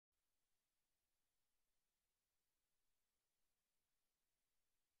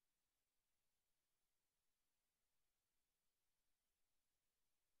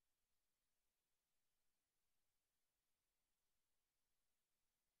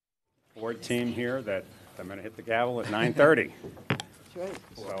board team here that I'm going to hit the gavel at 9:30. That's right.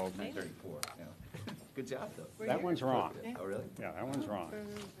 So 9:34. Yeah. Good job, though. that one's wrong. Oh, really? Yeah, that one's wrong.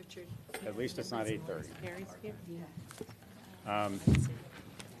 Richard. At least it's not 8:30. Gary's here?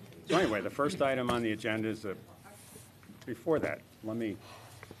 So anyway, the first item on the agenda is before that, let me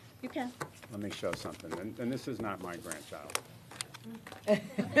You can. show something. And this is not my grandchild.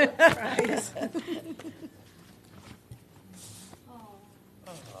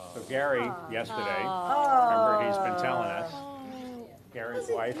 So Gary, yesterday, remember he's been telling us, Gary's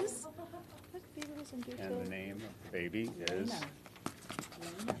wife, and the name of the baby is,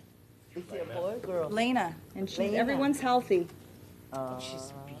 Is he a boy or girl? Lena, and Lena. everyone's healthy.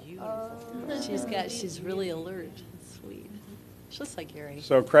 She's beautiful. She's really alert and sweet. She looks like Gary.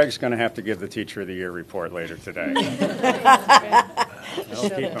 so Craig's going to have to give the Teacher of the Year report later today. I'll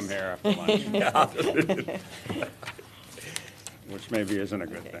keep him here after lunch. Which maybe isn't a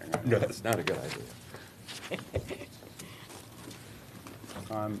good thing. No, that's not a good idea.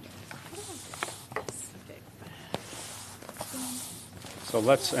 So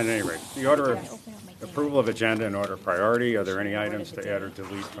let's, at any rate, the order of approval of agenda and order of priority, are there any items to add or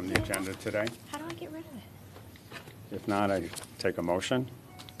delete from the agenda today? How do I get rid of it? If not, I take a motion.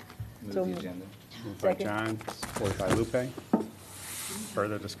 Move So the moved. agenda. Moved by John, supported by Lupe.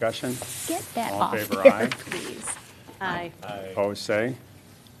 Further discussion? Get that All off in favor, there, aye. please. Aye. Opposed, say.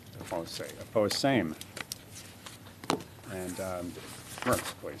 Opposed, say. Opposed, same. And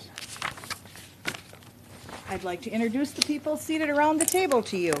Mertz, please. I'd like to introduce the people seated around the table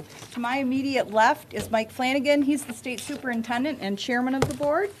to you. To my immediate left is Mike Flanagan. He's the state superintendent and chairman of the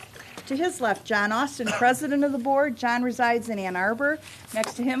board. To his left, John Austin, president of the board. John resides in Ann Arbor.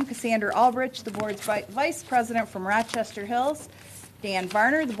 Next to him, Cassandra Albrecht, the board's vice president from Rochester Hills. Dan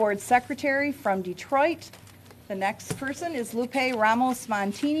Varner, the board's secretary from Detroit. The next person is Lupe Ramos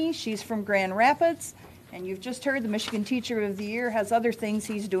Montini. She's from Grand Rapids. And you've just heard the Michigan Teacher of the Year has other things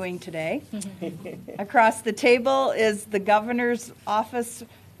he's doing today. Across the table is the Governor's Office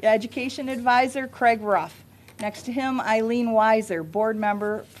Education Advisor, Craig Ruff. Next to him, Eileen Weiser, board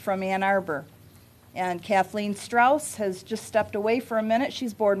member from Ann Arbor. And Kathleen Strauss has just stepped away for a minute.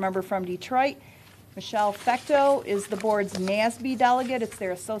 She's board member from Detroit. Michelle Fecto is the board's NASB delegate. It's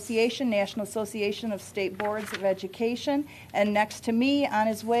their association, National Association of State Boards of Education. And next to me on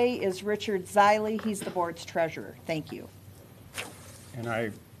his way is Richard Ziley. He's the board's treasurer. Thank you. And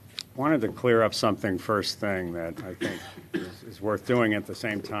I wanted to clear up something first thing that I think is worth doing at the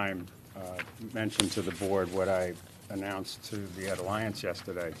same time. Mention to the board what I announced to the Ed Alliance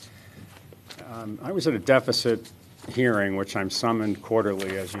yesterday. I was at a deficit hearing, which I'm summoned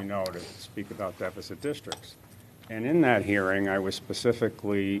quarterly, as you know, to speak about deficit districts. And in that hearing, I was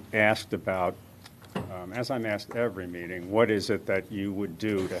specifically asked about, as I'm asked every meeting, what is it that you would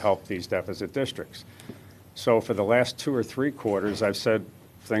do to help these deficit districts? So for the last 2 or 3 quarters, I've said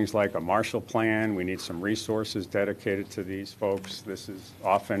things like a Marshall Plan, we need some resources dedicated to these folks. This is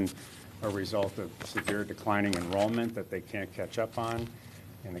often a result of severe declining enrollment that they can't catch up on.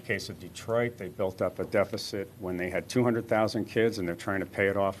 In the case of Detroit, they built up a deficit when they had 200,000 kids, and they're trying to pay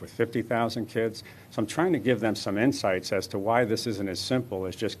it off with 50,000 kids. So I'm trying to give them some insights as to why this isn't as simple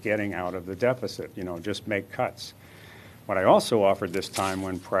as just getting out of the deficit, just make cuts. What I also offered this time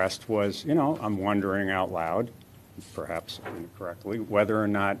when pressed was, I'm wondering out loud, perhaps incorrectly, whether or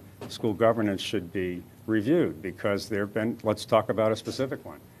not school governance should be reviewed, because there have been, let's talk about a specific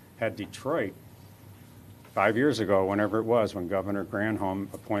one. Had Detroit 5 years ago, whenever it was, when Governor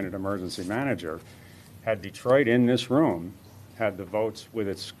Granholm appointed emergency manager, had Detroit in this room had the votes with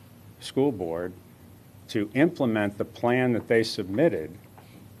its school board to implement the plan that they submitted,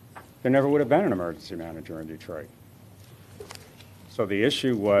 there never would have been an emergency manager in Detroit. So the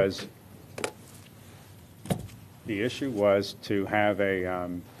issue was to have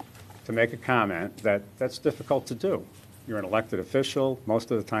to make a comment that's difficult to do. You're an elected official.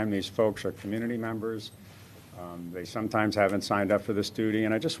 Most of the time, these folks are community members. They sometimes haven't signed up for this duty,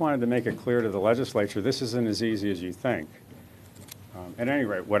 and I just wanted to make it clear to the legislature this isn't as easy as you think. At any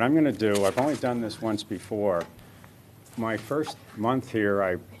rate, what I'm going to do, I've only done this once before. My first month here,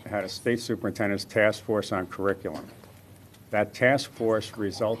 I had a state superintendent's task force on curriculum. That task force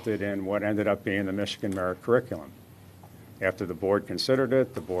resulted in what ended up being the Michigan Merit Curriculum. After the board considered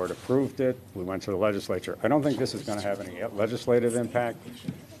it, the board approved it, we went to the legislature. I don't think this is going to have any legislative impact,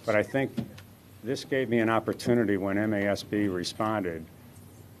 but I think this gave me an opportunity when MASB responded.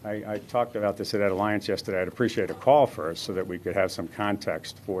 I talked about this at Ed Alliance yesterday. I'd appreciate a call first so that we could have some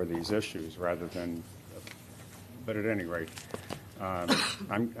context for these issues rather than, but at any rate,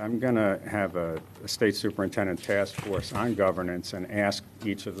 I'm going to have a state superintendent task force on governance and ask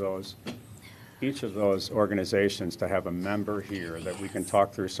each of those organizations to have a member here that we can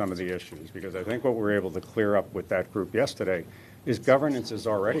talk through some of the issues, because I think what we were able to clear up with that group yesterday is governance is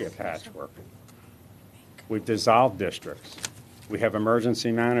already a patchwork. We've dissolved districts. We have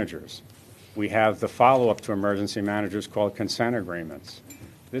emergency managers. We have the follow-up to emergency managers called consent agreements.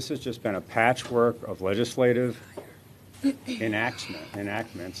 This has just been a patchwork of legislative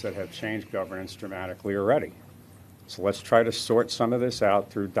enactments that have changed governance dramatically already. So let's try to sort some of this out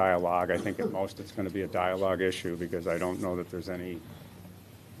through dialogue. I think at most it's going to be a dialogue issue, because I don't know that there's any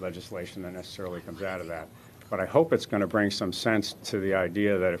legislation that necessarily comes out of that. But I hope it's going to bring some sense to the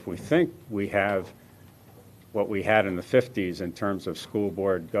idea that if we think we have what we had in the 50s in terms of school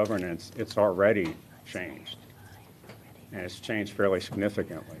board governance, it's already changed. And it's changed fairly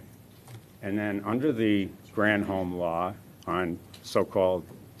significantly. And then under the Granholm law on so-called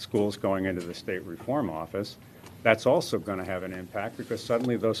schools going into the state reform office, that's also going to have an impact, because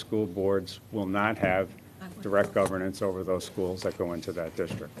suddenly those school boards will not have direct governance over those schools that go into that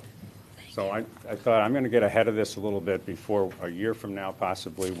district. So I thought I'm going to get ahead of this a little bit before a year from now,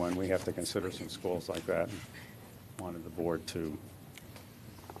 possibly, when we have to consider some schools like that. I wanted the board to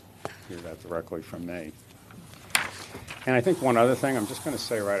hear that directly from me. And I think one other thing I'm just going to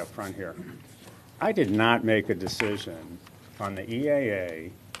say right up front here. I did not make a decision on the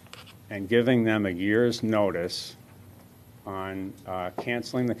EAA and giving them a year's notice on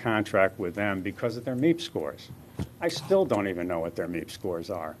canceling the contract with them because of their MEP scores. I still don't even know what their MEP scores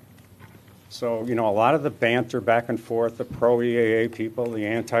are. So, you know, a lot of the banter back and forth, the pro-EAA people, the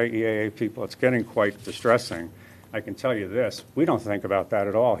anti-EAA people, it's getting quite distressing. I can tell you this, we don't think about that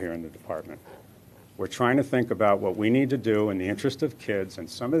at all here in the department. We're trying to think about what we need to do in the interest of kids, and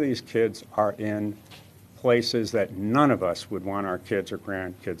some of these kids are in places that none of us would want our kids or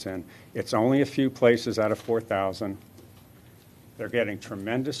grandkids in. It's only a few places out of 4,000. They're getting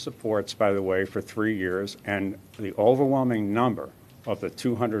tremendous supports, by the way, for 3 years, and the overwhelming number of the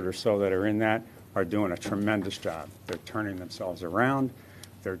 200 or so that are in that are doing a tremendous job. They're turning themselves around.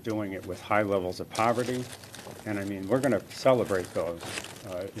 They're doing it with high levels of poverty. And I mean, we're going to celebrate those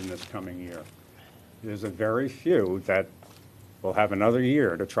in this coming year. There's a very few that will have another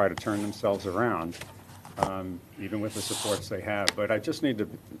year to try to turn themselves around, even with the supports they have. But I just need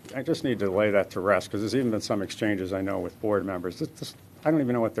to lay that to rest, because there's even been some exchanges I know with board members. I don't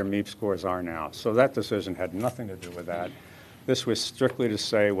even know what their MEP scores are now. So that decision had nothing to do with that. This was strictly to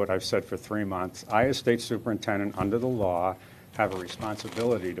say what I've said for 3 months. I, as state superintendent, under the law, have a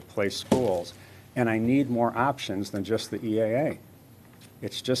responsibility to place schools, and I need more options than just the EAA.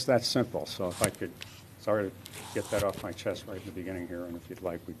 It's just that simple. So if I could, sorry to get that off my chest right at the beginning here, and if you'd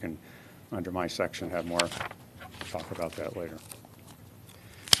like, we can, under my section, have more talk about that later.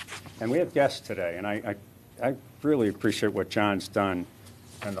 And we have guests today, and I really appreciate what John's done,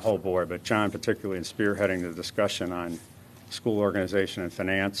 and the whole board, but John particularly in spearheading the discussion on school organization and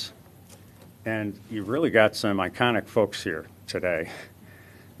finance. And you've really got some iconic folks here today.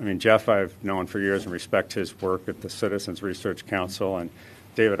 I mean, Jeff I've known for years and respect his work at the Citizens Research Council, and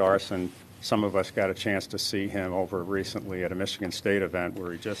David Arson, some of us got a chance to see him over recently at a Michigan State event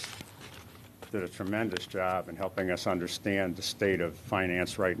where he just did a tremendous job in helping us understand the state of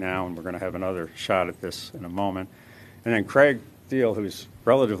finance right now, and we're going to have another shot at this in a moment. And then Craig Thiel, who's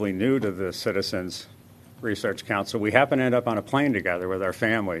relatively new to the Citizens Research Council. We happened to end up on a plane together with our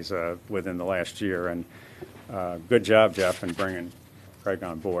families within the last year, and good job, Jeff, in bringing Craig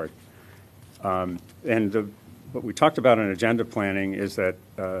on board. What we talked about in agenda planning is that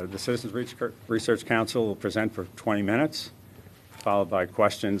the Citizens Research Council will present for 20 minutes, followed by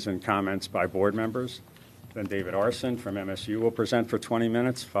questions and comments by board members. Then David Arson from MSU will present for 20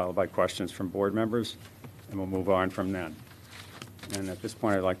 minutes, followed by questions from board members, and we'll move on from then. And at this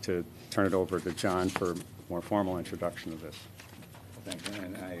point, I'd like to turn it over to John for a more formal introduction of this. Thank you,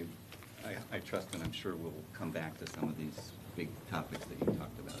 and I trust, and I'm sure we'll come back to some of these big topics that you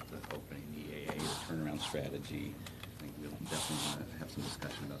talked about, the opening EAA, the turnaround strategy. I think we'll definitely want to have some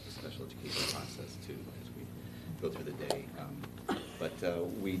discussion about the special education process, too, as we go through the day. But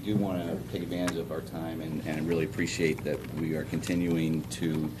we do want to take advantage of our time and really appreciate that we are continuing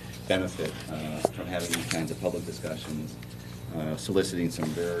to benefit from having these kinds of public discussions, soliciting some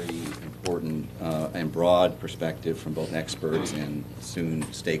very important and broad perspective from both experts and soon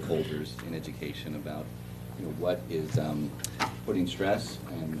stakeholders in education about what is putting stress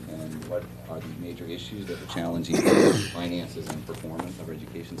and what are the major issues that are challenging finances and performance of our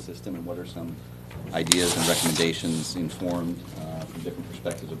education system, and what are some ideas and recommendations informed from different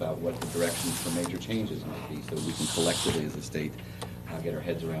perspectives about what the directions for major changes might be, so we can collectively as a state get our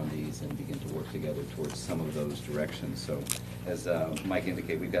heads around these and begin to work together towards some of those directions. So as Mike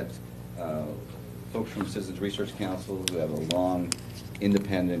indicated, we've got folks from Citizens Research Council who have a long,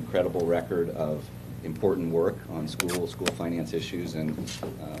 independent, credible record of important work on school finance issues, and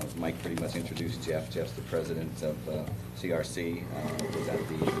Mike pretty much introduced Jeff. Jeff's the president of CRC, was at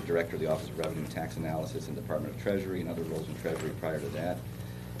the director of the Office of Revenue and Tax Analysis in Department of Treasury and other roles in Treasury prior to that.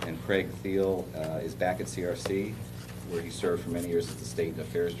 And Craig Thiel is back at CRC, where he served for many years as the State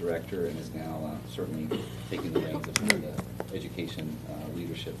Affairs Director and is now certainly taking the reins of some of the education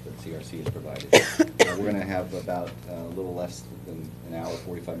leadership that CRC has provided. We're going to have about a little less than an hour,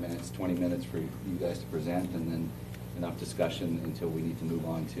 45 minutes, 20 minutes for you guys to present, and then enough discussion until we need to move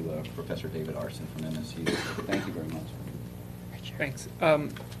on to Professor David Arson from MSU. So thank you very much. Thanks.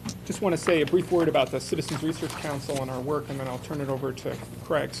 Just want to say a brief word about the Citizens Research Council and our work, and then I'll turn it over to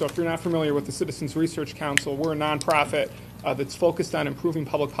Craig. So if you're not familiar with the Citizens Research Council, we're a nonprofit that's focused on improving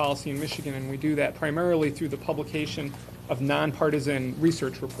public policy in Michigan, and we do that primarily through the publication of nonpartisan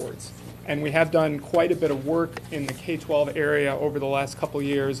research reports. And we have done quite a bit of work in the K-12 area over the last couple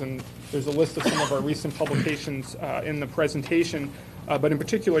years, and there's a list of some of our recent publications in the presentation. But in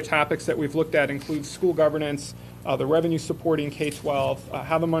particular, topics that we've looked at include school governance, the revenue supporting K-12,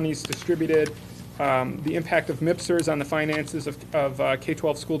 how the money is distributed, the impact of MIPSers on the finances of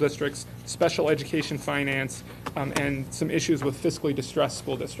K-12 school districts, special education finance, and some issues with fiscally distressed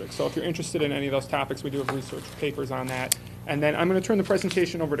school districts. So if you're interested in any of those topics, we do have research papers on that. And then I'm going to turn the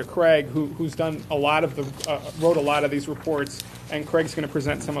presentation over to Craig, who's done a lot of wrote a lot of these reports, and Craig's going to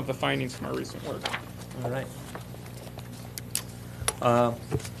present some of the findings from our recent work. All right.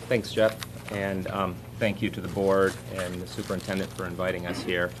 Thanks, Jeff, and thank you to the board and the superintendent for inviting us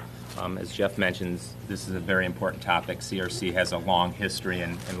here. As Jeff mentions, this is a very important topic. CRC has a long history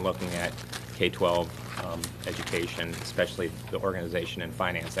in looking at K-12 education, especially the organization and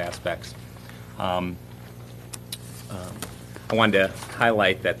finance aspects. I wanted to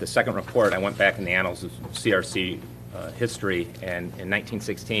highlight that the second report, I went back in the annals of CRC history, and in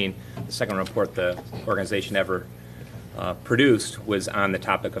 1916, the second report the organization ever produced was on the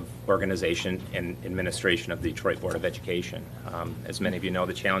topic of organization and administration of the Detroit Board of Education. As many of you know,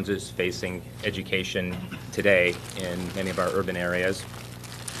 the challenges facing education today in many of our urban areas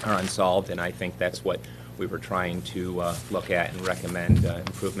are unsolved, and I think that's what we were trying to look at and recommend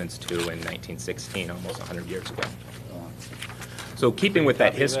improvements to in 1916, almost 100 years ago. So keeping with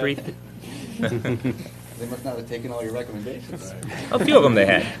that history... They must not have taken all your recommendations. A few of them they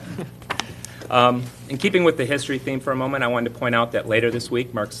had. In keeping with the history theme for a moment, I wanted to point out that later this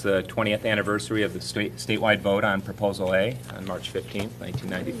week marks the 20th anniversary of the statewide vote on Proposal A on March 15th,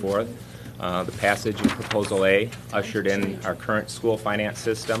 1994. The passage of Proposal A ushered in our current school finance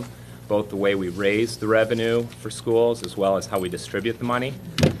system, both the way we raise the revenue for schools as well as how we distribute the money.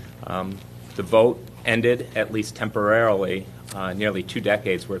 The vote ended, at least temporarily, nearly 2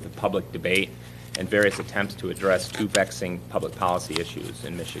 decades worth of public debate and various attempts to address 2 vexing public policy issues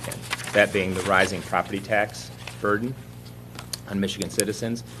in Michigan, that being the rising property tax burden on Michigan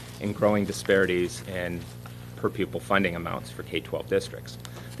citizens and growing disparities in per pupil funding amounts for K-12 districts.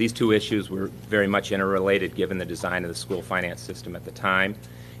 These 2 issues were very much interrelated given the design of the school finance system at the time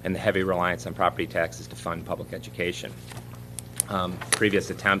and the heavy reliance on property taxes to fund public education. Previous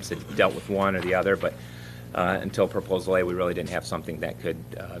attempts had dealt with one or the other, but until Proposal A, we really didn't have something that could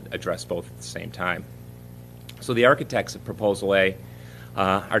address both at the same time. So the architects of Proposal A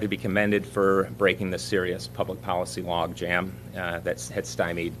are to be commended for breaking the serious public policy log jam that had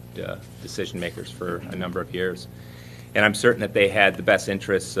stymied decision makers for a number of years. And I'm certain that they had the best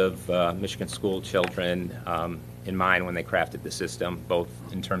interests of Michigan school children in mind when they crafted the system, both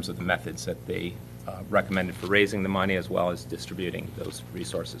in terms of the methods that they recommended for raising the money as well as distributing those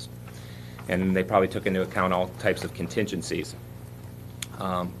resources. And they probably took into account all types of contingencies.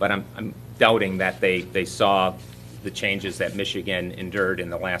 But I'm doubting that they saw the changes that Michigan endured in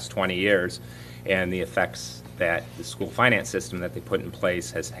the last 20 years and the effects that the school finance system that they put in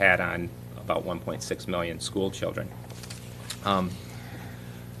place has had on about 1.6 million school children.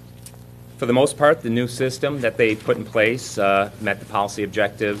 For the most part, the new system that they put in place met the policy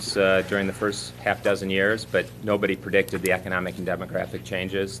objectives during the first half dozen years, but nobody predicted the economic and demographic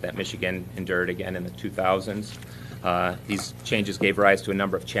changes that Michigan endured again in the 2000s. These changes gave rise to a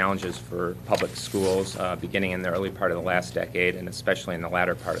number of challenges for public schools beginning in the early part of the last decade and especially in the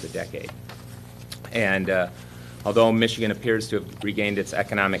latter part of the decade. And although Michigan appears to have regained its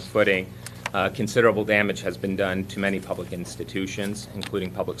economic footing, considerable damage has been done to many public institutions,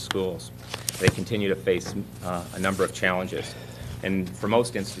 including public schools. They continue to face a number of challenges. And for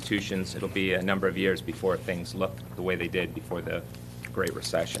most institutions, it'll be a number of years before things look the way they did before the Great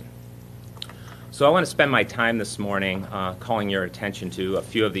Recession. So I want to spend my time this morning calling your attention to a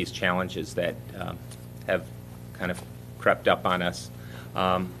few of these challenges that have kind of crept up on us.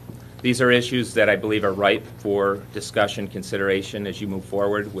 These are issues that I believe are ripe for discussion, consideration as you move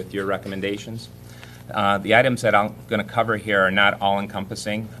forward with your recommendations. The items that I'm going to cover here are not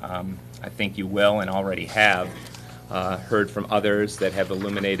all-encompassing. I think you will and already have heard from others that have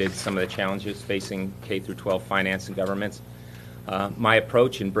illuminated some of the challenges facing K-12 finance and governments. My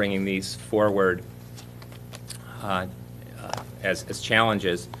approach in bringing these forward as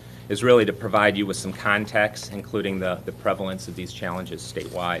challenges is really to provide you with some context, including the prevalence of these challenges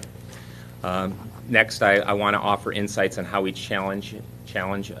statewide. Next, I want to offer insights on how each challenge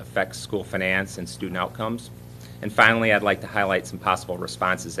affects school finance and student outcomes. And finally, I'd like to highlight some possible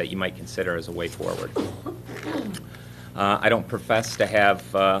responses that you might consider as a way forward. I don't profess to have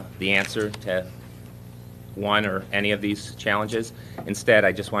the answer to one or any of these challenges. Instead,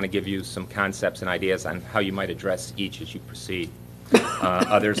 I just want to give you some concepts and ideas on how you might address each as you proceed.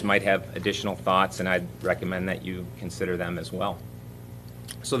 Others might have additional thoughts, and I'd recommend that you consider them as well.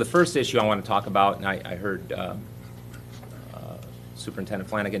 So the first issue I want to talk about, and I heard Superintendent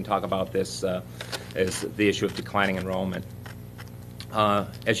Flanagan talk about this, is the issue of declining enrollment.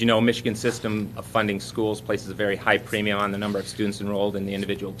 As you know, Michigan's system of funding schools places a very high premium on the number of students enrolled in the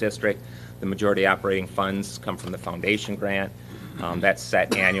individual district. The majority operating funds come from the foundation grant. That's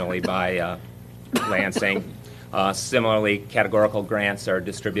set annually by Lansing. Similarly, categorical grants are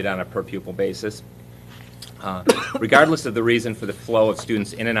distributed on a per-pupil basis. Regardless of the reason for the flow of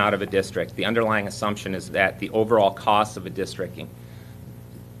students in and out of a district, the underlying assumption is that the overall costs of a district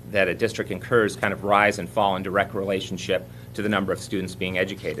incurs kind of rise and fall in direct relationship to the number of students being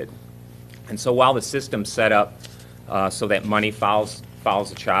educated. And so while the system's set up so that money follows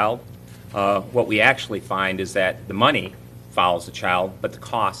a child, what we actually find is that the money follows the child, but the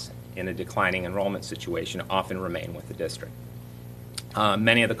costs in a declining enrollment situation often remain with the district.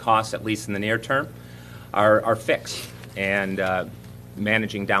 Many of the costs, at least in the near term, are fixed, and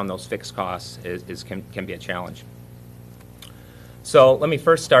managing down those fixed costs can be a challenge. So let me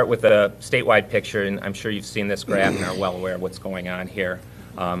first start with a statewide picture, and I'm sure you've seen this graph and are well aware of what's going on here.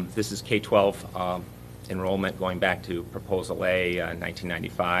 This is K-12 enrollment going back to Proposal A,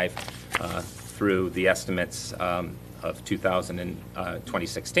 1995, through the estimates of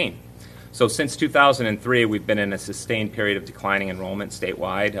 2016. So since 2003, we've been in a sustained period of declining enrollment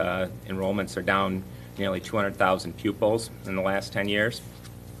statewide. Enrollments are down nearly 200,000 pupils in the last 10 years.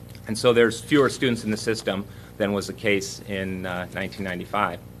 And so there's fewer students in the system than was the case in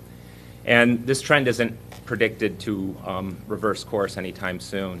 1995. And this trend isn't predicted to reverse course anytime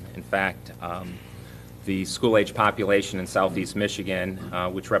soon. In fact, the school-age population in southeast Michigan,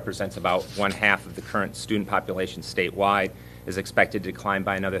 which represents about 1/2 of the current student population statewide, is expected to decline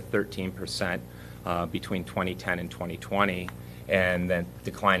by another 13% between 2010 and 2020. And then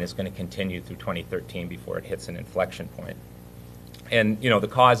decline is going to continue through 2013 before it hits an inflection point. And, you know, the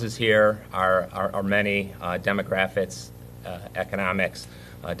causes here are many: demographics, economics,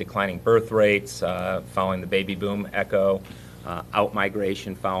 declining birth rates following the baby boom echo,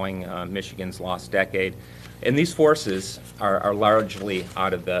 out-migration following Michigan's lost decade. And these forces are largely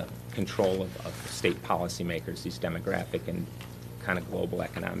out of the control of state policymakers, these demographic and kind of global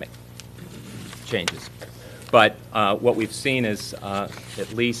economic changes. But what we've seen is,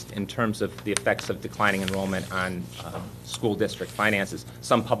 at least in terms of the effects of declining enrollment on school district finances,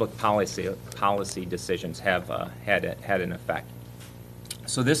 some public policy decisions have had an effect.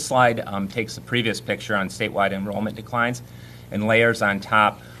 So this slide takes the previous picture on statewide enrollment declines and layers on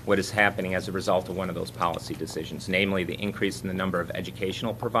top what is happening as a result of one of those policy decisions, namely the increase in the number of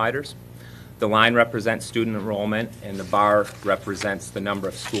educational providers. The line represents student enrollment, and the bar represents the number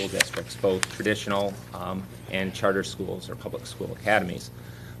of school districts, both traditional and charter schools or public school academies.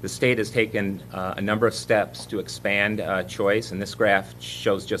 The state has taken a number of steps to expand choice, and this graph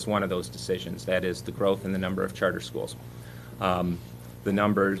shows just one of those decisions, that is the growth in the number of charter schools. The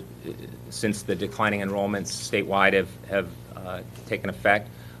numbers, since the declining enrollments statewide have taken effect,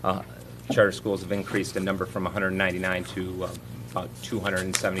 charter schools have increased in number from 199 to about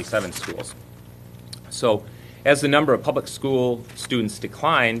 277 schools. So as the number of public school students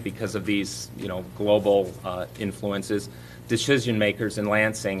decline because of these, global influences, decision makers in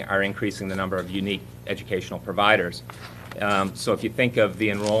Lansing are increasing the number of unique educational providers. So if you think of the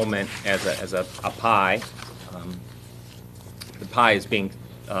enrollment as a pie, the pie is being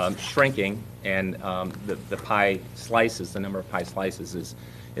shrinking, and the pie slices, the number of pie slices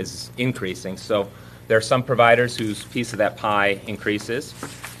is increasing. So there are some providers whose piece of that pie increases,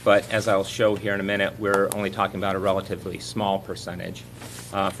 but as I'll show here in a minute, we're only talking about a relatively small percentage.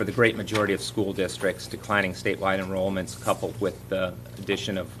 For the great majority of school districts, declining statewide enrollments coupled with the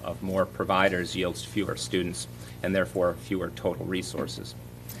addition of more providers yields fewer students and therefore fewer total resources.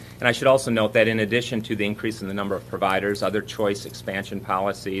 And I should also note that in addition to the increase in the number of providers, other choice expansion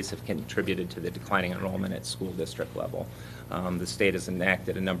policies have contributed to the declining enrollment at school district level. The state has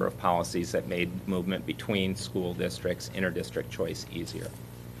enacted a number of policies that made movement between school districts, inter-district choice easier.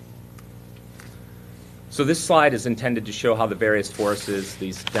 So this slide is intended to show how the various forces,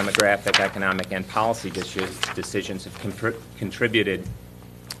 these demographic, economic, and policy decisions have contributed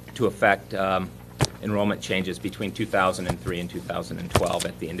to affect enrollment changes between 2003 and 2012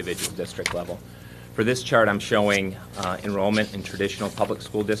 at the individual district level. For this chart, I'm showing enrollment in traditional public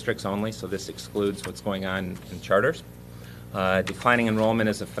school districts only, so this excludes what's going on in charters. Declining enrollment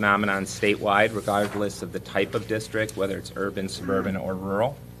is a phenomenon statewide, regardless of the type of district, whether it's urban, suburban, or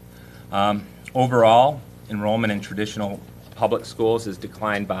rural. Overall, enrollment in traditional public schools has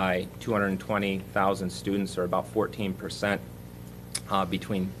declined by 220,000 students, or about 14%,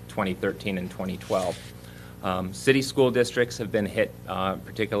 between 2013 and 2012. City school districts have been hit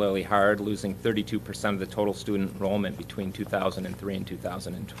particularly hard, losing 32% of the total student enrollment between 2003 and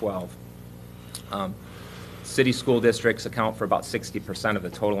 2012. City school districts account for about 60% of the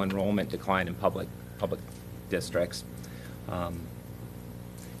total enrollment decline in public districts.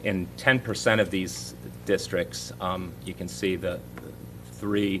 In 10% of these districts, you can see the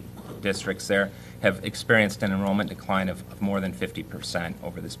three districts there have experienced an enrollment decline of more than 50%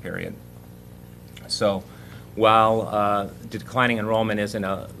 over this period. So while declining enrollment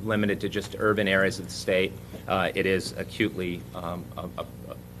isn't limited to just urban areas of the state, it is acutely a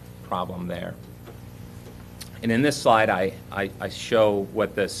problem there. And in this slide, I show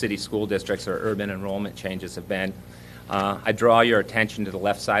what the city school districts or urban enrollment changes have been. I draw your attention to the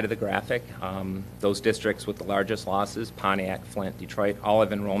left side of the graphic. Those districts with the largest losses, Pontiac, Flint, Detroit, all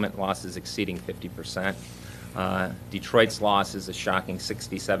have enrollment losses exceeding 50%. Detroit's loss is a shocking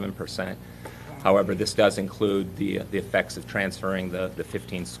 67%. However, this does include the effects of transferring the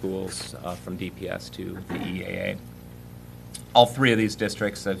 15 schools from DPS to the EAA. All three of these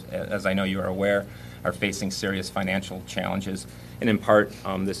districts, as I know you are aware, are facing serious financial challenges, and in part,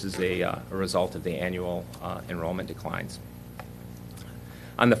 this is a result of the annual enrollment declines.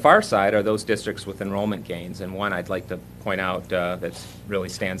 On the far side are those districts with enrollment gains, and one I'd like to point out that really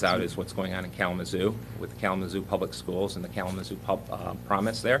stands out is what's going on in Kalamazoo with the Kalamazoo Public Schools and the Kalamazoo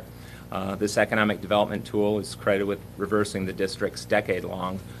Promise there. This economic development tool is credited with reversing the district's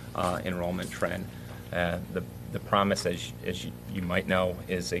decade-long enrollment trend. The Promise, as you might know,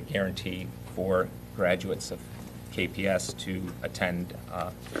 is a guarantee for graduates of KPS to attend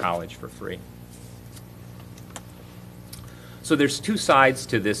college for free. So there's two sides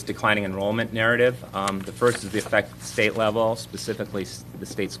to this declining enrollment narrative. The first is the effect at the state level, specifically the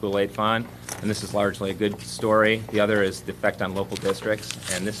State School Aid Fund, and this is largely a good story. The other is the effect on local districts,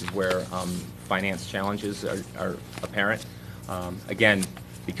 and this is where finance challenges are apparent. Again,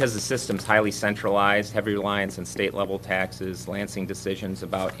 because the system's highly centralized, heavy reliance on state-level taxes, Lansing decisions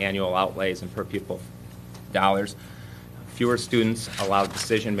about annual outlays and per-pupil dollars, fewer students allow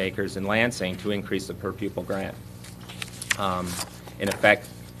decision-makers in Lansing to increase the per-pupil grant. In effect,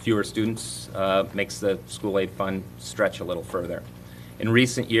 fewer students makes the school aid fund stretch a little further. In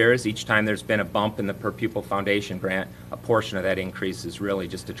recent years, each time there's been a bump in the per-pupil foundation grant, a portion of that increase is really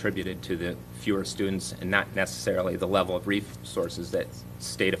just attributed to the fewer students and not necessarily the level of resources that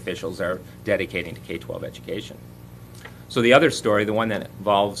state officials are dedicating to K-12 education. So the other story, the one that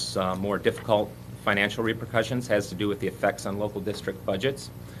involves more difficult financial repercussions, has to do with the effects on local district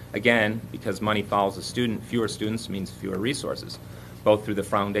budgets. Again, because money follows the student, fewer students means fewer resources, both through the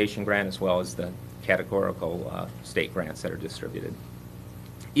foundation grant as well as the categorical state grants that are distributed.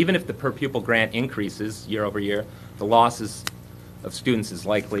 Even if the per-pupil grant increases year over year, the losses of students is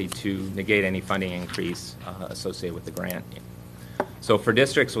likely to negate any funding increase associated with the grant. So for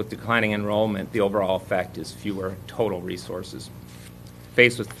districts with declining enrollment, the overall effect is fewer total resources.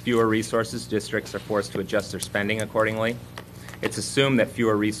 Faced with fewer resources, districts are forced to adjust their spending accordingly. It's assumed that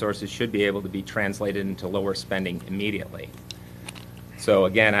fewer resources should be able to be translated into lower spending immediately. So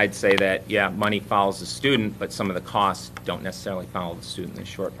again, I'd say that, yeah, money follows the student, but some of the costs don't necessarily follow the student in the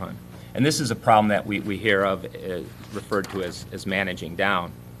short run. And this is a problem that we hear of referred to as managing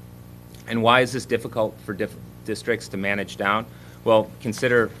down. And why is this difficult for districts to manage down? Well,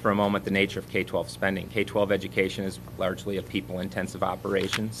 consider for a moment the nature of K-12 spending. K-12 education is largely a people-intensive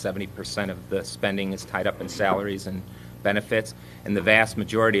operation. 70% of the spending is tied up in salaries and benefits, and the vast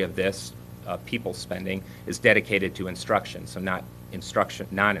majority of this people spending is dedicated to instruction, so not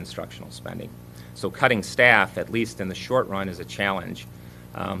non-instructional spending. So cutting staff, at least in the short run, is a challenge.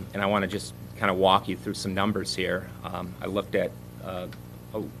 And I want to just kind of walk you through some numbers here. I looked at a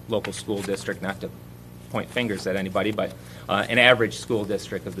local school district, not to point fingers at anybody, but an average school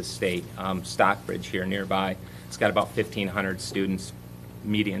district of the state, Stockbridge here nearby. It's got about 1,500 students,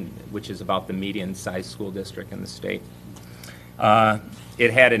 median, which is about the median-sized school district in the state.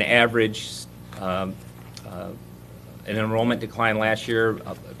 It had an average, an enrollment decline last year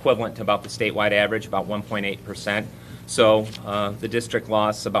equivalent to about the statewide average, about 1.8%. So the district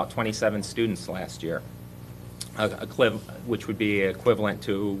lost about 27 students last year, which would be equivalent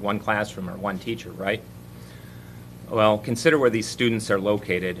to one classroom or one teacher, right? Well, consider where these students are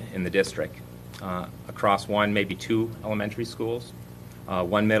located in the district, across one, maybe two elementary schools,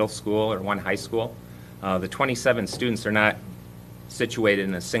 one middle school or one high school. The 27 students are not situated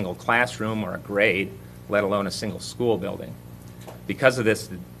in a single classroom or a grade, let alone a single school building. Because of this,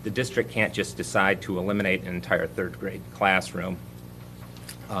 the district can't just decide to eliminate an entire third grade classroom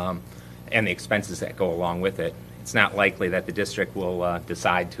and the expenses that go along with it. It's not likely that the district will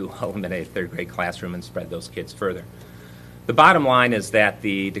decide to eliminate a third grade classroom and spread those kids further. The bottom line is that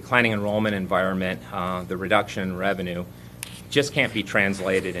the declining enrollment environment, the reduction in revenue, just can't be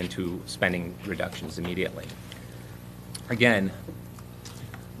translated into spending reductions immediately. Again,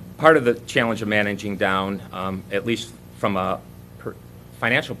 part of the challenge of managing down, at least from a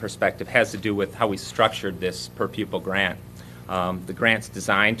financial perspective, has to do with how we structured this per pupil grant. The grant's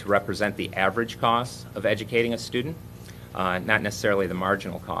designed to represent the average cost of educating a student, not necessarily the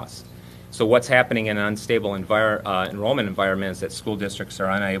marginal cost. So what's happening in an unstable enrollment environment is that school districts are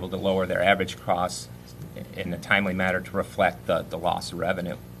unable to lower their average costs in a timely manner to reflect the loss of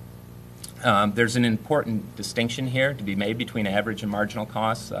revenue. There's an important distinction here to be made between average and marginal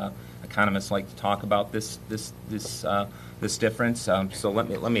costs. Economists like to talk about this difference. So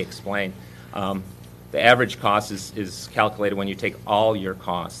let me explain. The average cost is calculated when you take all your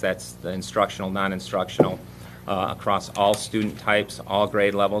costs. That's the instructional, non-instructional, across all student types, all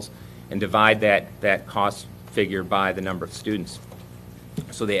grade levels, and divide that cost figure by the number of students.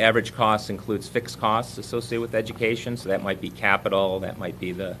 So the average cost includes fixed costs associated with education. So that might be capital, that might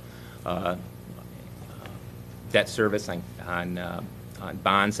be the debt service on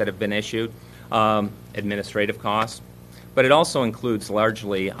bonds that have been issued, administrative costs. But it also includes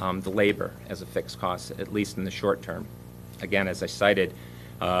largely the labor as a fixed cost, at least in the short term. Again, as I cited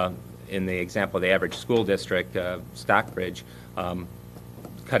in the example of the average school district, Stockbridge,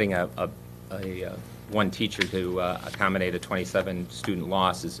 cutting one teacher to accommodate a 27 student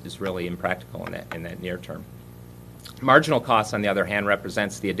loss is really impractical in that near term. Marginal costs, on the other hand,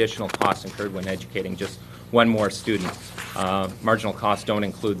 represents the additional costs incurred when educating just one more student. Marginal costs don't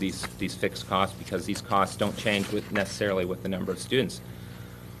include these fixed costs because these costs don't change necessarily with the number of students.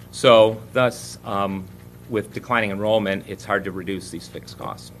 So thus, with declining enrollment, it's hard to reduce these fixed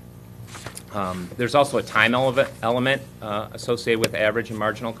costs. There's also a time element associated with average and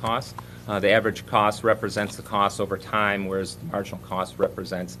marginal costs. The average cost represents the cost over time, whereas the marginal cost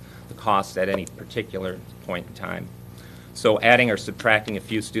represents the cost at any particular point in time. So adding or subtracting a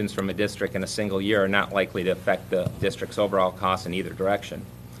few students from a district in a single year are not likely to affect the district's overall costs in either direction.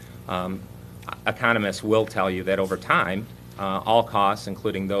 Economists will tell you that over time, all costs,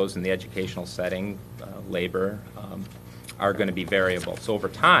 including those in the educational setting, labor, are going to be variable. So over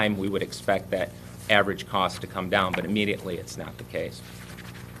time, we would expect that average cost to come down, but immediately it's not the case.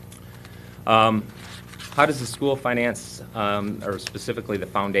 How does the school finance, or specifically the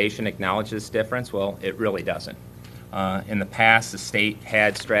foundation, acknowledge this difference? Well, it really doesn't. In the past, the state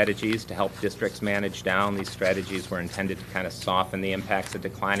had strategies to help districts manage down. These strategies were intended to kind of soften the impacts of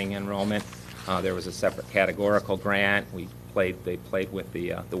declining enrollment. There was a separate categorical grant. They played with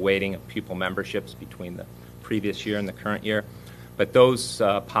the weighting of pupil memberships between the previous year and the current year. But those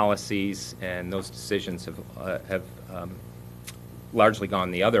policies and those decisions have largely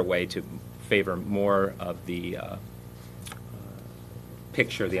gone the other way to favor more of the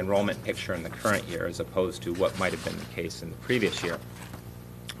picture, the enrollment picture in the current year, as opposed to what might have been the case in the previous year.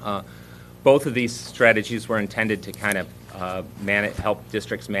 Both of these strategies were intended to kind of help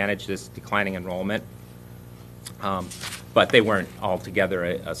districts manage this declining enrollment, but they weren't altogether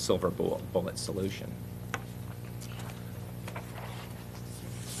a silver bullet solution.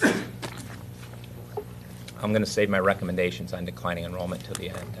 I'm going to save my recommendations on declining enrollment till the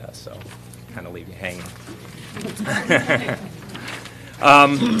end, so kind of leave you hanging.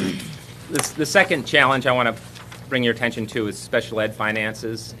 The second challenge I want to bring your attention to is special ed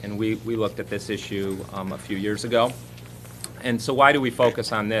finances, and we looked at this issue a few years ago. And so why do we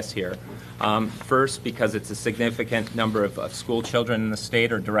focus on this here? First, because it's a significant number of school children in the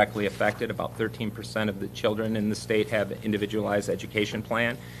state are directly affected. About 13% of the children in the state have an individualized education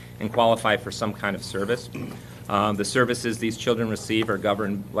plan and qualify for some kind of service. The services these children receive are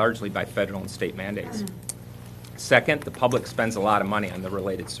governed largely by federal and state mandates. Second, the public spends a lot of money on the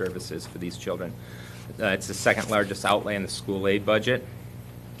related services for these children. It's the second largest outlay in the school aid budget.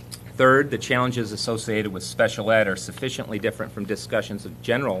 Third, the challenges associated with special ed are sufficiently different from discussions of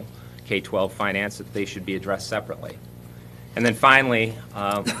general K-12 finance that they should be addressed separately. And then finally,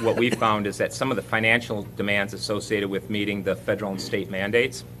 what we found is that some of the financial demands associated with meeting the federal and state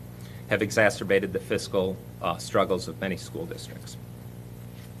mandates have exacerbated the fiscal struggles of many school districts.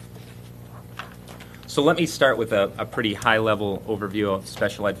 So let me start with a pretty high-level overview of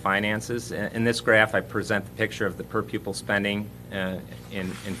special ed finances. In this graph, I present the picture of the per-pupil spending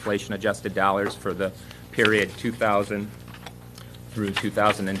in inflation-adjusted dollars for the period 2000 through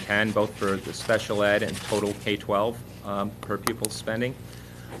 2010, both for the special ed and total K-12 per-pupil spending.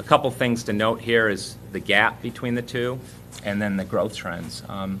 A couple things to note here is the gap between the two, and then the growth trends.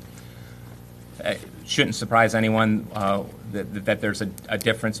 It shouldn't surprise anyone that there's a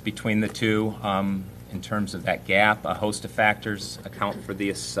difference between the two. In terms of that gap, a host of factors account for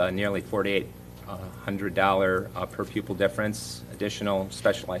this nearly $4,800 per pupil difference, additional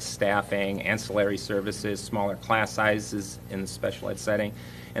specialized staffing, ancillary services, smaller class sizes in the special ed setting,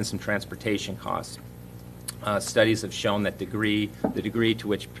 and some transportation costs. Studies have shown that the degree to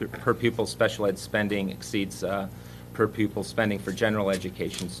which per pupil special ed spending exceeds per pupil spending for general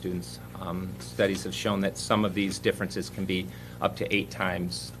education students. Studies have shown that some of these differences can be up to 8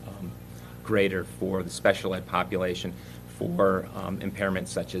 times greater for the special ed population for impairments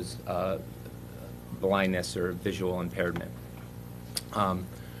such as blindness or visual impairment. Now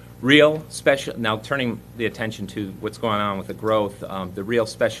turning the attention to what's going on with the growth, the real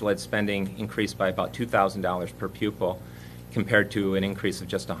special ed spending increased by about $2,000 per pupil compared to an increase of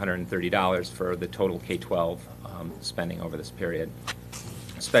just $130 for the total K-12 spending over this period.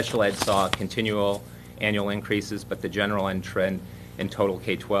 Special ed saw continual annual increases, but the general end trend in total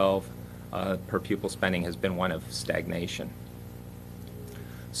K-12 per pupil spending has been one of stagnation.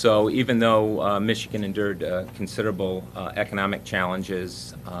 So even though Michigan endured considerable economic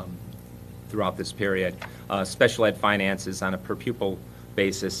challenges throughout this period, special ed finances on a per pupil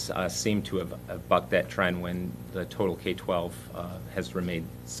basis seem to have bucked that trend when the total K-12 has remained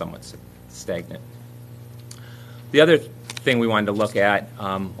somewhat stagnant. The other thing we wanted to look at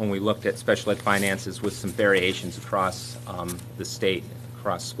when we looked at special ed finances was some variations across the state,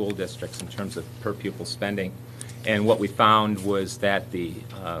 across school districts in terms of per pupil spending. And what we found was that the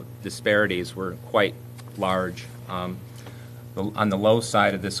disparities were quite large. On the low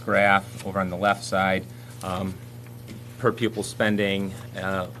side of this graph, over on the left side, per pupil spending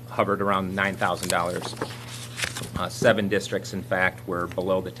hovered around $9,000. 7 districts, in fact, were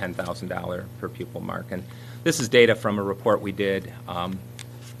below the $10,000 per pupil mark. And this is data from a report we did, and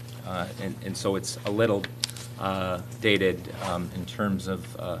so it's a little dated in terms of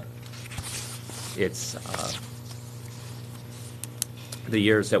its the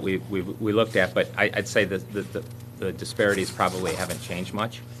years that we looked at, but I'd say that the disparities probably haven't changed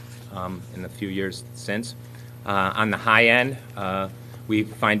much in the few years since. On the high end, we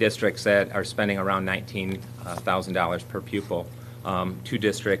find districts that are spending around $19,000 per pupil. 2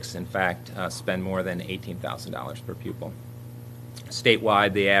 districts, in fact, spend more than $18,000 per pupil.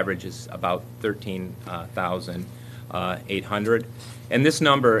 Statewide, the average is about $13,800. And this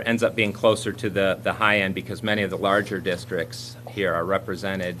number ends up being closer to the high end because many of the larger districts here are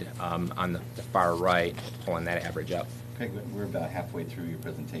represented on the far right, pulling that average up. Craig, we're about halfway through your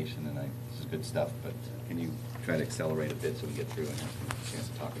presentation, and this is good stuff, but can you try to accelerate a bit so we get through and have a chance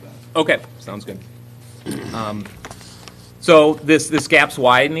to talk about it? Okay, sounds good. So this gap's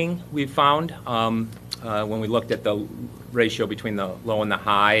widening, we found. When we looked at the ratio between the low and the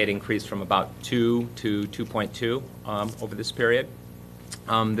high, it increased from about 2 to 2.2 over this period.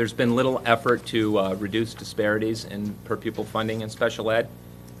 There's been little effort to reduce disparities in per pupil funding in special ed.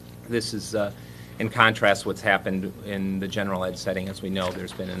 This is in contrast what's happened in the general ed setting. As we know,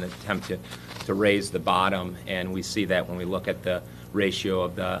 there's been an attempt to raise the bottom, and we see that when we look at the ratio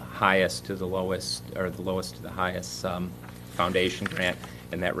of the highest to the lowest, or the lowest to the highest foundation grant,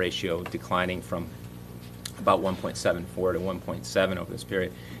 and that ratio declining from about 1.74 to 1.7 over this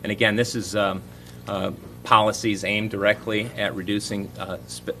period. And again, this is policies aimed directly at reducing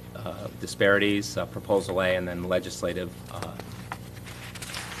disparities, Proposal A, and then legislative.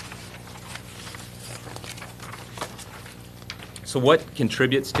 So what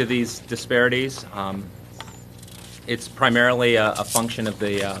contributes to these disparities? It's primarily a function of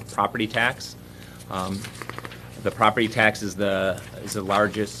the property tax. The property tax is the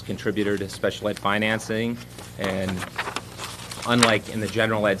largest contributor to special ed financing, and unlike in the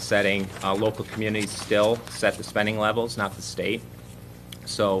general ed setting, local communities still set the spending levels, not the state.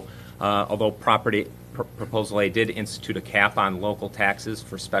 So although Proposal A did institute a cap on local taxes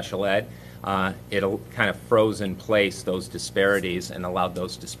for special ed, it kind of froze in place those disparities and allowed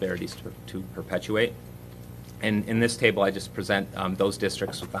those disparities to perpetuate. And in this table, I just present those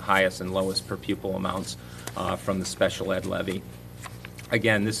districts with the highest and lowest per pupil amounts from the special ed levy.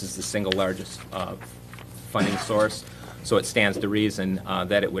 Again, this is the single largest funding source, so it stands to reason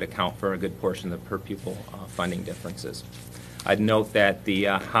that it would account for a good portion of the per pupil funding differences. I'd note that the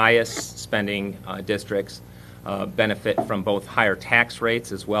highest spending districts benefit from both higher tax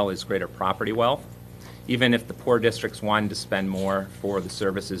rates as well as greater property wealth. Even if the poor districts wanted to spend more for the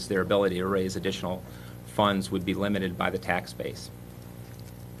services, their ability to raise additional funds would be limited by the tax base.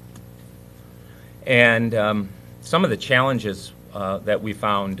 And some of the challenges that we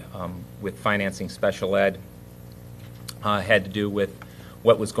found with financing special ed had to do with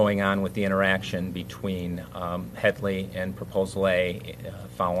what was going on with the interaction between Headley and Proposal A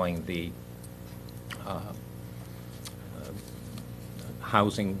following the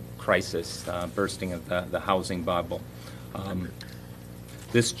housing crisis, bursting of the housing bubble.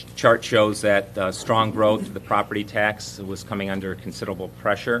 This chart shows that strong growth of the property tax was coming under considerable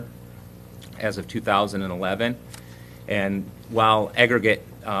pressure as of 2011. And while aggregate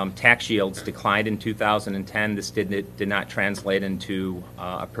tax yields declined in 2010, this did not translate into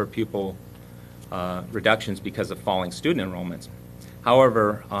per pupil reductions because of falling student enrollments.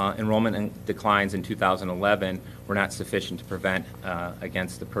 However, enrollment declines in 2011 were not sufficient to prevent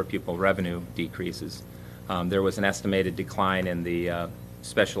against the per pupil revenue decreases. There was an estimated decline in the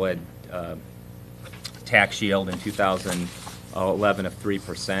special ed tax yield in 2011 of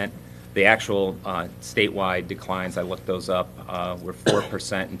 3%. The actual statewide declines, I looked those up, were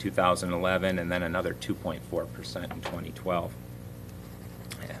 4% in 2011 and then another 2.4% in 2012.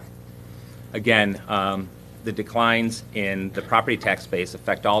 Yeah. Again, the declines in the property tax base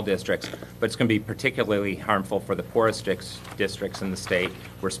affect all districts, but it's going to be particularly harmful for the poorest districts in the state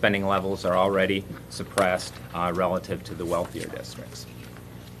where spending levels are already suppressed relative to the wealthier districts.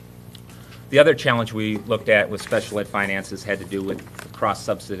 The other challenge we looked at with special ed finances had to do with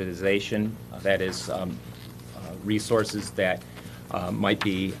cross-subsidization, that is resources that might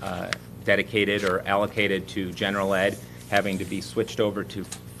be dedicated or allocated to general ed having to be switched over to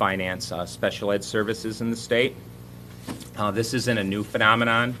finance special ed services in the state. This isn't a new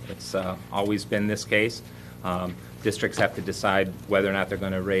phenomenon. It's always been this case. Districts have to decide whether or not they're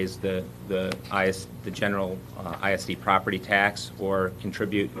going to raise the general ISD property tax or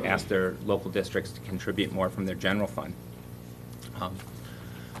ask their local districts to contribute more from their general fund.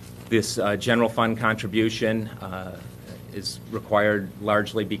 This general fund contribution is required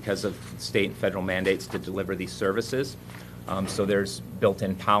largely because of state and federal mandates to deliver these services. So there's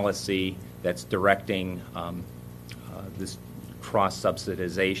built-in policy that's directing this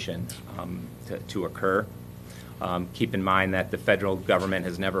cross-subsidization to occur. Keep in mind that the federal government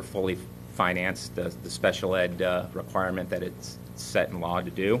has never fully financed the special ed requirement that it's set in law to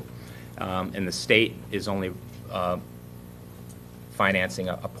do. And the state is only financing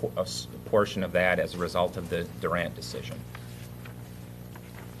a portion of that as a result of the Durant decision.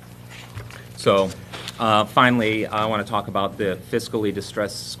 So finally, I want to talk about the fiscally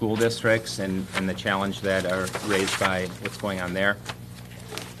distressed school districts and the challenge that are raised by what's going on there.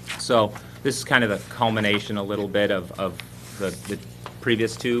 So this is kind of the culmination a little bit of the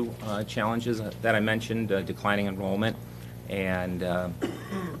previous two challenges that I mentioned, declining enrollment and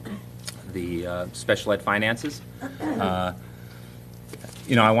the special ed finances.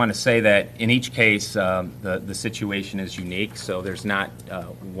 I want to say that in each case, the situation is unique, so there's not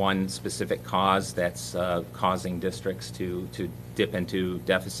one specific cause that's causing districts to dip into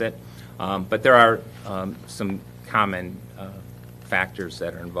deficit. But there are some common factors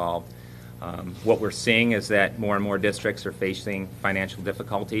that are involved. What we're seeing is that more and more districts are facing financial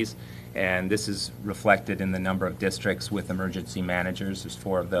difficulties, and this is reflected in the number of districts with emergency managers. There's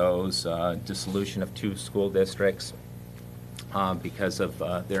 4 of those, dissolution of 2 school districts because of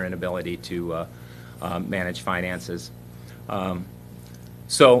their inability to manage finances.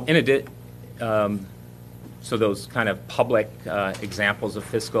 So those kind of public examples of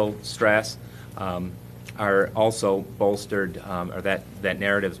fiscal stress, are also bolstered, or that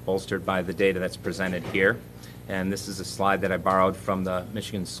narrative is bolstered by the data that's presented here. And this is a slide that I borrowed from the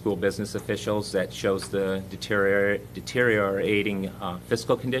Michigan School Business Officials that shows the deteriorating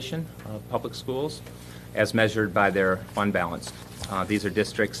fiscal condition of public schools as measured by their fund balance. These are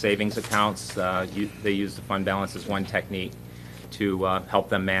district savings accounts. They use the fund balance as one technique to help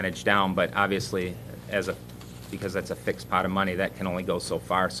them manage down, but obviously because that's a fixed pot of money, that can only go so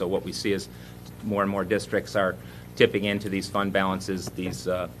far. So what we see is more and more districts are tipping into these fund balances. These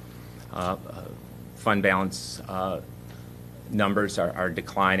fund balance numbers are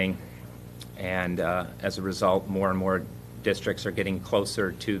declining, and as a result, more and more districts are getting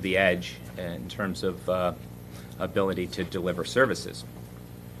closer to the edge in terms of ability to deliver services.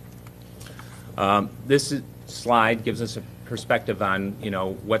 This slide gives us a perspective on,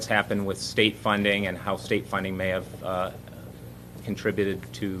 what's happened with state funding and how state funding may have contributed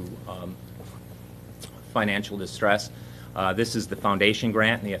to financial distress. This is the foundation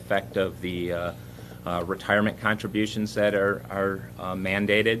grant and the effect of the retirement contributions that are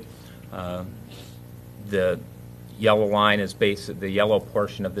mandated. The yellow line is the yellow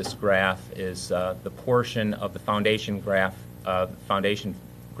portion of this graph is the portion of the foundation grant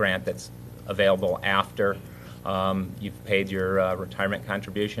that's available after you've paid your retirement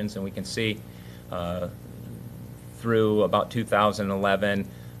contributions, and we can see through about 2011,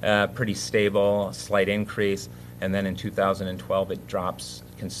 pretty stable, a slight increase, and then in 2012 it drops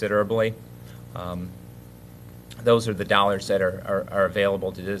considerably. Those are the dollars that are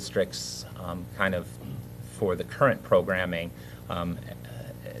available to districts kind of for the current programming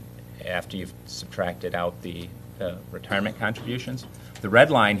after you've subtracted out the retirement contributions. The red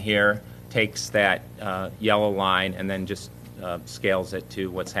line here takes that yellow line and then just scales it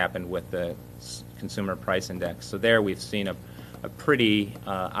to what's happened with the consumer price index. So there we've seen a pretty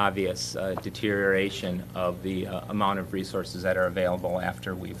obvious deterioration of the amount of resources that are available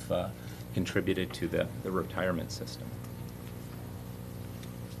after we've contributed to the retirement system.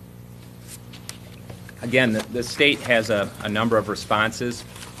 Again, the state has a number of responses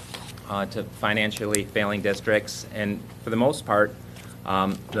to financially failing districts, and for the most part,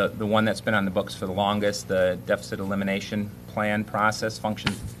 the one that's been on the books for the longest, the deficit elimination plan process,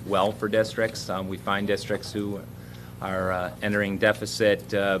 functions well for districts. We find districts who are entering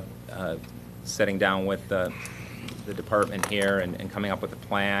deficit, sitting down with the department here and coming up with a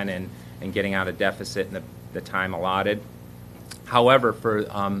plan and getting out of deficit in the time allotted. However, for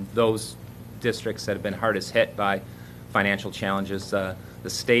those districts that have been hardest hit by financial challenges, the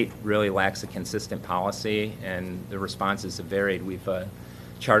state really lacks a consistent policy, and the responses have varied. We've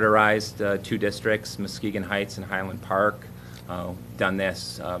charterized 2 districts, Muskegon Heights and Highland Park, done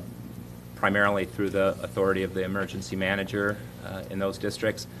this primarily through the authority of the emergency manager in those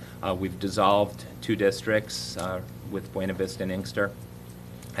districts. We've dissolved 2 districts with Buena Vista and Inkster,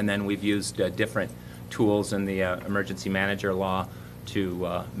 and then we've used different tools in the emergency manager law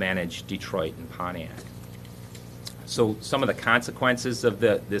to manage Detroit and Pontiac. So some of the consequences of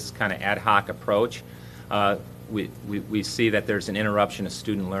this kind of ad hoc approach, we see that there's an interruption of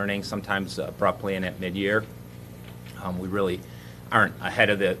student learning, sometimes abruptly and at mid-year. We really aren't ahead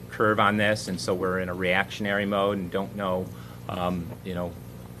of the curve on this, and so we're in a reactionary mode and don't know,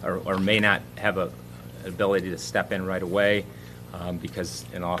 or may not have an ability to step in right away because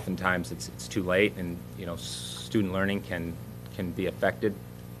oftentimes it's too late, and student learning can be affected.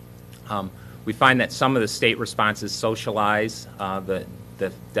 We find that some of the state responses socialize the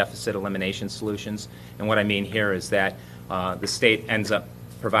deficit elimination solutions, and what I mean here is that the state ends up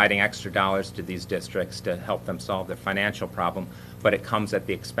providing extra dollars to these districts to help them solve their financial problem, but it comes at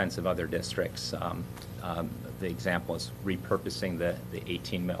the expense of other districts. The example is repurposing the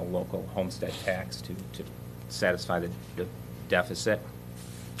 18 mil local homestead tax to satisfy the deficit.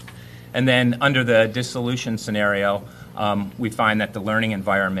 And then under the dissolution scenario, we find that the learning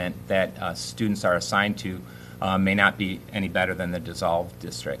environment that students are assigned to may not be any better than the dissolved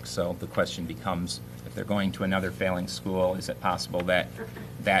district. So the question becomes, if they're going to another failing school, is it possible that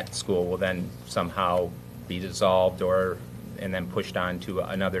that school will then somehow be dissolved and then pushed on to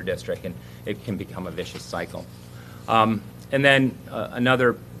another district, and it can become a vicious cycle. And then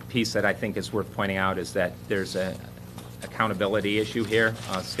another piece that I think is worth pointing out is that there's an accountability issue here.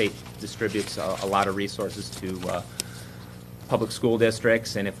 State distributes a lot of resources to public school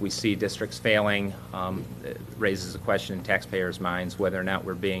districts, and if we see districts failing, it raises a question in taxpayers' minds whether or not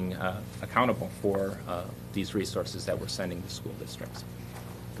we're being accountable for these resources that we're sending to school districts.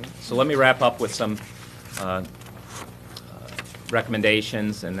 So let me wrap up with some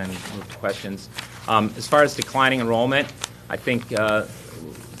recommendations and then move to questions. As far as declining enrollment, I think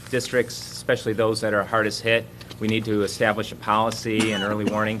districts especially those that are hardest hit. We need to establish a policy and early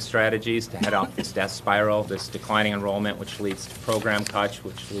warning strategies to head off this death spiral, this declining enrollment, which leads to program cuts,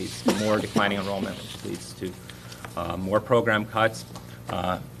 which leads to more declining enrollment, which leads to more program cuts.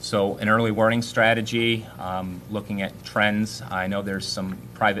 So an early warning strategy, looking at trends. I know there's some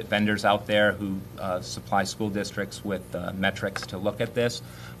private vendors out there who supply school districts with metrics to look at this.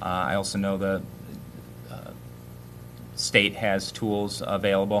 I also know the state has tools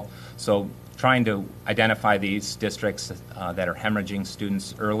available. So trying to identify these districts that are hemorrhaging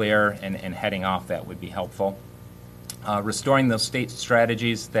students earlier and heading off that would be helpful. Restoring those state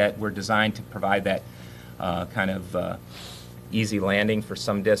strategies that were designed to provide that kind of easy landing for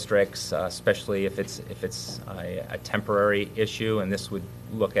some districts, especially if it's a temporary issue, and this would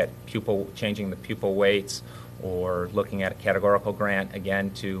look at changing the pupil weights, or looking at a categorical grant again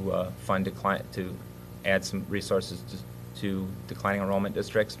to fund decline, to add some resources to declining enrollment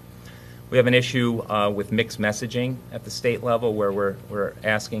districts. We have an issue with mixed messaging at the state level, where we're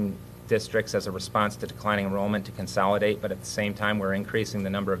asking districts as a response to declining enrollment to consolidate, but at the same time we're increasing the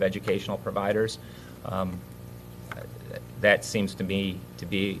number of educational providers. That seems to me to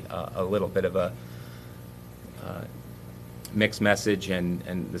be a little bit of a mixed message,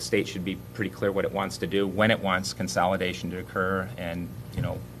 and the state should be pretty clear what it wants to do, when it wants consolidation to occur, and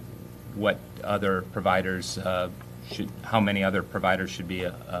what other providers how many other providers should be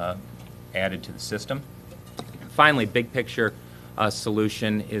added to the system. Finally, big picture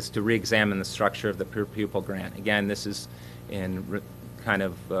solution is to re-examine the structure of the per pupil grant. Again, this is kind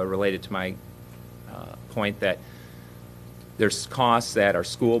of related to my point that there's costs that are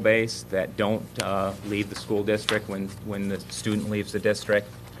school-based that don't leave the school district when the student leaves the district,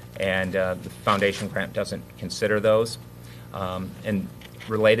 and the foundation grant doesn't consider those. And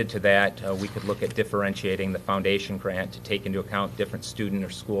related to that, we could look at differentiating the foundation grant to take into account different student or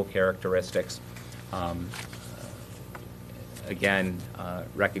school characteristics. Again,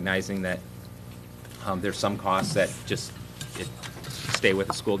 recognizing that there's some costs that just stay with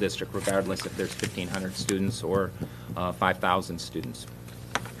the school district regardless if there's 1,500 students or 5,000 students.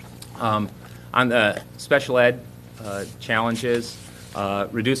 On the special ed challenges,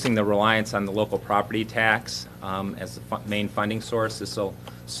 reducing the reliance on the local property tax as the main funding source. This will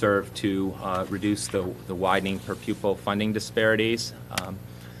serve to reduce the widening per pupil funding disparities.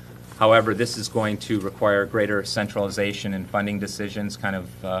 However, this is going to require greater centralization in funding decisions, kind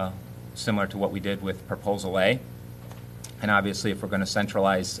of similar to what we did with Proposal A. And obviously, if we're going to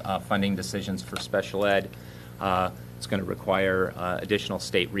centralize funding decisions for special ed, it's going to require additional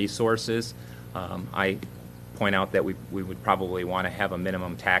state resources. I point out that we would probably want to have a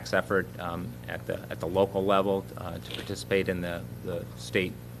minimum tax effort at the local level to participate in the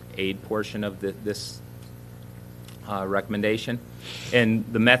state aid portion of this recommendation.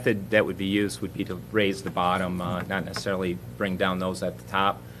 And the method that would be used would be to raise the bottom, not necessarily bring down those at the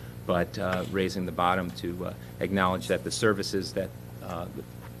top, but raising the bottom to acknowledge that the services that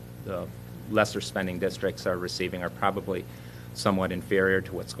the lesser spending districts are receiving are probably somewhat inferior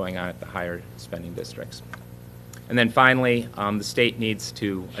to what's going on at the higher spending districts. And then finally, the state needs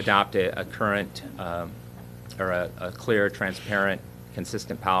to adopt a current or a clear, transparent,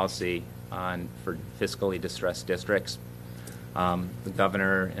 consistent policy for fiscally distressed districts. The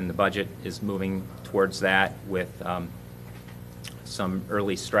governor in the budget is moving towards that with some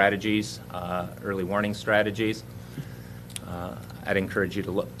early strategies, early warning strategies. I'd encourage you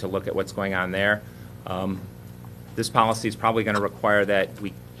to look at what's going on there. This policy is probably going to require that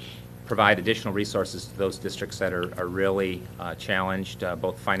we provide additional resources to those districts that are really challenged,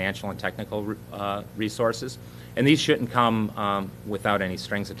 both financial and technical resources. And these shouldn't come without any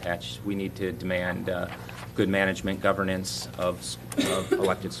strings attached. We need to demand good management governance of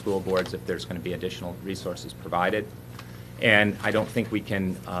elected school boards if there's going to be additional resources provided. And I don't think we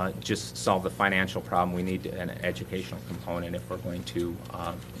can just solve the financial problem. We need an educational component if we're going to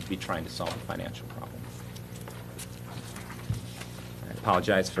be trying to solve the financial problem. I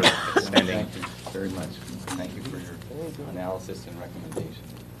apologize for extending. Thank you very much. Thank you for your analysis and recommendation.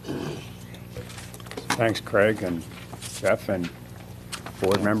 Thanks, Craig and Jeff, and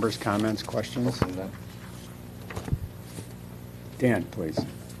board members' comments, questions? Dan, please.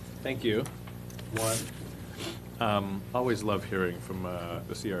 Thank you. One, always love hearing from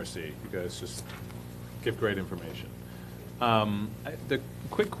the CRC. You guys just give great information. The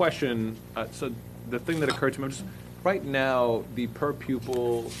quick question, so the thing that occurred to me, just right now, the per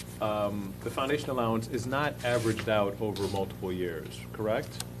pupil, the foundation allowance is not averaged out over multiple years,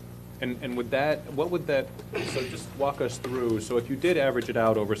 correct? And would that, what would that, so just walk us through, so if you did average it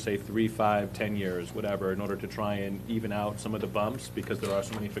out over, say, 3, 5, 10 years, whatever, in order to try and even out some of the bumps, because there are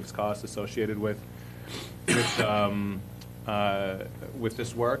so many fixed costs associated with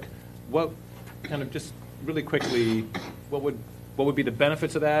this work, what, kind of just really quickly, what would be the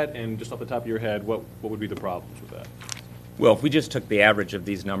benefits of that, and just off the top of your head, what would be the problems with that? Well, if we just took the average of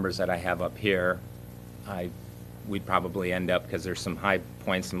these numbers that I have up here, we'd probably end up, because there's some high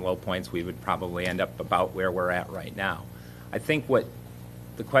points, some low points, we would probably end up about where we're at right now. I think what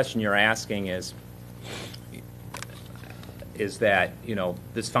the question you're asking is that, you know,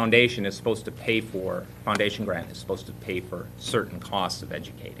 this foundation is supposed to pay for, foundation grant is supposed to pay for certain costs of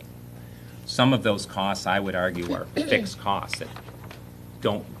educating. Some of those costs, I would argue, are fixed costs that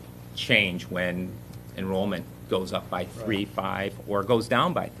don't change when enrollment goes up by 3, 5, or goes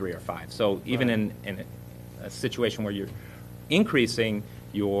down by 3 or 5. So even in a situation where you're increasing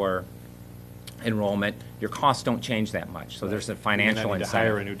your enrollment, your costs don't change that much. So there's a financial You don't need to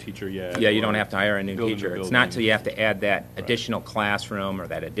incentive. hire a new teacher yet. Yeah, you don't or have to hire a new build teacher. It's building. not till you have to add that additional classroom or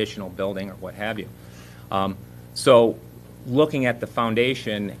that additional building or what have you. So looking at the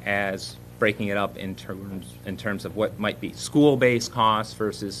foundation as breaking it up in terms of what might be school-based costs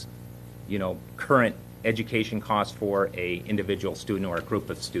versus, you know, current education costs for a individual student or a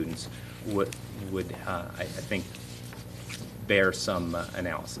group of students would I think, bear some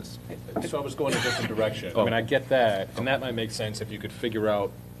analysis. So I was going a different direction. I Oh. mean, I get that, and that might make sense if you could figure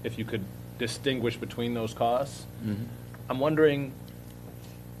out, if you could distinguish between those costs. I'm wondering,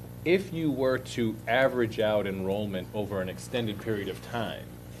 if you were to average out enrollment over an extended period of time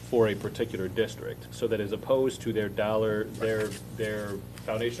for a particular district, so that as opposed to their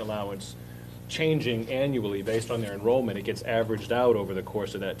foundation allowance changing annually based on their enrollment, it gets averaged out over the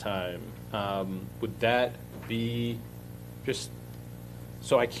course of that time, would that be just,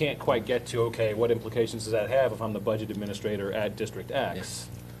 so I can't quite get to, okay, what implications does that have if I'm the budget administrator at District X?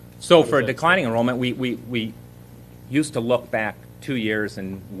 So How for does that- declining enrollment, we used to look back 2 years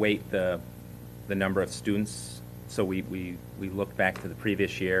and weight the number of students. So we looked back to the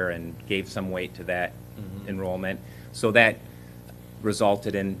previous year and gave some weight to that enrollment. So that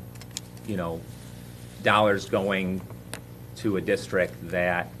resulted in, you know, dollars going to a district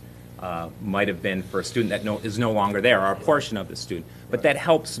that might have been for a student that is no longer there, or a portion of the student. But that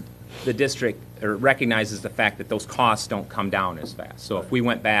helps the district, or recognizes the fact that those costs don't come down as fast. So if we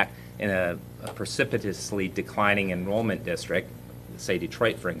went back in a precipitously declining enrollment district, say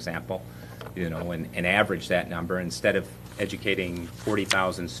Detroit, for example, you know, and average that number, instead of educating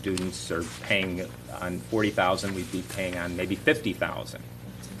 40,000 students or paying on 40,000, we'd be paying on maybe 50,000.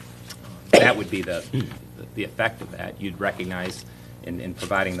 That would be the effect of that. You'd recognize in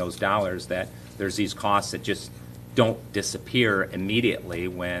providing those dollars that there's these costs that just don't disappear immediately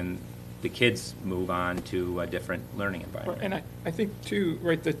when the kids move on to a different learning environment. And I think too,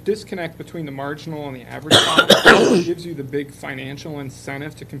 right, the disconnect between the marginal and the average cost gives you the big financial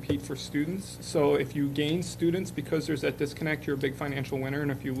incentive to compete for students. So if you gain students because there's that disconnect, you're a big financial winner, and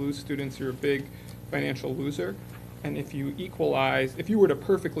if you lose students, you're a big financial loser. And if you equalize, if you were to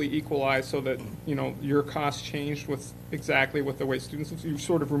perfectly equalize so that, you know, your costs changed with exactly with the way students, you're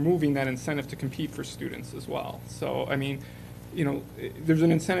sort of removing that incentive to compete for students as well. So, I mean, you know, there's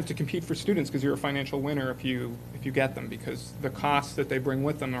an incentive to compete for students because you're a financial winner if you get them, because the costs that they bring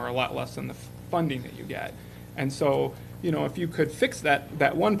with them are a lot less than the funding that you get. And so, you know, if you could fix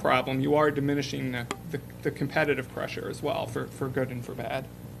that one problem, you are diminishing the competitive pressure as well, for good and for bad.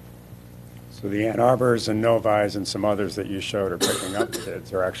 So the Ann Arbors and Novi's and some others that you showed are picking up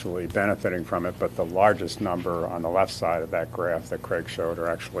kids are actually benefiting from it, but the largest number on the left side of that graph that Craig showed are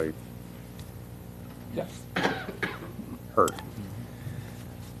actually Yes. hurt.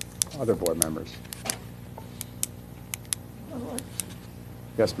 Other board members?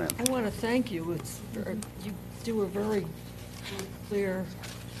 Yes, ma'am. I want to thank you. You do a very clear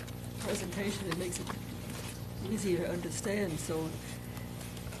presentation that makes it easy to understand, so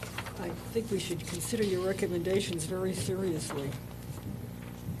I think we should consider your recommendations very seriously.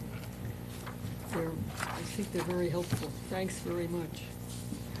 I think they're very helpful. Thanks very much.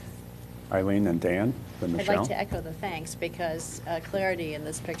 Eileen and Dan, then I'd Michelle. like to echo the thanks, because clarity in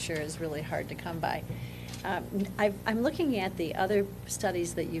this picture is really hard to come by. I'm looking at the other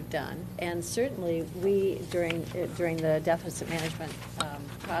studies that you've done, and certainly we, during the deficit management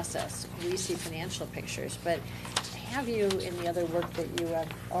process, we see financial pictures, but have you, in the other work that you have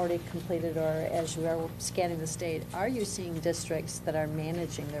already completed, or as you are scanning the state, are you seeing districts that are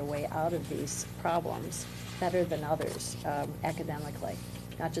managing their way out of these problems better than others academically?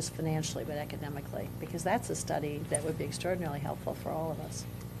 Not just financially, but academically, because that's a study that would be extraordinarily helpful for all of us.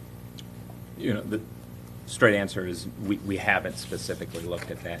 The straight answer is we haven't specifically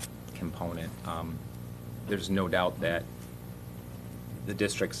looked at that component. There's no doubt that the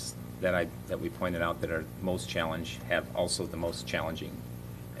districts that we pointed out that are most challenged have also the most challenging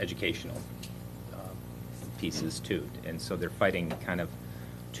educational pieces too. And so they're fighting kind of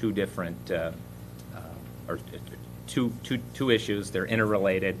two different, or two issues. They're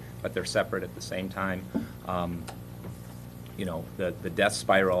interrelated, but they're separate at the same time. The death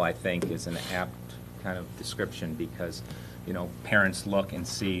spiral, I think, is an apt kind of description because, parents look and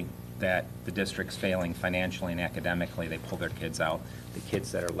see that the district's failing financially and academically, they pull their kids out. The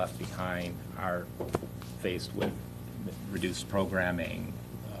kids that are left behind are faced with reduced programming,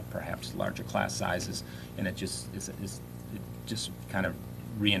 perhaps larger class sizes, and it just kind of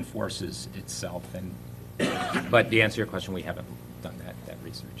reinforces itself. But to answer your question, we haven't done that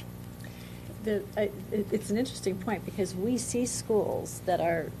research. It's an interesting point because we see schools that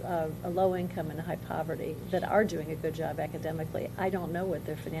are a low income and high poverty that are doing a good job academically. I don't know what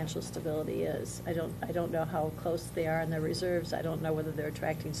their financial stability is. I don't know how close they are in their reserves. I don't know whether they're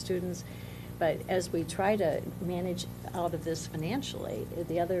attracting students. But as we try to manage out of this financially,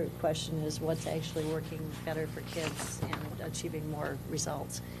 the other question is what's actually working better for kids and achieving more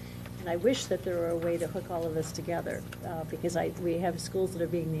results. And I wish that there were a way to hook all of this together because we have schools that are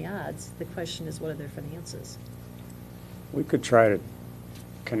beating the odds. The question is, what are their finances? We could try to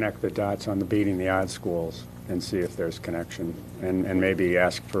connect the dots on the beating the odds schools and see if there's connection, and maybe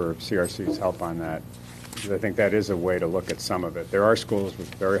ask for CRC's help on that. Because I think that is a way to look at some of it. There are schools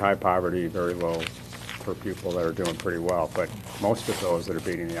with very high poverty, very low per pupil that are doing pretty well, but most of those that are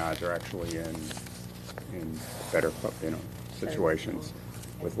beating the odds are actually in better, situations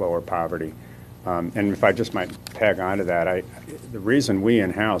with lower poverty. And if I just might tag on to that, the reason we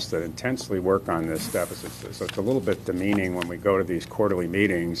in-house that intensely work on this deficit, so it's a little bit demeaning when we go to these quarterly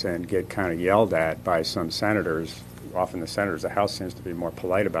meetings and get kind of yelled at by some senators. Often the House seems to be more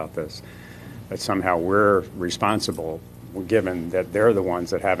polite about this, that somehow we're responsible, given that they're the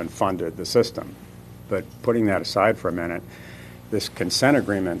ones that haven't funded the system. But putting that aside for a minute, this consent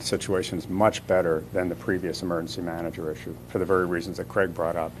agreement situation is much better than the previous emergency manager issue for the very reasons that Craig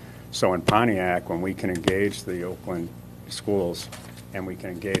brought up. So in Pontiac, when we can engage the Oakland schools and we can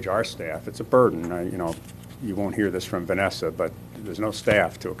engage our staff, it's a burden. You won't hear this from Vanessa, but there's no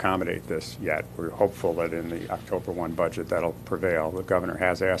staff to accommodate this yet. We're hopeful that in the October 1 budget that'll prevail. The governor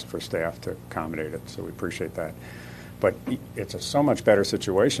has asked for staff to accommodate it, so we appreciate that. But it's a so much better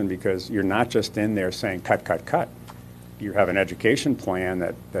situation because you're not just in there saying cut, cut, cut. You have an education plan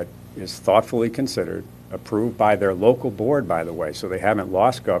that is thoughtfully considered, approved by their local board, by the way, so they haven't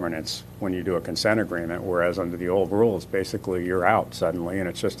lost governance when you do a consent agreement, whereas under the old rules, basically you're out suddenly and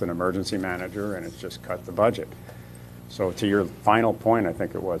it's just an emergency manager and it's just cut the budget. So to your final point, I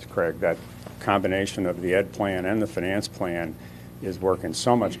think it was, Craig, that combination of the ed plan and the finance plan is working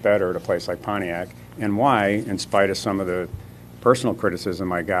so much better at a place like Pontiac, and why, in spite of some of the personal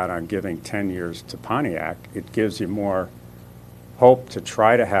criticism I got on giving 10 years to Pontiac, it gives you more hope to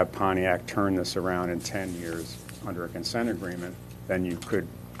try to have Pontiac turn this around in 10 years under a consent agreement than you could,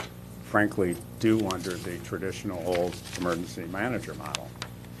 frankly, do under the traditional old emergency manager model.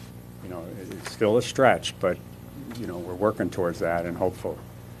 It's still a stretch, but, we're working towards that and hopeful.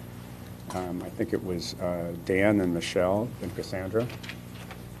 I think it was Dan and Michelle and Cassandra.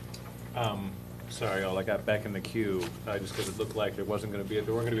 Sorry, I got back in the queue just because it looked like there weren't going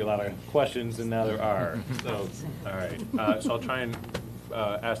to be a lot of questions, and now there are. So, all right. So I'll try and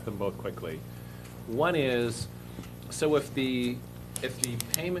ask them both quickly. One is, so if the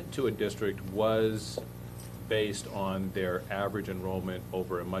payment to a district was based on their average enrollment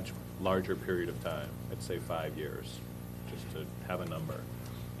over a much larger period of time, let's say 5 years, just to have a number,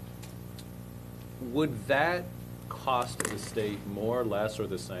 would that cost the state more, less, or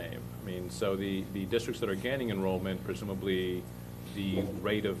the same? I mean, so the districts that are gaining enrollment, presumably the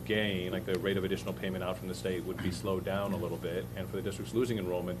rate of gain, like the rate of additional payment out from the state, would be slowed down a little bit, and for the districts losing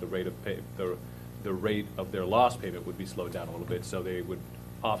enrollment, the rate of their lost payment would be slowed down a little bit, so they would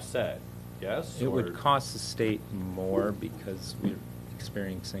offset. Yes? It would cost the state more because we're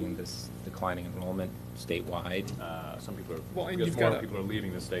experiencing this declining enrollment statewide. Some people are, Well, and because you've more got a people are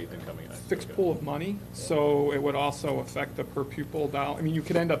leaving the state than coming in. fixed pool of money, so it would also affect the per pupil dollar. I mean, you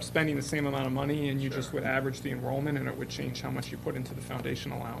could end up spending the same amount of money and you just would average the enrollment and it would change how much you put into the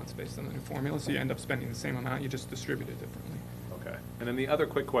foundation allowance based on the new formula. So you end up spending the same amount, you just distribute it differently. Okay. And then the other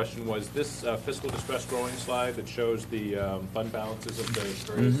quick question was this fiscal distress growing slide that shows the fund balances of the various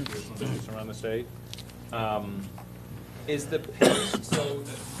traditional districts around the state. Is the pace, so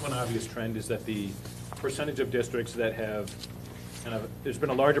one obvious trend is that the percentage of districts that have And there's been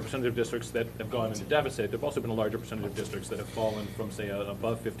a larger percentage of districts that have gone into deficit. There've also been a larger percentage of districts that have fallen from, say, an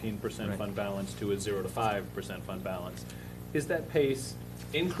above 15% Right. fund balance to a 0 to 5% fund balance. Is that pace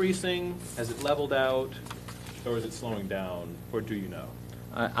increasing? Has it leveled out? Or is it slowing down? Or do you know?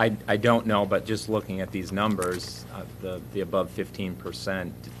 I don't know, but just looking at these numbers, the above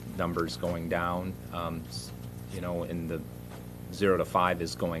 15% numbers going down, you know, in the 0 to 5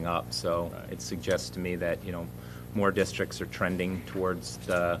 is going up. So Right. it suggests to me that, you know, more districts are trending towards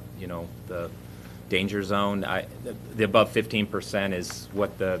the, you know, the danger zone. The above 15% is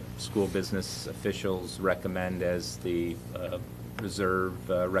what the school business officials recommend as the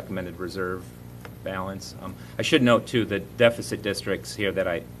recommended reserve balance. I should note, too, that deficit districts here that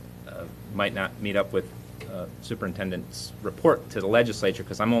I might not meet up with superintendent's report to the legislature,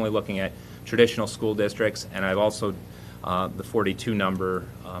 because I'm only looking at traditional school districts, and I've also, the 42 number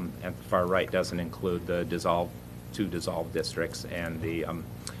at the far right doesn't include the two dissolved districts and the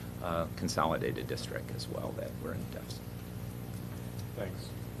consolidated district as well that were in deficit. Thanks.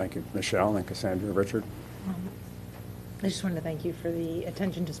 Thank you. Michelle and Cassandra. Richard? I just wanted to thank you for the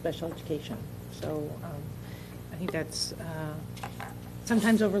attention to special education. So I think that's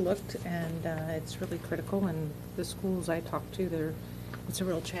sometimes overlooked, and it's really critical. And the schools I talk to, it's a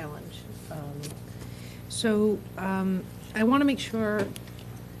real challenge. So I want to make sure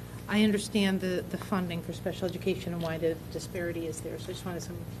I understand the funding for special education and why the disparity is there. So I just wanted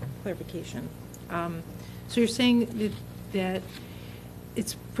some clarification. So you're saying that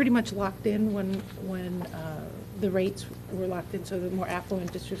it's pretty much locked in when the rates were locked in, so the more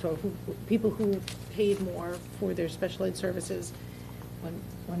affluent districts or people who paid more for their special ed services,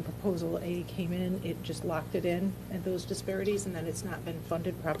 when Proposal A came in, it just locked it in at those disparities, and then it's not been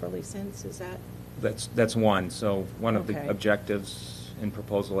funded properly since. Is that? That's one. So one of Okay. the objectives in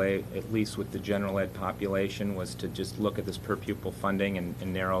Proposal A, at least with the general ed population, was to just look at this per pupil funding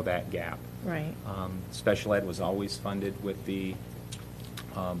and narrow that gap. Right. Special ed was always funded with the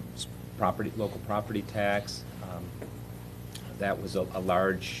local property tax. That was a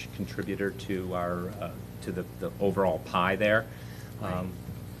large contributor to our to the overall pie there.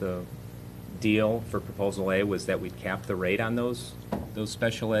 The deal for Proposal A was that we'd cap the rate on those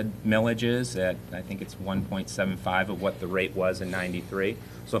special ed millages at, I think it's 1.75 of what the rate was in '93.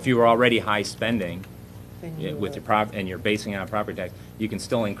 So if you were already high spending Then you with would. your and you're basing it on property tax, you can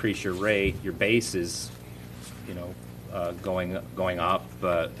still increase your rate. Your base is, you know, going up,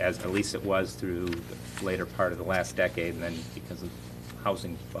 as at least it was through the later part of the last decade, and then because of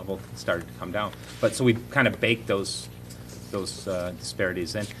housing bubble started to come down. But so we kind of baked those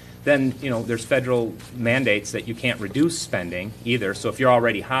disparities in. Then, you know, there's federal mandates that you can't reduce spending either. So if you're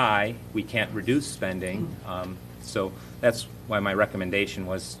already high, we can't reduce spending. So that's why my recommendation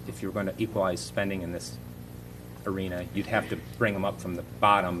was, if you're going to equalize spending in this arena, you'd have to bring them up from the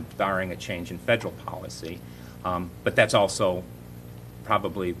bottom, barring a change in federal policy. But that's also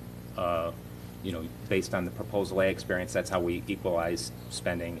probably, you know, based on the Proposal A experience, that's how we equalize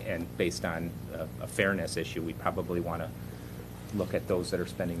spending, and based on a fairness issue, we probably want to look at those that are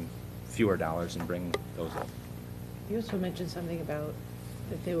spending fewer dollars and bring those up. You also mentioned something about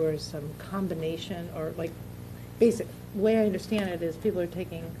that there was some combination, or like, basic, the way I understand it is people are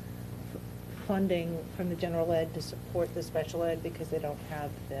taking funding from the general ed to support the special ed because they don't have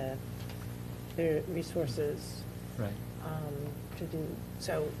their resources Right. to do,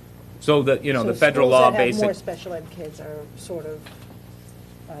 so. So the, you know, so the federal schools law that have more basic, special ed kids are sort of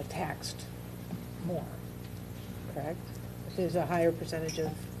taxed more, correct? If there's a higher percentage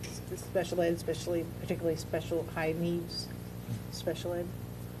of special ed, particularly special high needs special ed.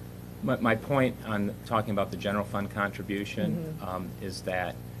 my point on talking about the general fund contribution Mm-hmm. is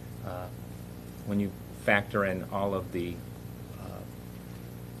that when you factor in all of the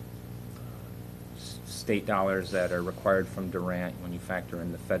state dollars that are required from Durant, when you factor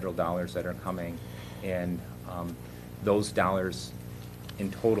in the federal dollars that are coming, and those dollars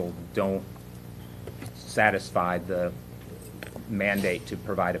in total don't satisfy the mandate to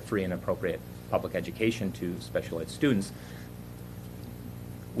provide a free and appropriate public education to special ed students.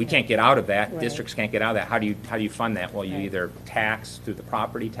 We can't get out of that. Right. Districts can't get out of that. How do you fund that? Well, you Right. either tax through the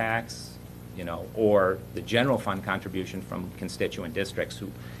property tax, you know, or the general fund contribution from constituent districts who,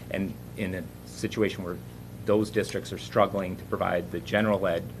 and in a situation where those districts are struggling to provide the general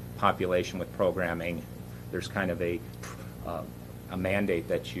ed population with programming, there's kind of a mandate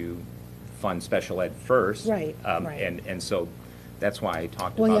that you fund special ed first. Right, right. And so that's why I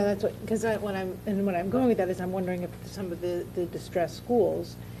talked Well, about. yeah, that's what, because when I'm going with that is I'm wondering if some of the distressed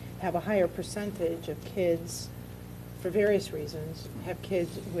schools have a higher percentage of kids, for various reasons, have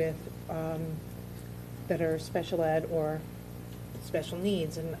kids with, that are special ed or special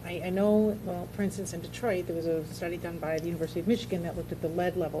needs. And I know, well, for instance, in Detroit, there was a study done by the University of Michigan that looked at the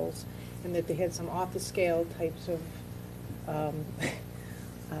lead levels, and that they had some off-the-scale types of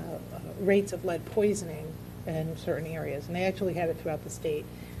rates of lead poisoning in certain areas, and they actually had it throughout the state.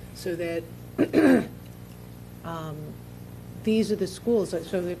 So that these are the schools, so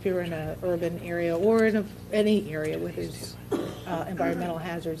if you're in an urban area or in any area where there's environmental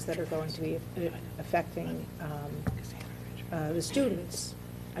hazards that are going to be affecting the students,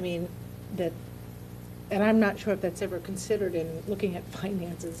 I mean, that, and I'm not sure if that's ever considered in looking at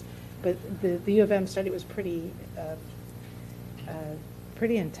finances, but the U of M study was pretty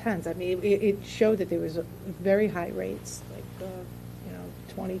intense. I mean, it showed that there was very high rates, like,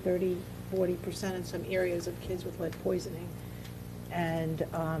 20, 30, 40% in some areas of kids with lead poisoning. And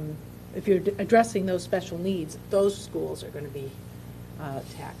if you're addressing those special needs, those schools are going to be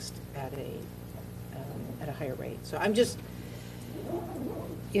taxed at a higher rate. So I'm just,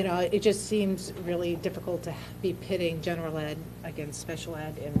 it just seems really difficult to be pitting general ed against special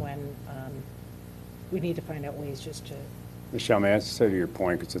ed, and when we need to find out ways just to. Michelle, may I say to your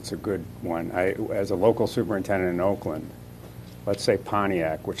point, because it's a good one. As a local superintendent in Oakland, let's say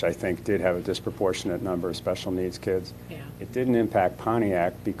Pontiac, which I think did have a disproportionate number of special needs kids. Yeah. It didn't impact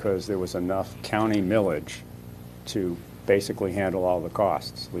Pontiac because there was enough county millage to basically handle all the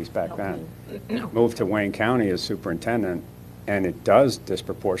costs, at least back then. Moved to Wayne County as superintendent, and it does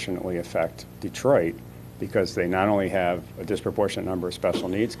disproportionately affect Detroit because they not only have a disproportionate number of special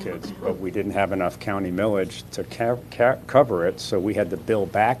needs kids, but we didn't have enough county millage to cover it, so we had to bill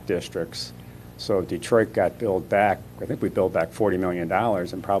back districts. So Detroit got billed back, I think we billed back $40 million,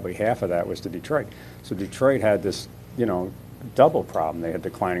 and probably half of that was to Detroit. So Detroit had this, double problem. They had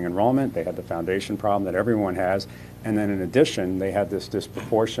declining enrollment, they had the foundation problem that everyone has, and then in addition, they had this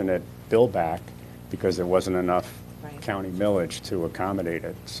disproportionate bill back because there wasn't enough county millage to accommodate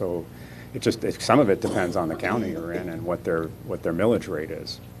it. So some of it depends on the county you're in and what their millage rate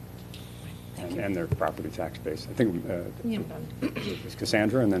is. And their property tax base. I think it's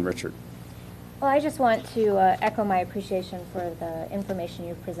Cassandra and then Richard. Well, I just want to echo my appreciation for the information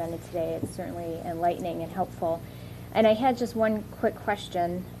you've presented today. It's certainly enlightening and helpful. And I had just one quick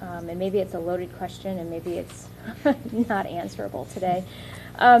question, and maybe it's a loaded question, and maybe it's not answerable today.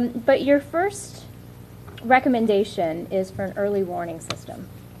 But your first recommendation is for an early warning system.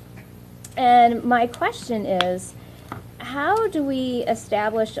 And my question is, how do we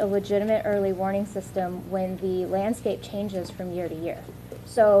establish a legitimate early warning system when the landscape changes from year to year?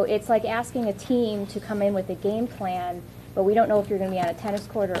 So it's like asking a team to come in with a game plan, but we don't know if you're going to be on a tennis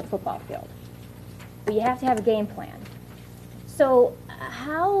court or a football field. But you have to have a game plan. So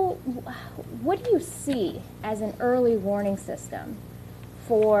what do you see as an early warning system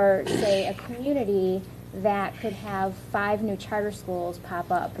for, say, a community that could have 5 new charter schools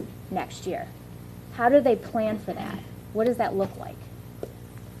pop up next year? How do they plan for that? What does that look like?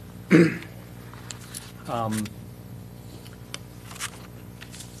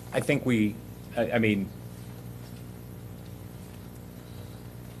 I think we have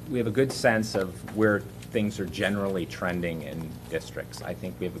a good sense of where things are generally trending in districts. I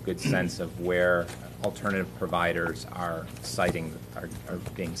think we have a good sense of where alternative providers are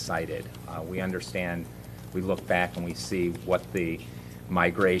being cited. We understand, we look back and we see what the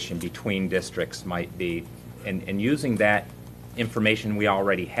migration between districts might be, and using that information we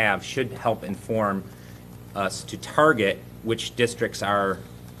already have should help inform us to target which districts are,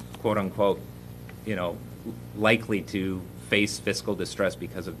 quote unquote, likely to face fiscal distress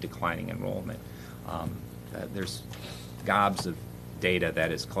because of declining enrollment. There's gobs of data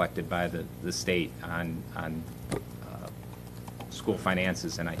that is collected by the state on school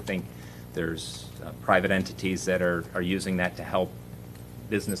finances, and I think there's private entities that are using that to help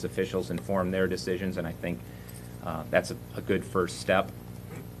business officials inform their decisions, and I think that's a good first step.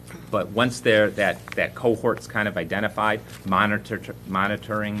 But once that cohort's kind of identified,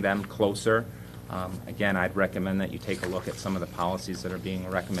 monitoring them closer. Again, I'd recommend that you take a look at some of the policies that are being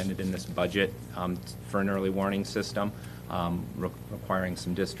recommended in this budget for an early warning system, requiring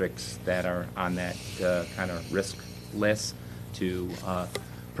some districts that are on that kind of risk list to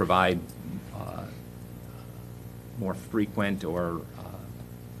provide more frequent or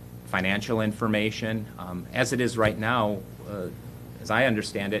financial information. As it is right now, as I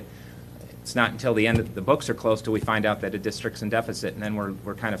understand it, it's not until the end of the books are closed till we find out that a district's in deficit, and then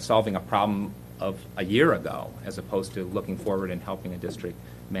we're kind of solving a problem of a year ago, as opposed to looking forward and helping a district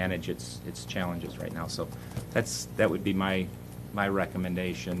manage its challenges right now. So that would be my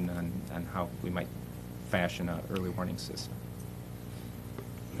recommendation on how we might fashion an early warning system.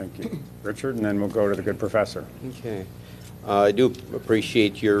 Thank you. Richard, and then we'll go to the good professor. Okay. I do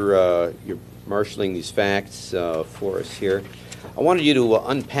appreciate your marshaling these facts for us here. I wanted you to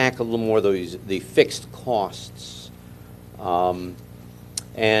unpack a little more the fixed costs and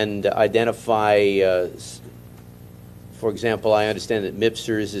identify, for example, I understand that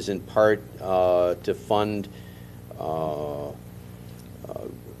MIPSers is in part to fund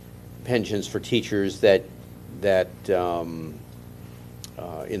pensions for teachers that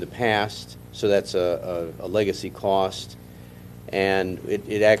in the past, so that's a legacy cost. And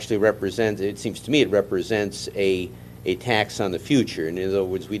it actually represents, it seems to me, it represents a tax on the future. In other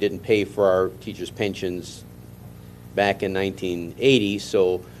words, we didn't pay for our teachers' pensions back in 1980,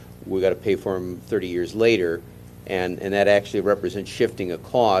 so we got to pay for them 30 years later. And that actually represents shifting a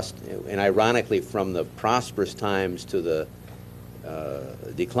cost. And ironically, from the prosperous times to the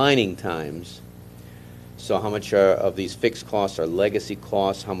declining times. So how much of these fixed costs are legacy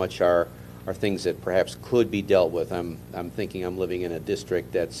costs? How much are things that perhaps could be dealt with? I'm thinking I'm living in a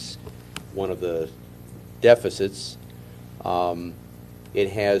district that's one of the deficits. It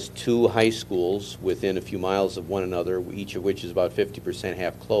has 2 high schools within a few miles of one another, each of which is about 50%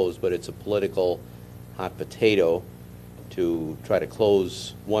 half closed, but it's a political hot potato to try to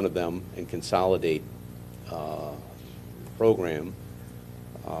close one of them and consolidate the program.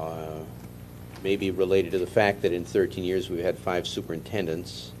 Maybe related to the fact that in 13 years we've had 5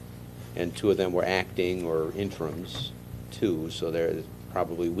 superintendents, and 2 of them were acting or interims, too, so there's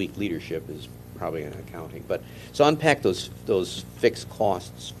probably weak leadership is probably an accounting. But so unpack those fixed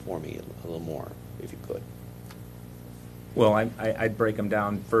costs for me a little more, if you could. Well, I'd break them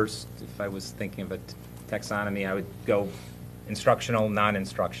down first. If I was thinking of a taxonomy, I would go instructional,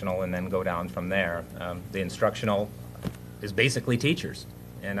 non-instructional, and then go down from there. The instructional is basically teachers,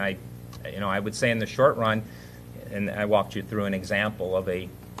 and I would say in the short run, and I walked you through an example of a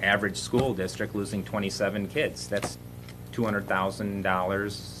average school district losing 27 kids. That's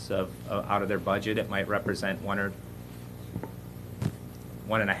 $200,000 out of their budget. It might represent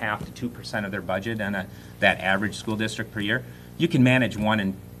 1.5% to 2% of their budget on that average school district per year. You can manage 1%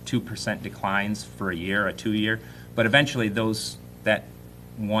 and 2% declines for a year, a 2-year, but eventually that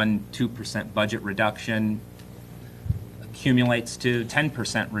 1-2% budget reduction accumulates to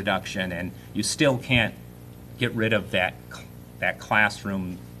 10% reduction, and you still can't get rid of that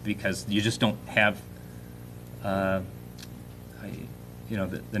classroom because you just don't have, the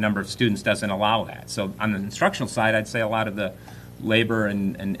number of students doesn't allow that. So on the instructional side, I'd say a lot of the labor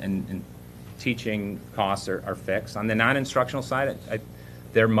and teaching costs are fixed. On the non-instructional side,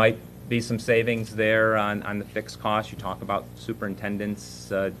 there might be some savings there on the fixed costs. You talk about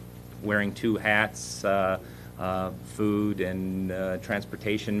superintendents wearing 2 hats, food and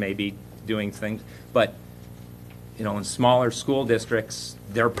transportation, maybe doing things, but in smaller school districts,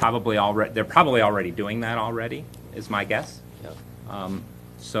 they're probably already doing that already, is my guess. Yep.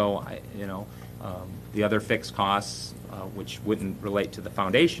 The other fixed costs, which wouldn't relate to the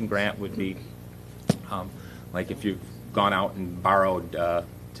foundation grant, would be like if you've gone out and borrowed to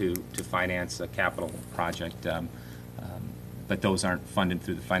finance a capital project, but those aren't funded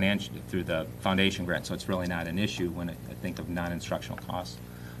through the foundation grant, so it's really not an issue when I think of non-instructional costs.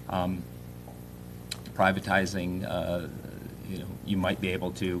 Privatizing, you might be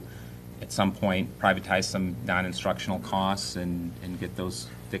able to, at some point, privatize some non-instructional costs and get those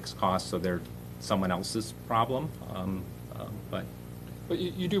fixed costs so they're someone else's problem. But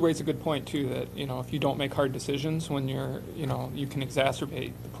you do raise a good point, too, that, if you don't make hard decisions when you can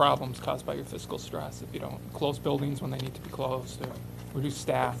exacerbate the problems caused by your fiscal stress. If you don't close buildings when they need to be closed, or reduce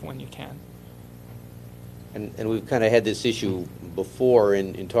staff when you can. And we've kind of had this issue before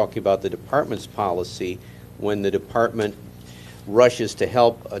in talking about the department's policy, when the department rushes to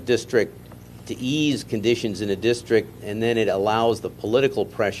help a district to ease conditions in a district, and then it allows the political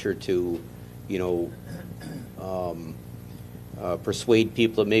pressure to, persuade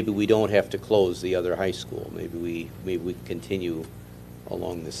people that maybe we don't have to close the other high school. Maybe we continue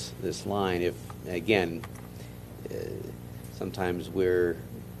along this line. If again, sometimes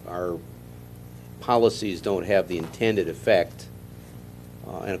our policies don't have the intended effect,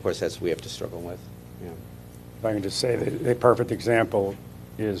 and of course that's what we have to struggle with. Yeah. If I can just say that a perfect example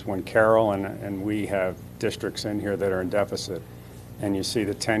is when Carroll and we have districts in here that are in deficit, and you see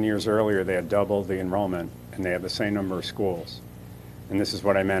that 10 years earlier they had doubled the enrollment and they have the same number of schools. And this is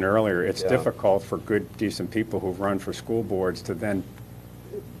what I meant earlier. It's difficult for good, decent people who've run for school boards to then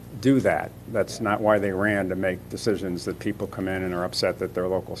do that. That's not why they ran, to make decisions that people come in and are upset that their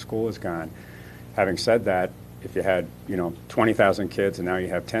local school is gone. Having said that, if you had 20,000 kids and now you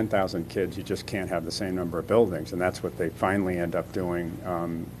have 10,000 kids, you just can't have the same number of buildings, and that's what they finally end up doing.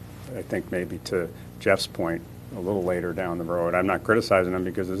 I think maybe to Jeff's point, a little later down the road. I'm not criticizing them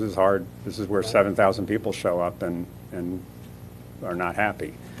because this is hard. This is where 7,000 people show up and are not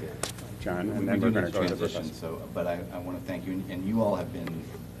happy. John, and then We we're do going need to go to the transition, professor. so, but I want to thank you, and you all have been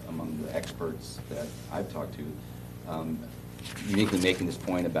among the experts that I've talked to, uniquely making this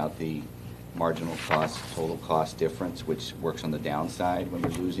point about the marginal cost, total cost difference, which works on the downside when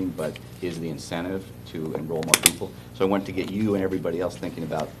you're losing, but is the incentive to enroll more people. So I want to get you and everybody else thinking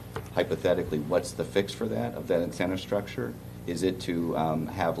about, hypothetically, what's the fix for that, of that incentive structure? Is it to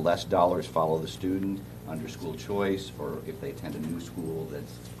have less dollars follow the student under school choice, or if they attend a new school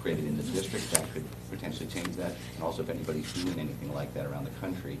that's created in the district, that could potentially change that? And also if anybody's doing anything like that around the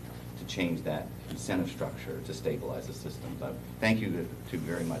country to change that incentive structure to stabilize the system. But thank you to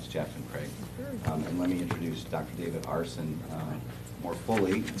very much, Jeff and Craig. And let me introduce Dr. David Arson more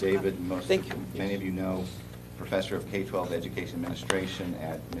fully. David, many of you know, professor of K-12 Education Administration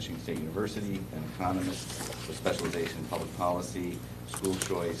at Michigan State University, an economist with specialization in public policy, school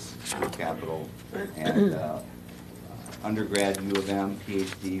choice, school capital, and undergrad U of M,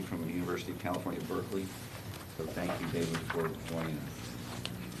 PhD from the University of California, Berkeley. So thank you, David, for joining us.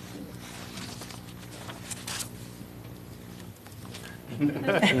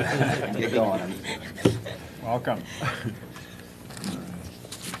 Get going. Welcome.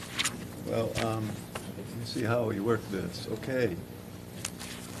 Well, let me see how we work this. Okay.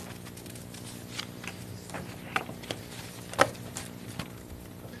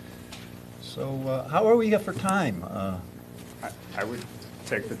 So how are we for time? I would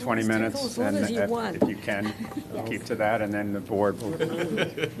take the 20 As minutes, long and as you want. if you can, keep to that, and then the board will.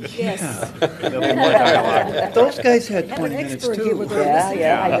 Yes. There'll be more dialogue. Those guys had Have 20 an minutes expert here too. with Yeah,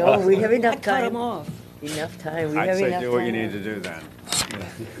 yeah, I know, we have I enough cut him time. off. Enough time, we I'd have say enough do what you time. need to do then.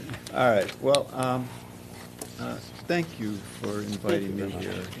 All right, well, thank you for inviting me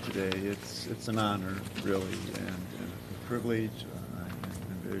here today. It's an honor, really, and a privilege.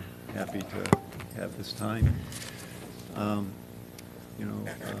 I'm very happy to have this time. You know,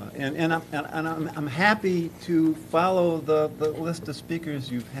 I'm happy to follow the list of speakers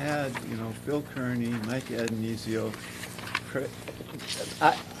you've had. You know, Phil Kearney, Mike Adonisio.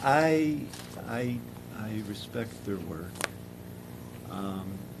 I respect their work.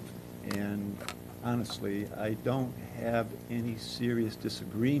 And honestly, I don't have any serious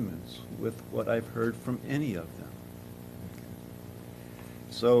disagreements with what I've heard from any of them.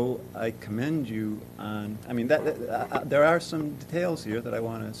 So I commend you on, I mean, there are some details here that I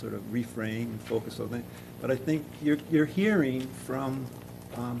want to sort of reframe and focus on, but I think you're hearing from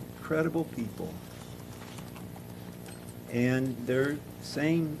credible people. And they're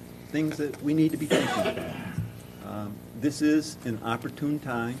saying things that we need to be thinking about. This is an opportune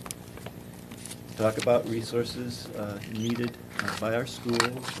time to talk about resources needed by our schools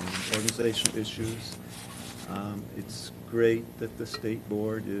and organizational issues. It's great that the state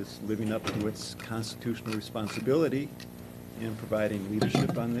board is living up to its constitutional responsibility in providing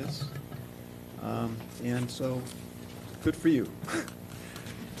leadership on this. And so, good for you.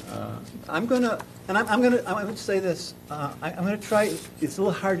 I'm going to say this. I'm going to try, it's a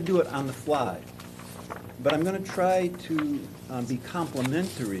little hard to do it on the fly, but I'm going to try to be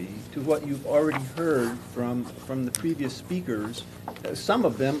complimentary to what you've already heard from the previous speakers, some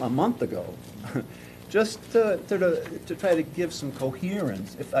of them a month ago, just to try to give some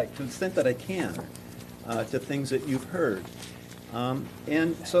coherence, to the extent that I can, to things that you've heard.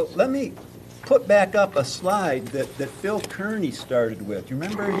 And so let me put back up a slide that Phil Kearney started with. You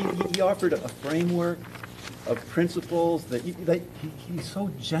remember he offered a framework of principles that he's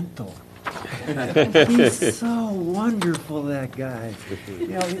so gentle. He's so wonderful, that guy. You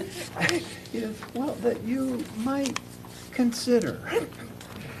know, well, that you might consider.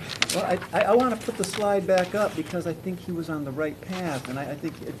 Well, I want to put the slide back up because I think he was on the right path, and I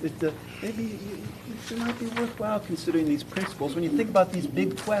think maybe it might be worthwhile considering these principles when you think about these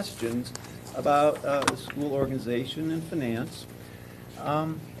big questions about school organization and finance.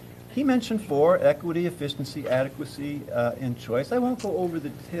 He mentioned 4: equity, efficiency, adequacy, and choice. I won't go over the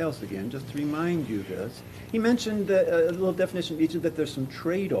details again, just to remind you this. He mentioned a little definition of each of that there's some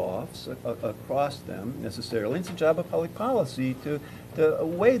trade-offs across them necessarily. It's a job of public policy to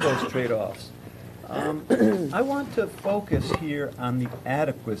weigh those trade-offs. I want to focus here on the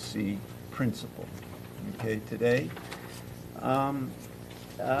adequacy principle, okay, today. And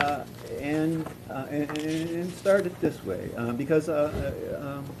start it this way, because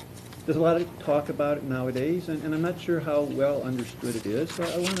there's a lot of talk about it nowadays, and I'm not sure how well understood it is, so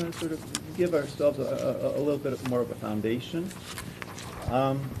I want to sort of give ourselves a little bit more of a foundation.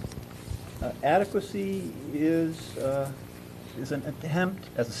 Adequacy is an attempt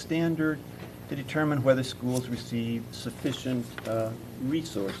as a standard to determine whether schools receive sufficient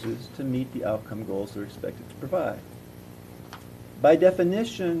resources to meet the outcome goals they're expected to provide. By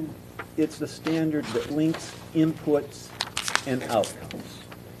definition, it's the standard that links inputs and outcomes.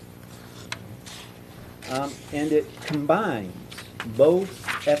 And it combines both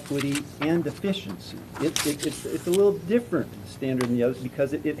equity and efficiency. It's a little different standard than the others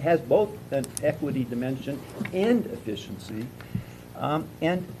because it has both an equity dimension and efficiency.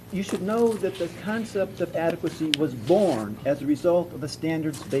 And you should know that the concept of adequacy was born as a result of the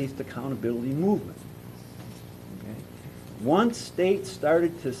standards-based accountability movement. Okay? Once states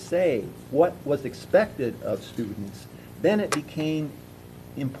started to say what was expected of students, then it became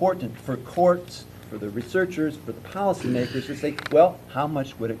important for courts, for the researchers, for the policymakers to say, well, how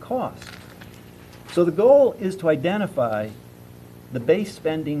much would it cost? So the goal is to identify the base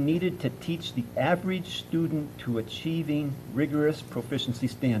spending needed to teach the average student to achieving rigorous proficiency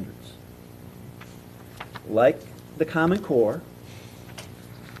standards, like the Common Core,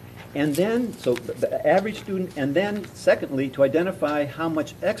 and then, so the average student, and then secondly, to identify how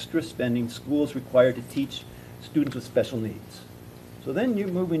much extra spending schools require to teach students with special needs. So then you're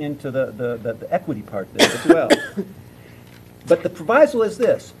moving into the equity part there as well. But the proviso is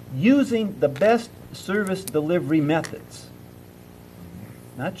this: using the best service delivery methods.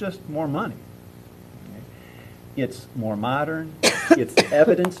 Not just more money. It's more modern, it's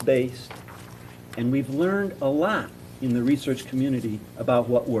evidence-based, and we've learned a lot in the research community about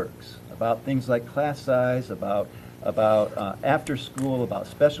what works, about things like class size, about after school, about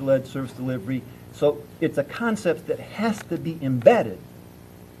special ed service delivery. So it's a concept that has to be embedded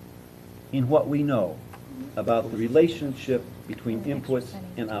in what we know about the relationship between inputs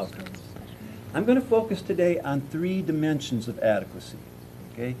and outcomes. I'm going to focus today on 3 dimensions of adequacy.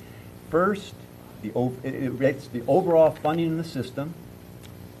 Okay? First, it rates the overall funding in the system.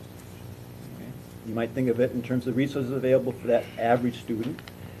 Okay? You might think of it in terms of resources available for that average student.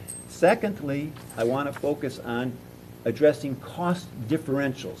 Secondly, I want to focus on addressing cost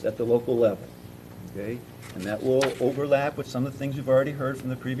differentials at the local level. Okay? And that will overlap with some of the things you've already heard from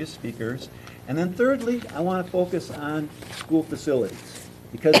the previous speakers. And then thirdly, I want to focus on school facilities,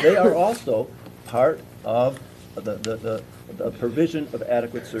 because they are also part of the provision of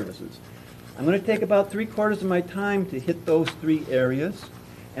adequate services. I'm going to take about 3/4 of my time to hit those 3 areas,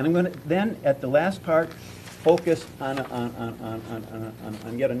 and I'm going to then, at the last part, focus on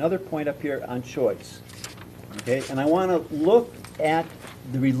yet another point up here on choice. Okay, and I want to look at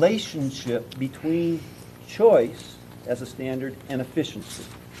the relationship between choice as a standard and efficiency.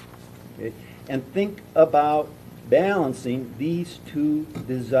 Okay, and think about balancing these 2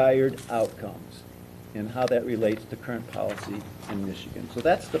 desired outcomes and how that relates to current policy in Michigan. So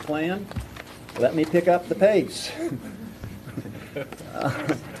that's the plan. Let me pick up the pace.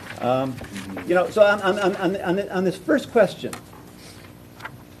 So on this first question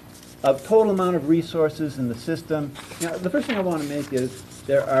of total amount of resources in the system, the first thing I want to make is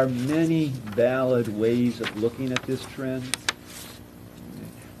there are many valid ways of looking at this trend.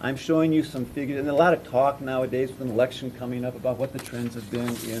 I'm showing you some figures, and a lot of talk nowadays with an election coming up about what the trends have been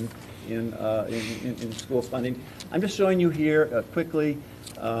in school funding. I'm just showing you here quickly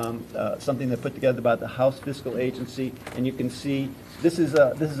something they put together about the House Fiscal Agency, and you can see this is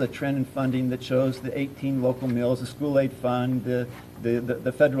a trend in funding that shows the 18 local mills, the school aid fund,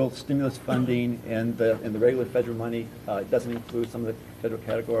 the federal stimulus funding, and the regular federal money. It doesn't include some of the federal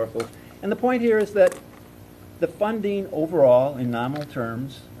categoricals. And the point here is that the funding overall, in nominal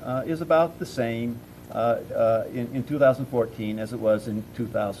terms, is about the same in 2014 as it was in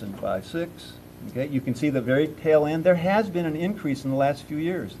 2005-06. Okay, you can see the very tail end. There has been an increase in the last few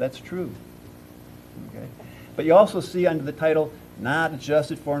years. That's true. Okay, but you also see under the title, not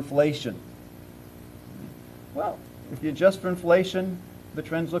adjusted for inflation. Well, if you adjust for inflation, the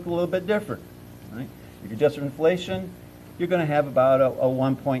trends look a little bit different. Right? If you adjust for inflation, you're going to have about a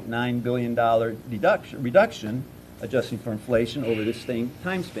 $1.9 billion reduction adjusting for inflation over this same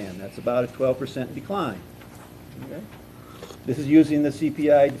time span. That's about a 12% decline. Okay? This is using the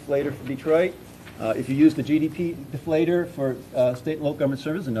CPI deflator for Detroit. If you use the GDP deflator for state and local government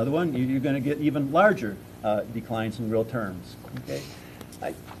services, another one, you're going to get even larger declines in real terms. Okay?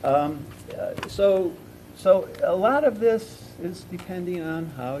 So a lot of this is depending on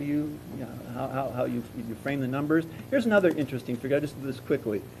how you frame the numbers. Here's another interesting figure. I'll just do this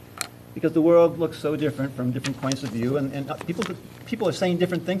quickly, because the world looks so different from different points of view, and people are saying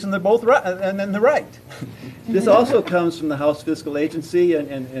different things, and they're both right, and then they're right. This also comes from the House Fiscal Agency,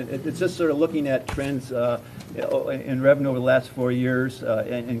 and it's just sort of looking at trends in revenue over the last 4 years,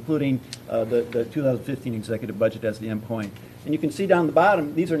 including the 2015 executive budget as the endpoint. And you can see down the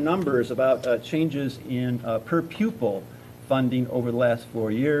bottom, these are numbers about changes in per pupil funding over the last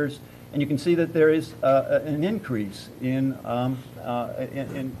 4 years. And you can see that there is an increase in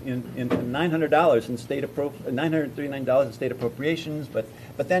 $900 in state $939 in state appropriations, but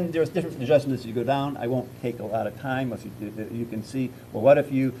then there's different adjustments as you go down. I won't take a lot of time. You can see, well, what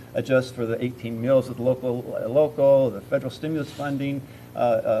if you adjust for the 18 mills of the local, the federal stimulus funding,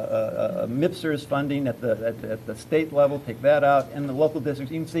 MIPSER's funding at the state level, take that out, and the local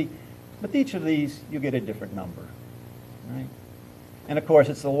districts. You can see, with each of these, you get a different number, right? And of course,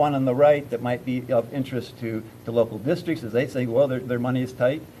 it's the one on the right that might be of interest to local districts, as they say, well, their money is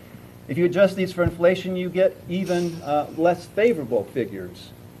tight. If you adjust these for inflation, you get even less favorable figures.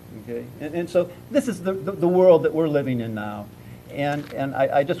 Okay, and so this is the world that we're living in now, and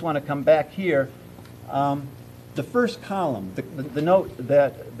I just want to come back here. The first column, the note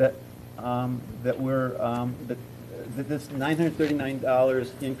that this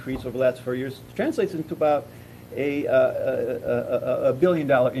 $939 increase over the last 4 years translates into about a $1 billion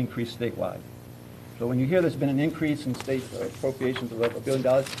increase statewide. So when you hear there's been an increase in state appropriations of $1 billion,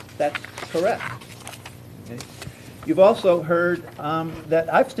 that's correct. Okay? You've also heard that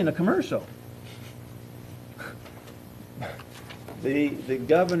I've seen a commercial. The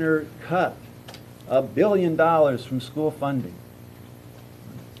governor cut $1 billion from school funding.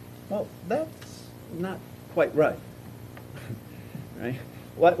 Well, that's not quite right. Right?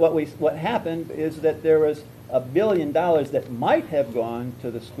 What happened is that there was $1 billion that might have gone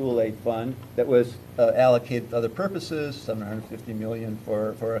to the school aid fund that was allocated to other purposes, $750 million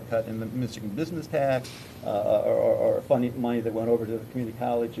for a cut in the Michigan business tax, or funding money that went over to the community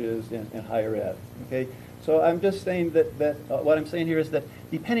colleges and higher ed. Okay, so I'm just saying that what I'm saying here is that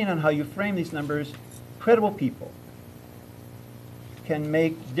depending on how you frame these numbers, credible people can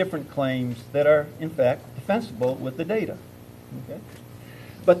make different claims that are in fact defensible with the data. Okay.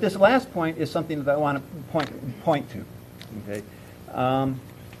 But this last point is something that I want to point to. Okay,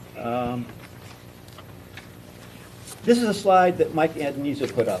 this is a slide that Mike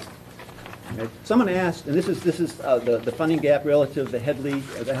Adonisio put up. Okay. Someone asked, and this is the funding gap relative to Headley,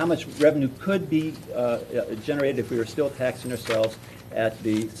 how much revenue could be generated if we were still taxing ourselves at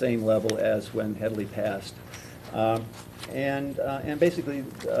the same level as when Headley passed. And basically,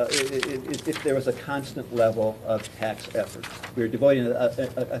 if there was a constant level of tax efforts, we were devoting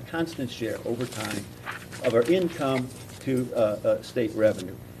a constant share over time of our income to state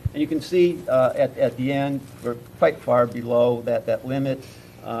revenue. And you can see at the end, we're quite far below that limit.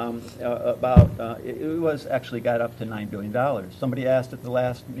 It was actually got up to $9 billion. Somebody asked at the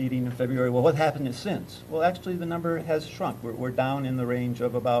last meeting in February, well, what happened since? Well, actually, the number has shrunk. We're down in the range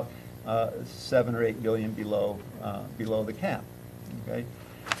of about 7 or 8 billion below the cap. Okay.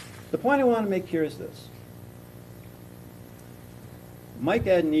 The point I want to make here is this: Mike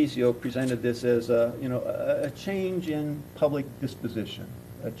Adonisio presented this as a change in public disposition,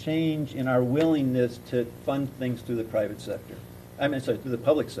 a change in our willingness to fund things through the private sector. Through the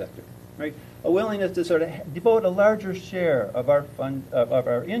public sector, right? A willingness to sort of devote a larger share of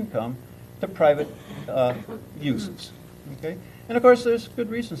our income to private uses. Okay. And of course, there's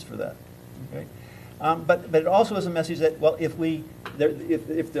good reasons for that. Okay, but it also is a message that, well, if the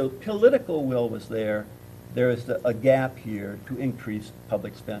political will was there is a gap here to increase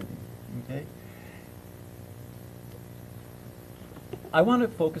public spending. Okay. I want to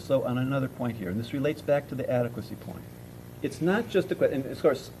focus though on another point here, and this relates back to the adequacy point. It's not just a question, and of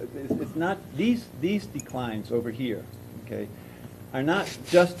course, it's not these declines over here. Okay, are not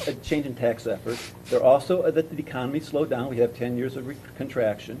just a change in tax effort. They're also that the economy slowed down. We have 10 years of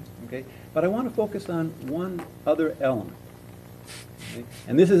contraction. Okay, but I want to focus on one other element. Okay?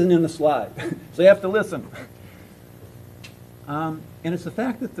 And this isn't in the slide, so you have to listen. And it's the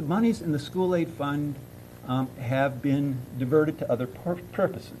fact that the monies in the school aid fund have been diverted to other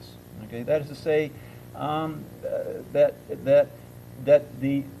purposes. Okay, that is to say that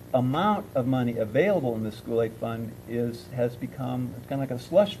the amount of money available in the school aid fund has become kind of like a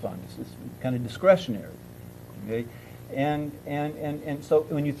slush fund. It's kind of discretionary. Okay, and so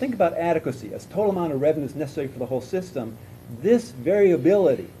when you think about adequacy as total amount of revenue is necessary for the whole system, this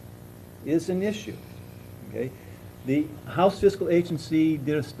variability is an issue. Okay, the House Fiscal Agency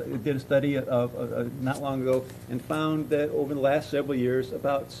did a study not long ago and found that over the last several years,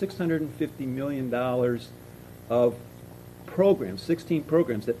 about $650 million of programs, 16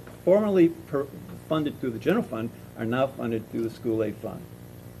 programs that formerly funded through the general fund are now funded through the school aid fund.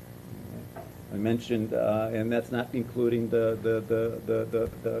 I mentioned, and that's not including the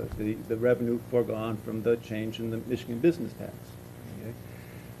revenue foregone from the change in the Michigan business tax.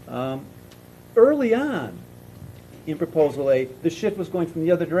 Okay. Early on in Proposal A, the shift was going from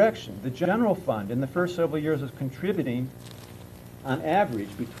the other direction. The general fund in the first several years was contributing, on average,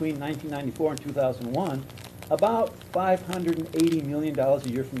 between 1994 and 2001, about $580 million a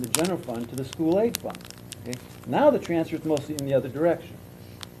year from the general fund to the school aid fund. Okay? Now the transfer is mostly in the other direction.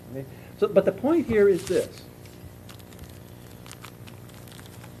 Okay? But the point here is this.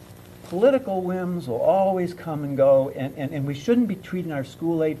 Political whims will always come and go, and we shouldn't be treating our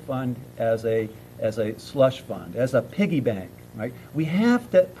school aid fund as a slush fund, as a piggy bank, right? We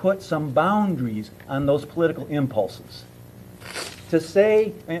have to put some boundaries on those political impulses to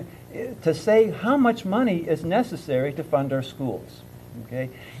say how much money is necessary to fund our schools, okay?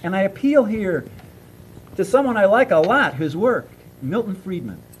 And I appeal here to someone I like a lot, his work, Milton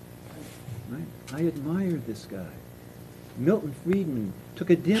Friedman. Right? I admire this guy. Milton Friedman took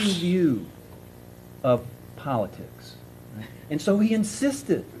a dim view of politics. Right? And so he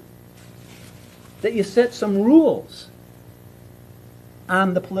insisted that you set some rules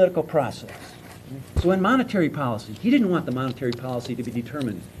on the political process. So in monetary policy, he didn't want the monetary policy to be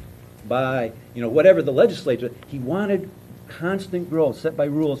determined by, whatever the legislature. He wanted constant growth set by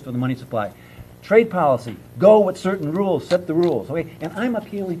rules for the money supply. Trade policy, go with certain rules, set the rules. Okay? And I'm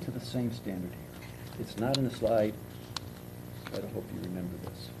appealing to the same standard here. It's not in the slide. I hope you remember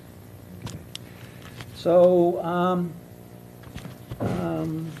this. Okay. So,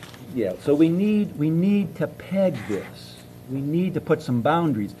 so we need to peg this. We need to put some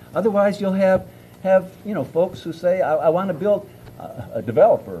boundaries. Otherwise, you'll have folks who say, I want to build a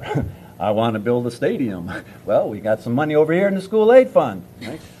developer. I want to build a stadium. Well, we got some money over here in the school aid fund.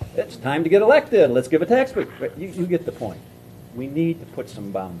 Right? It's time to get elected. Let's give a tax break. You get the point. We need to put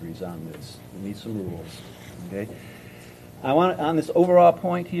some boundaries on this. We need some rules. Okay. I want on this overall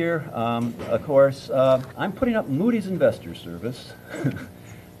point here. Of course, I'm putting up Moody's Investor Service.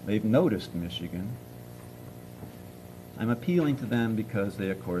 They've noticed Michigan. I'm appealing to them because they,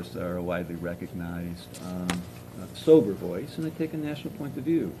 of course, are a widely recognized sober voice, and they take a national point of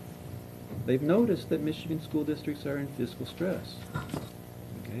view. They've noticed that Michigan school districts are in fiscal stress.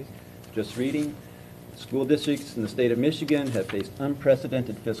 Okay? Just reading, school districts in the state of Michigan have faced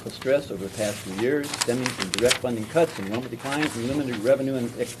unprecedented fiscal stress over the past few years, stemming from direct funding cuts, enrollment declines, and limited revenue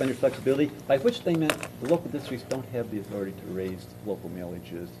and expenditure flexibility, by which they meant the local districts don't have the authority to raise local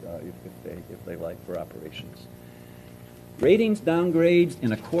millages if they like for operations. Ratings downgrades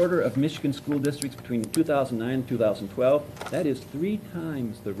in a quarter of Michigan school districts between 2009 and 2012. That is 3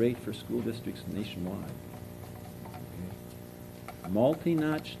 times the rate for school districts nationwide. Okay.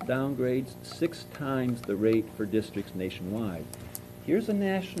 Multi-notch downgrades, 6 times the rate for districts nationwide. Here's a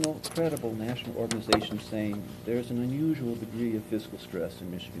credible national organization saying there's an unusual degree of fiscal stress in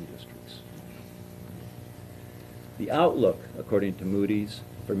Michigan districts. The outlook, according to Moody's,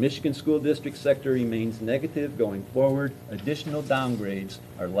 for Michigan school district sector remains negative going forward. Additional downgrades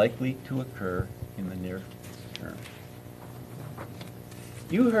are likely to occur in the near term.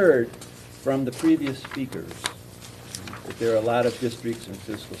 You heard from the previous speakers that there are a lot of districts in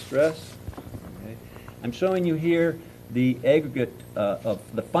fiscal stress. Okay. I'm showing you here the aggregate of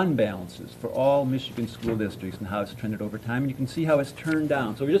the fund balances for all Michigan school districts and how it's trended over time. And you can see how it's turned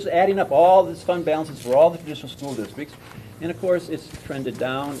down. So we're just adding up all these fund balances for all the traditional school districts. And of course, it's trended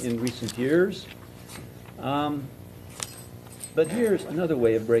down in recent years. But here's another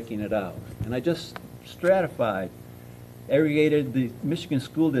way of breaking it out. And I just stratified, aggregated the Michigan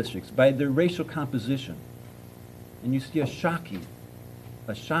school districts by their racial composition. And you see a shocking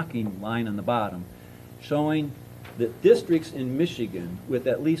line on the bottom showing that districts in Michigan with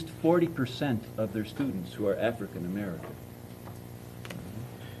at least 40% of their students who are African American.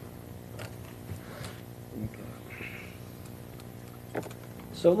 Okay.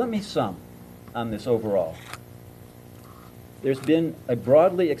 So let me sum on this overall. There's been a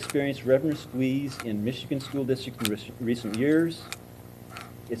broadly experienced revenue squeeze in Michigan school districts in recent years.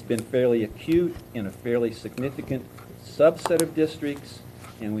 It's been fairly acute in a fairly significant subset of districts,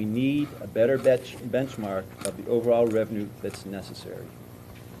 and we need a better benchmark of the overall revenue that's necessary.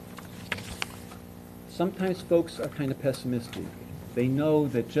 Sometimes folks are kind of pessimistic. They know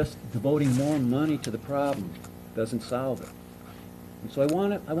that just devoting more money to the problem doesn't solve it. And so I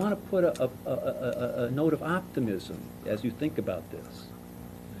want to put a note of optimism as you think about this.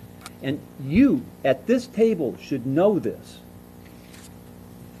 And you, at this table, should know this,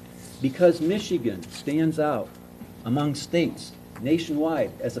 because Michigan stands out among states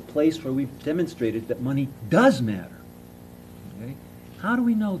nationwide as a place where we've demonstrated that money does matter. Okay? How do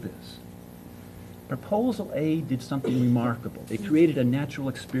we know this? Proposal A did something remarkable. It created a natural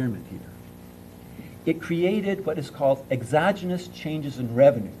experiment here. It created what is called exogenous changes in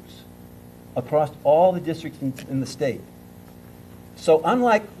revenues across all the districts in the state. So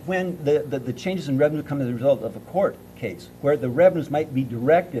unlike when the changes in revenue come as a result of a court case, where the revenues might be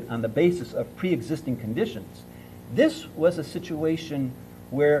directed on the basis of pre-existing conditions, this was a situation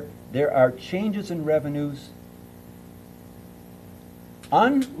where there are changes in revenues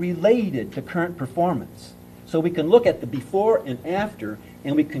unrelated to current performance. So we can look at the before and after,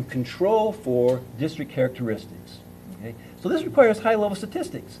 and we can control for district characteristics. Okay? So this requires high-level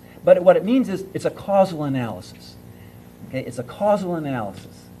statistics, but what it means is it's a causal analysis. Okay? It's a causal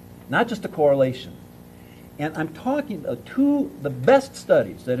analysis, not just a correlation. And I'm talking the best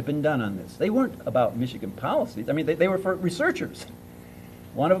studies that have been done on this. They weren't about Michigan policies. I mean, they were for researchers.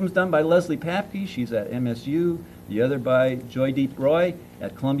 One of them is done by Leslie Papke. She's at MSU. The other by Joydeep Roy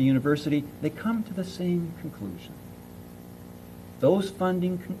at Columbia University. They come to the same conclusion. Those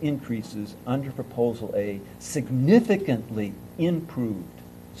funding increases under Proposal A significantly improved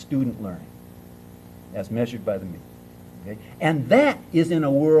student learning as measured by the mean. Okay? And that is in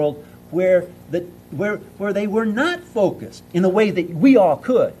a world where they were not focused in a way that we all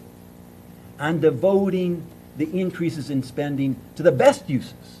could on devoting the increases in spending to the best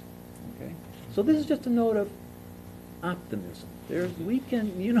uses. Okay? So this is just a note of optimism.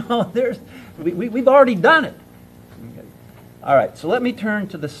 We've already done it. Okay. All right, so let me turn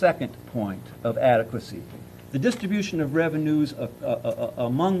to the second point of adequacy. The distribution of revenues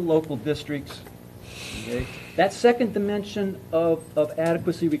among local districts. Okay. That second dimension of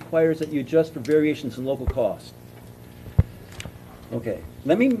adequacy requires that you adjust for variations in local cost. Okay,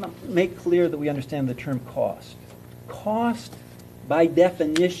 let me make clear that we understand the term cost. Cost, by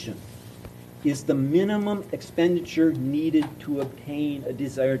definition, is the minimum expenditure needed to obtain a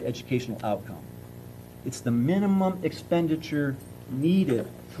desired educational outcome. It's the minimum expenditure needed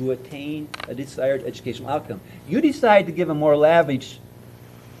to attain a desired educational outcome. You decide to give a more lavish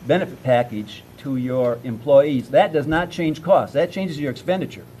benefit package to your employees. That does not change cost. That changes your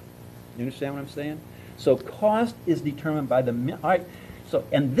expenditure. You understand what I'm saying? So cost is determined by the... All right, so,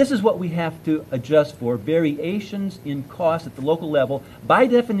 and this is what we have to adjust for, variations in cost at the local level. By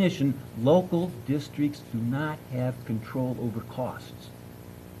definition, local districts do not have control over costs.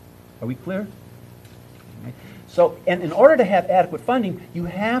 Are we clear? Okay. So, and in order to have adequate funding, you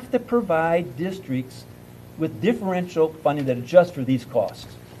have to provide districts with differential funding that adjusts for these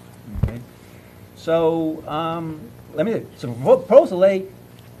costs. Okay. So, Proposal A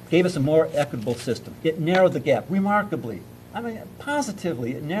gave us a more equitable system. It narrowed the gap remarkably. I mean,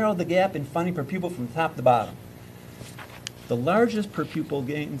 positively, it narrowed the gap in funding per pupil from top to bottom. The largest per pupil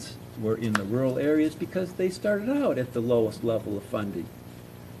gains were in the rural areas because they started out at the lowest level of funding.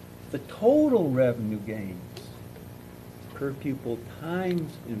 The total revenue gains per pupil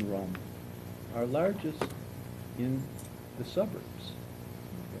times enrollment are largest in the suburbs.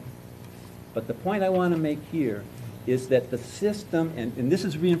 Okay. But the point I want to make here is that the system, and this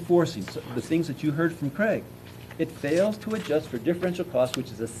is reinforcing the things that you heard from Craig, it fails to adjust for differential costs, which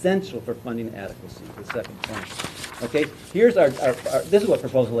is essential for funding adequacy, the second point. Okay, here's this is what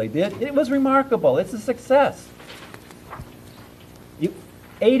Proposal A did. It was remarkable. It's a success.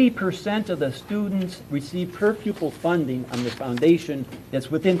 80% of the students receive per pupil funding on the foundation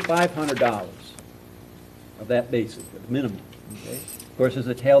that's within $500 of that basic, the minimum. Okay? Of course, there's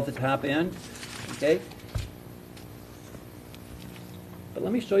a tail at the top end. Okay? But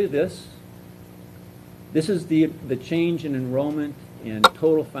let me show you this. This is the change in enrollment and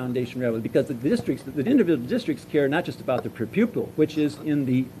total foundation revenue, because the districts, the individual districts care not just about the per pupil, which is in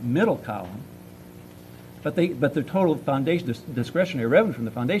the middle column, but their total foundation, discretionary revenue from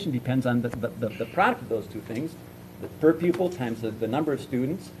the foundation depends on the product of those two things, the per pupil times the number of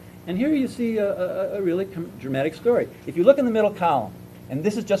students. And here you see a really dramatic story. If you look in the middle column, and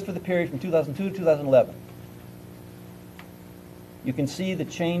this is just for the period from 2002 to 2011, you can see the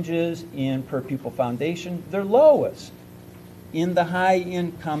changes in per pupil foundation. They're lowest in the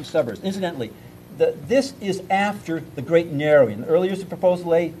high-income suburbs. Incidentally, this is after the great narrowing. The early years of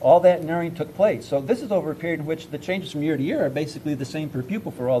Proposal A, all that narrowing took place. So this is over a period in which the changes from year to year are basically the same per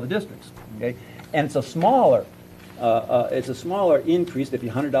pupil for all the districts. Okay, and it's a smaller increase, if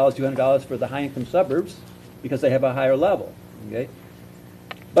you $100, $200 for the high-income suburbs, because they have a higher level. Okay,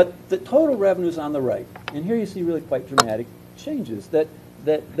 but the total revenue is on the right, and here you see really quite dramatic changes that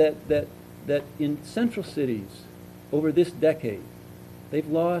in central cities over this decade, they've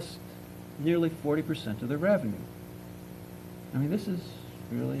lost nearly 40% of their revenue. I mean, this is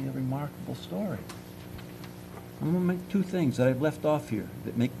really a remarkable story. I'm going to make two things that I've left off here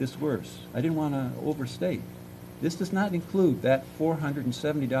that make this worse. I didn't want to overstate. This does not include that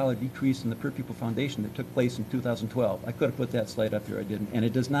 $470 decrease in the per pupil foundation that took place in 2012. I could have put that slide up here, I didn't, and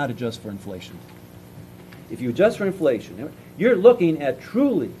it does not adjust for inflation. If you adjust for inflation, you're looking at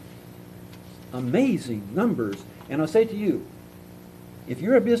truly amazing numbers. And I'll say to you, if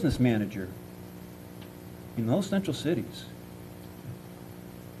you're a business manager in those central cities,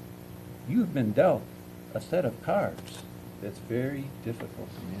 you've been dealt a set of cards that's very difficult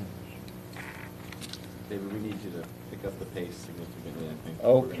to manage. David, we need you to pick up the pace significantly, I think.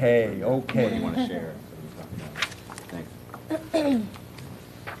 Okay, okay. What do you want to share? Thanks.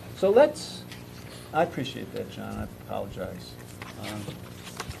 So I appreciate that, John, I apologize.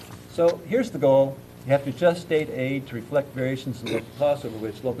 So here's the goal. You have to adjust state aid to reflect variations in local costs over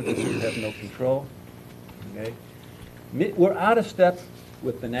which local districts have no control. Okay? We're out of step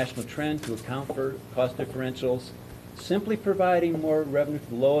with the national trend to account for cost differentials. Simply providing more revenue to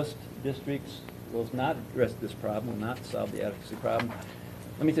the lowest districts will not address this problem, will not solve the adequacy problem.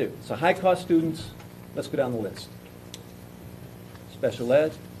 Let me tell you, so high-cost students, let's go down the list. Special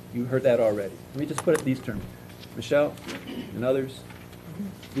ed, you heard that already. Let me just put it in these terms. Michelle and others,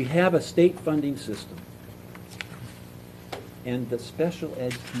 we have a state funding system, and the special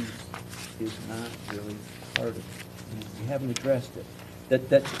ed piece is not really part of it. We haven't addressed it. That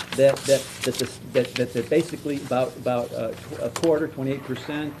basically about a quarter,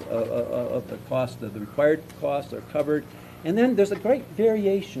 28% of the cost of the required costs are covered, and then there's a great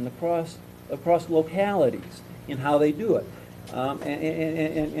variation across localities in how they do it,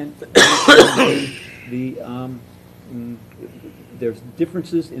 there's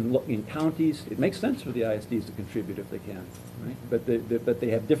differences in counties. It makes sense for the ISDs to contribute if they can, right? But they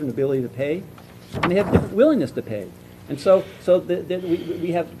have different ability to pay, and they have different willingness to pay. And so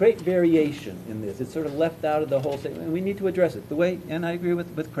we have great variation in this. It's sort of left out of the whole thing, and we need to address it. The way, and I agree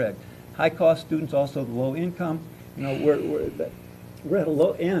with Craig, high-cost students, also the low income, you know, we're at a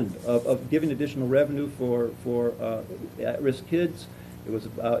low end of giving additional revenue for at-risk kids.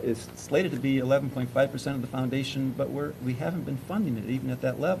 It's slated to be 11.5% of the foundation, but we haven't been funding it even at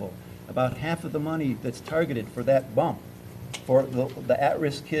that level. About half of the money that's targeted for that bump for the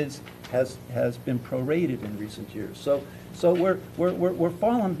at-risk kids has been prorated in recent years. So we're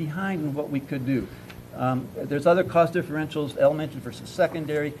falling behind in what we could do. There's other cost differentials, elementary versus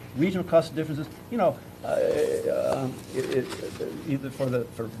secondary, regional cost differences. You know, either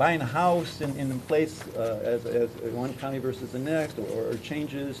for buying a house in place as one county versus the next, or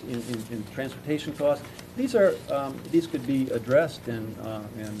changes in transportation costs. These could be addressed, and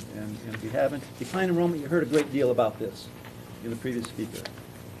we haven't. Decline enrollment. You heard a great deal about this in the previous speaker.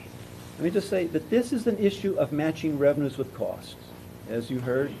 Let me just say that this is an issue of matching revenues with costs. As you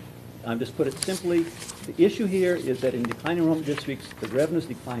heard, just put it simply, the issue here is that in declining enrollment districts, the revenues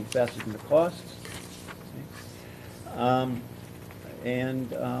decline faster than the costs. And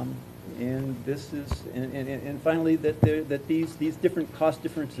this is, and finally, that these different cost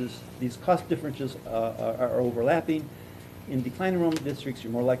differences, are overlapping. In declining enrollment districts,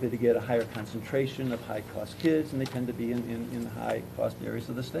 you're more likely to get a higher concentration of high-cost kids, and they tend to be in high-cost areas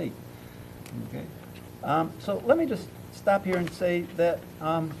of the state. Okay. So let me just stop here and say that,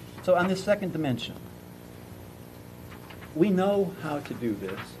 so on this second dimension, we know how to do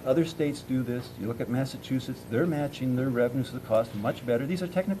this. Other states do this. You look at Massachusetts, they're matching their revenues to the cost much better. These are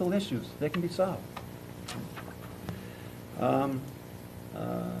technical issues. They can be solved.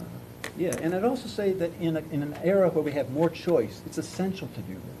 Yeah, and I'd also say that in an era where we have more choice, it's essential to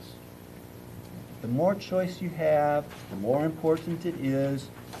do this. The more choice you have, the more important it is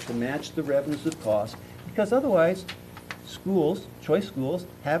to match the revenues with costs, because otherwise schools, choice schools,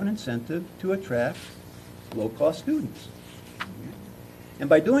 have an incentive to attract low-cost students. And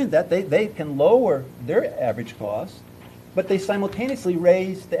by doing that, they can lower their average cost, but they simultaneously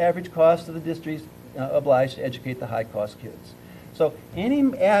raise the average cost of the districts obliged to educate the high-cost kids. So any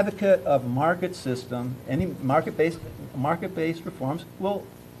advocate of market system, any market-based reforms will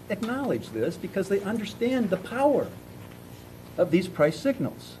acknowledge this because they understand the power of these price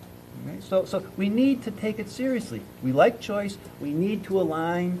signals. Okay? So we need to take it seriously. We like choice. We need to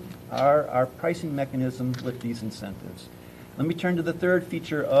align our pricing mechanism with these incentives. Let me turn to the third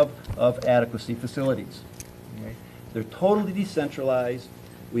feature of adequacy: facilities. Okay? They're totally decentralized.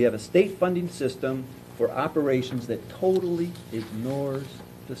 We have a state funding system for operations that totally ignores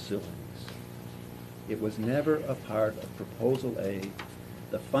facilities. It was never a part of Proposal A.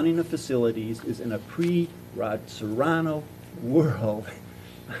 The funding of facilities is in a pre-Rod Serrano world.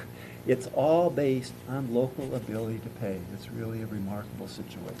 It's all based on local ability to pay. It's really a remarkable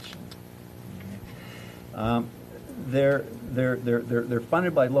situation. they're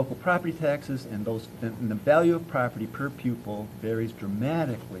funded by local property taxes, and the value of property per pupil varies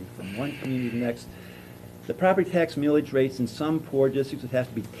dramatically from one community to the next. The property tax millage rates in some poor districts would have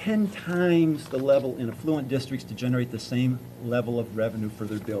to be 10 times the level in affluent districts to generate the same level of revenue for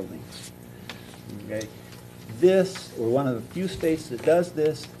their buildings. Okay? This, we're one of the few states that does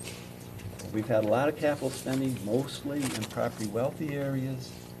this. We've had a lot of capital spending, mostly in property wealthy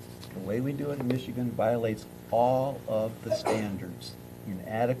areas. The way we do it in Michigan violates all of the standards.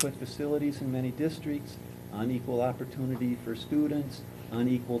 Inadequate facilities in many districts, unequal opportunity for students,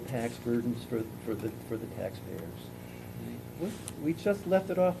 unequal tax burdens for the taxpayers. We just left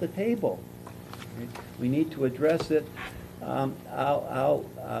it off the table. We need to address it. I'll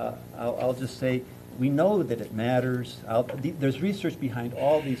just say, we know that it matters. There's research behind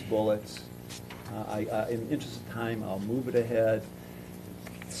all these bullets. In the interest of time, I'll move it ahead.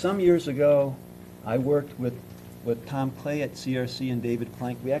 Some years ago, I worked with Tom Clay at CRC and David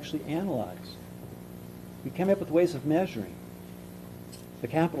Plank. We actually analyzed. We came up with ways of measuring the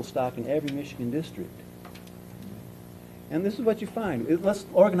capital stock in every Michigan district. And this is what you find. Let's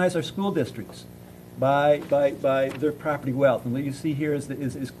organize our school districts by their property wealth. And what you see here is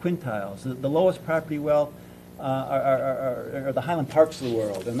quintiles. The lowest property wealth are the Highland Parks of the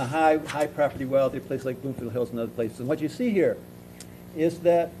world, and the high property wealth are places like Bloomfield Hills and other places. And what you see here is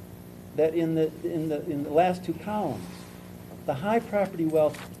that in the last two columns, the high property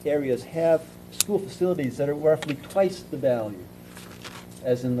wealth areas have school facilities that are roughly twice the value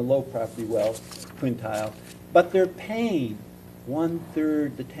as in the low property wealth quintile, but they're paying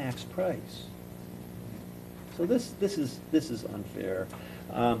 1/3 the tax price. So this is unfair.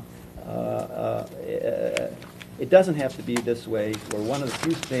 It doesn't have to be this way. We're one of the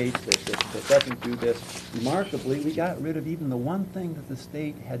few states that doesn't do this. Remarkably, we got rid of even the one thing that the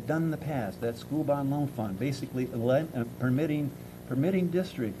state had done in the past, that school bond loan fund, basically permitting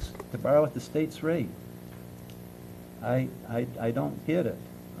districts to borrow at the state's rate. I don't get it.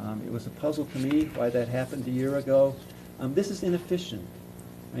 It was a puzzle to me why that happened a year ago. This is inefficient.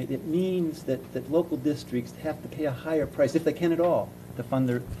 Right? It means that local districts have to pay a higher price, if they can at all, to fund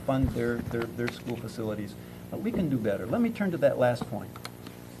their school facilities. But we can do better. Let me turn to that last point.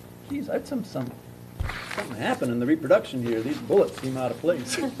 Geez, I had something happened in the reproduction here. These bullets seem out of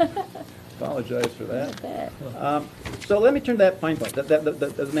place. Apologize for that. So let me turn to that fine point.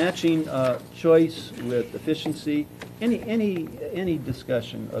 The matching choice with efficiency. Any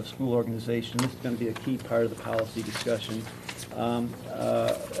discussion of school organization, this is going to be a key part of the policy discussion. And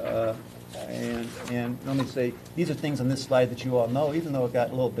let me say, these are things on this slide that you all know, even though it got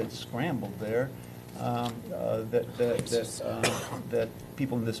a little bit scrambled there, that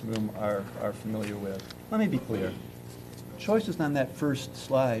people in this room are familiar with. Let me be clear. Choice is on that first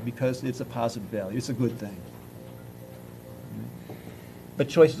slide because it's a positive value. It's a good thing. But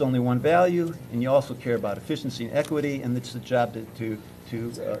choice is only one value, and you also care about efficiency and equity, and it's the job to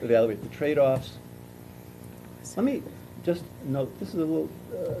evaluate the trade-offs. Let me just note, this is a little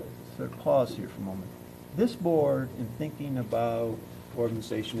sort of pause here for a moment. This board, in thinking about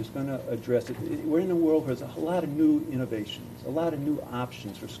organization, is going to address it. We're in a world where there's a lot of new innovations, a lot of new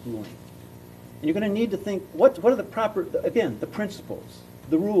options for schooling. And you're going to need to think, what are the proper, again, the principles,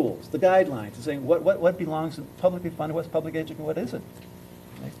 the rules, the guidelines, and saying what belongs in publicly funded, what's public education, what isn't.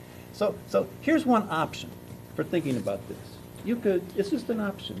 Okay? So here's one option for thinking about this. It's just an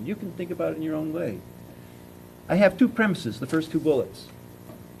option. You can think about it in your own way. I have two premises, the first two bullets.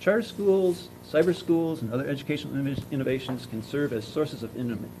 Charter schools, cyber schools, and other educational innovations can serve as sources of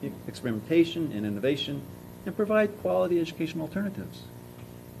experimentation and innovation and provide quality educational alternatives.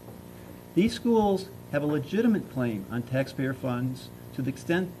 These schools have a legitimate claim on taxpayer funds to the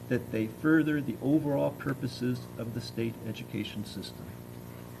extent that they further the overall purposes of the state education system.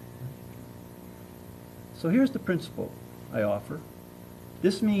 So here's the principle I offer.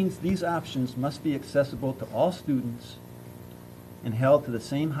 This means these options must be accessible to all students and held to the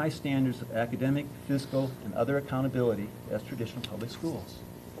same high standards of academic, physical, and other accountability as traditional public schools.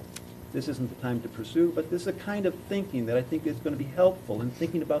 This isn't the time to pursue, but this is a kind of thinking that I think is going to be helpful in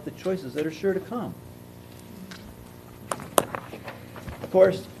thinking about the choices that are sure to come. Of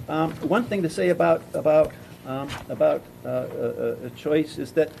course, one thing to say about a choice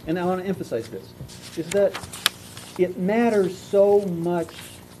is that, and I want to emphasize this, is that it matters so much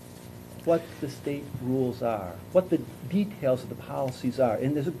what the state rules are, what the details of the policies are,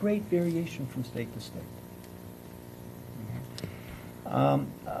 and there's a great variation from state to state.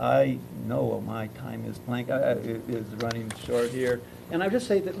 I know my time is blank, is running short here, and I would just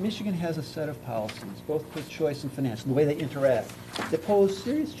say that Michigan has a set of policies, both for choice and finance, the way they interact, that pose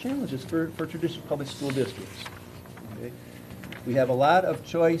serious challenges for traditional public school districts. We have a lot of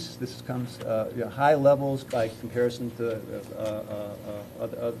choice. This comes high levels by comparison to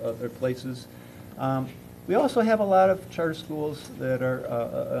other places. We also have a lot of charter schools that are,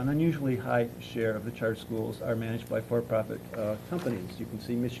 an unusually high share of the charter schools are managed by for-profit companies. You can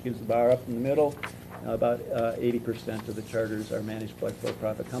see Michigan's the bar up in the middle. About 80% of the charters are managed by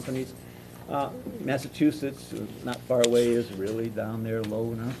for-profit companies. Massachusetts, not far away, is really down there,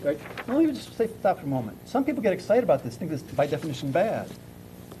 low enough. Right? Let me just stop for a moment. Some people get excited about this, think this is by definition bad.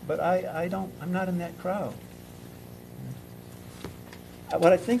 But I don't, I'm not in that crowd.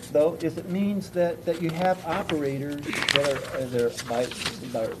 What I think, though, is it means that you have operators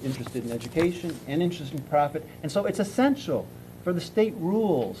that are interested in education and interested in profit. And so it's essential for the state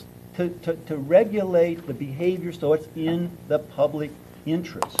rules to regulate the behavior so it's in the public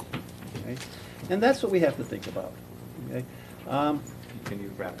interest. Okay? And that's what we have to think about. Okay? Can you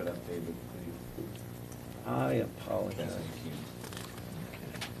wrap it up, David, please? I apologize. Yes,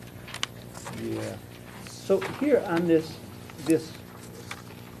 you Yeah. So here on this is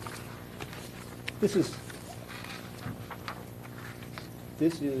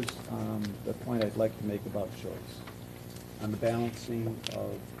the point I'd like to make about choice, on the balancing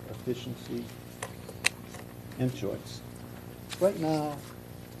of efficiency and choice. Right now,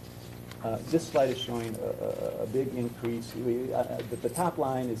 this slide is showing a big increase. The top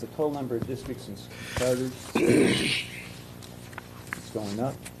line is the total number of districts and charters. It's going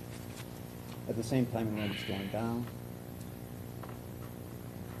up. At the same time, enrollment's going down.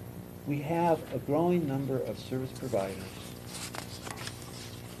 We have a growing number of service providers,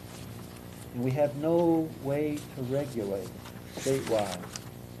 and we have no way to regulate statewide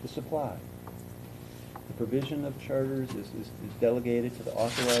the supply. The provision of charters is delegated to the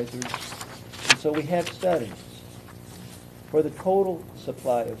authorizers, and so we have settings where the total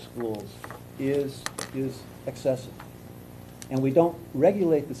supply of schools is excessive, and we don't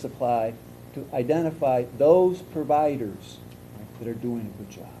regulate the supply to identify those providers, right, that are doing a good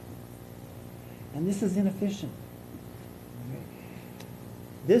job. And this is inefficient. Okay.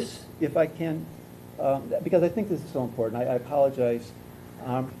 This, if I can, because I think this is so important, I apologize.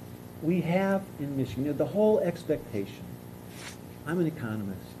 We have in Michigan, the whole expectation, I'm an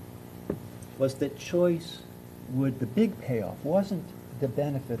economist, was that choice would, the big payoff wasn't the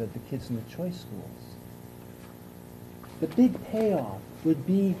benefit of the kids in the choice schools. The big payoff would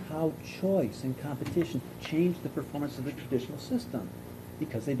be how choice and competition change the performance of the traditional system,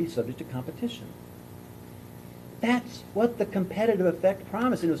 because they'd be subject to competition. That's what the competitive effect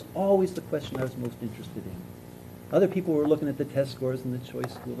promised, and it was always the question I was most interested in. Other people were looking at the test scores in the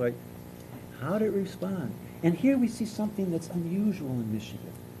choice school, right? How did it respond? And here we see something that's unusual in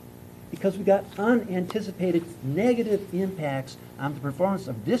Michigan, because we got unanticipated negative impacts on the performance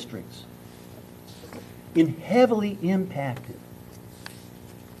of districts in heavily impacted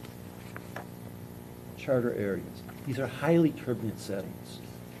charter areas. These are highly turbulent settings.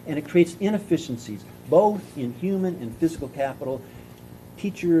 And it creates inefficiencies, both in human and physical capital,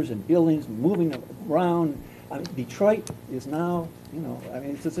 teachers and buildings moving around. I mean, Detroit is now,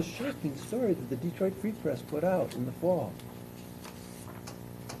 it's a shocking story that the Detroit Free Press put out in the fall.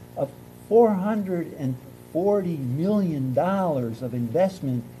 Of $440 million of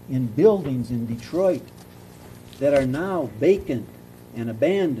investment in buildings in Detroit that are now vacant and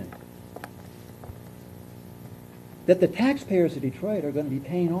abandoned, that the taxpayers of Detroit are going to be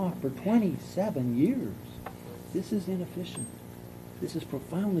paying off for 27 years. This is inefficient. This is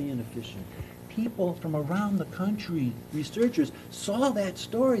profoundly inefficient. People from around the country, researchers, saw that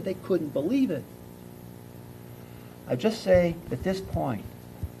story. They couldn't believe it. I just say at this point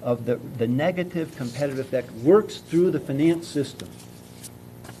of the negative competitive effect works through the finance system.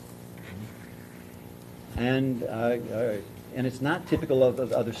 And it's not typical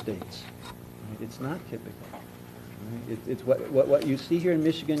of other states. It's not typical. It's what you see here in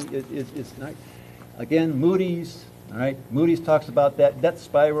Michigan is not, again, Moody's, all right? Moody's talks about that debt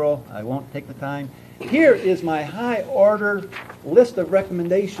spiral. I won't take the time. Here is my high order list of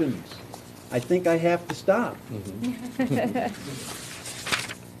recommendations. I think I have to stop.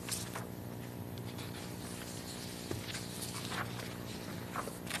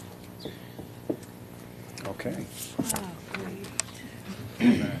 Okay.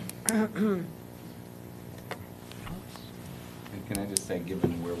 And can I just say,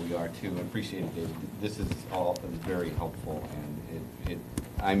 given where we are too, I appreciate it, David. This is all very helpful, and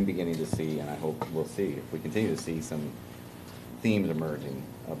I'm beginning to see, and I hope we'll see, if we continue to see some themes emerging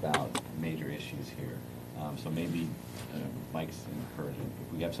about major issues here. So maybe Mike's encouragement.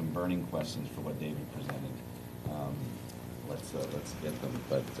 If we have some burning questions for what David presented, let's let's get them.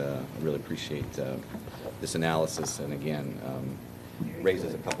 But I really appreciate this analysis, and again,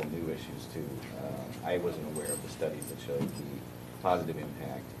 raises a couple new issues too. I wasn't aware of the studies that showed the positive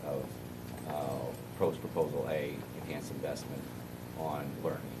impact of Proposal A, enhanced investment on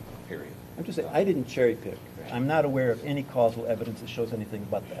learning, period. I'm just saying, I didn't cherry pick. I'm not aware of any causal evidence that shows anything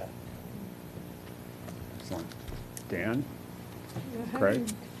but that. Excellent. Dan? How do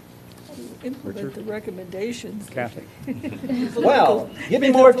Craig? you implement Richard? the recommendations? Kathy? Well, give me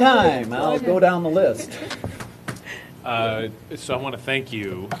more time. I'll go down the list. So I want to thank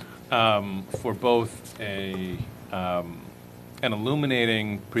you for both an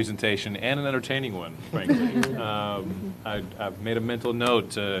illuminating presentation and an entertaining one, frankly. I've made a mental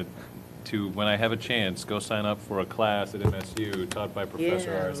note to, when I have a chance, go sign up for a class at MSU taught by Professor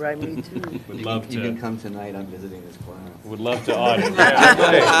Yeah, Arson. right, me too. Would love You can to. come tonight, I'm visiting this class. Would love to audit. Yeah,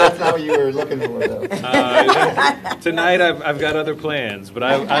 That's not what you were looking for, though. tonight I've got other plans, but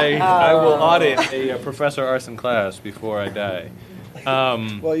I will audit a Professor Arson class before I die.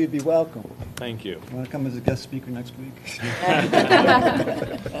 Well, you'd be welcome. Thank you. Want to come as a guest speaker next week?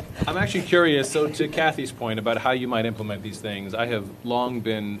 I'm actually curious, so to Kathy's point about how you might implement these things, I have long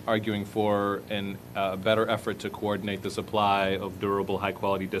been arguing for a better effort to coordinate the supply of durable,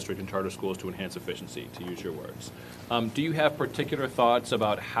 high-quality district and charter schools to enhance efficiency, to use your words. Do you have particular thoughts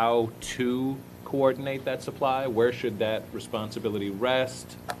about how to coordinate that supply? Where should that responsibility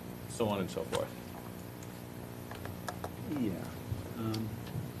rest? So on and so forth. Yeah.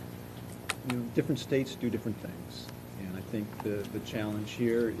 Different states do different things. And I think the challenge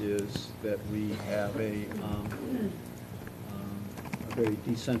here is that we have a very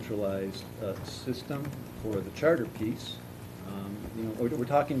decentralized system for the charter piece. We're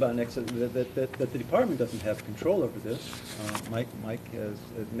talking about that the department doesn't have control over this. Mike has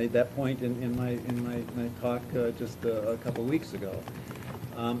made that point in my talk just a couple of weeks ago.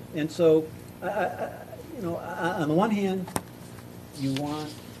 And so, on the one hand, you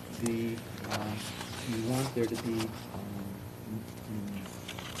want there to be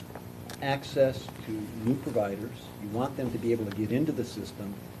access to new providers. You want them to be able to get into the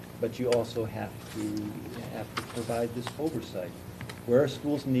system, but you also have to provide this oversight. Where are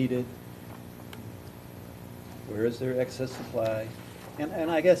schools needed? Where is there excess supply?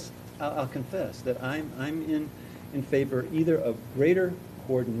 And I guess I'll confess that I'm in favor either of greater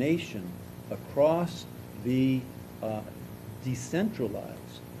coordination across the decentralized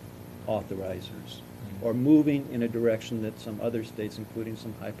authorizers, or moving in a direction that some other states, including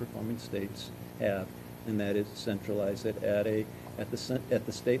some high-performing states, have, and that is centralize it at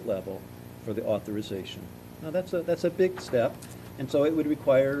the state level for the authorization. Now that's a big step, and so it would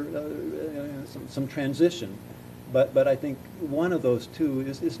require some transition, but I think one of those two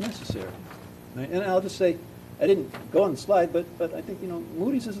is necessary. Right? And I'll just say, I didn't go on the slide, but I think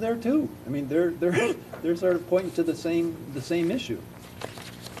Moody's is there too. I mean they're sort of pointing to the same issue.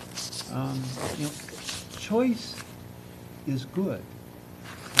 Choice is good.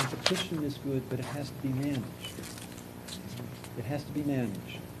 Competition is good, but it has to be managed. It has to be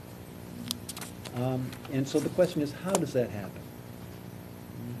managed. And so the question is, how does that happen?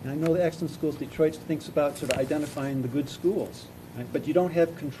 And I know the Excellent Schools Detroit thinks about sort of identifying the good schools, right? But you don't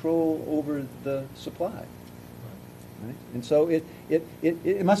have control over the supply. Right? And so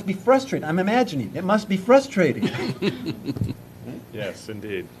it must be frustrating. I'm imagining. It must be frustrating. Right? Yes,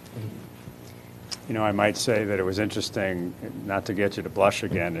 indeed. I might say that it was interesting, not to get you to blush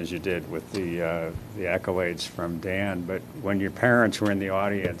again as you did with the accolades from Dan, but when your parents were in the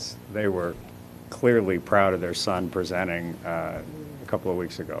audience, they were clearly proud of their son presenting a couple of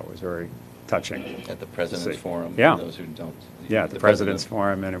weeks ago. It was very touching. At the President's Forum, Yeah. for those who don't. Yeah, at the President's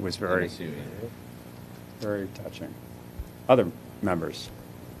Forum, and it was very, MSU, yeah. very touching. Other members?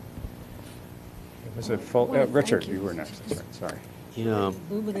 Was it full? Well, thank Richard, you. you were next. Sorry.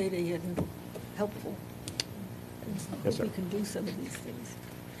 Illuminating and helpful. And Yes, hope we sir. can do some of these things.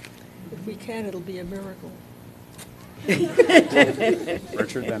 If we can, it'll be a miracle.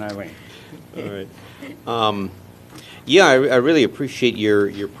 Richard, then Eileen. All right. Yeah, I really appreciate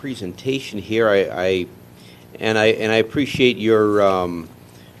your presentation here. I appreciate your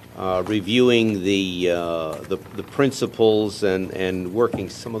reviewing the principles and working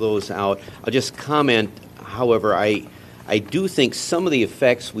some of those out. I'll just comment, however, I do think some of the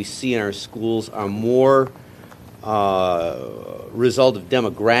effects we see in our schools are more result of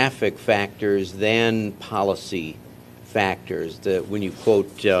demographic factors than policy factors. When you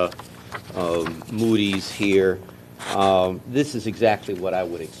quote Moody's here, this is exactly what I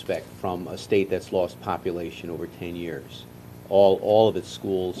would expect from a state that's lost population over 10 years. All of its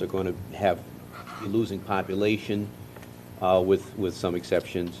schools are going to be losing population. with some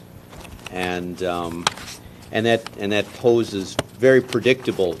exceptions, and that poses very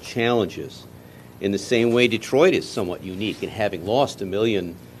predictable challenges. In the same way, Detroit is somewhat unique in having lost 1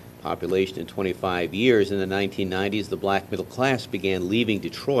 million population in 25 years. In the 1990s, the black middle class began leaving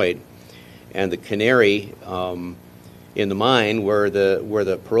Detroit, and the canary in the mine were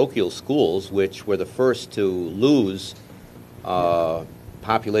the parochial schools, which were the first to lose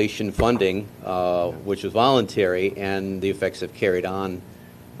population funding, which was voluntary, and the effects have carried on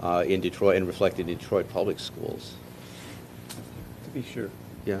in Detroit and reflected in Detroit public schools. To be sure.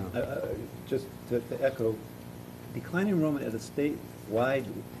 Yeah. Just to echo, declining enrollment at a statewide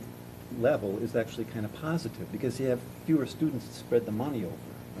level is actually kind of positive because you have fewer students to spread the money over,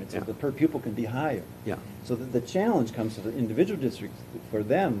 right? So Yeah. the per pupil can be higher. Yeah. So the challenge comes to the individual districts. For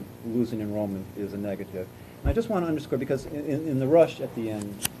them, losing enrollment is a negative. And I just want to underscore, because in the rush at the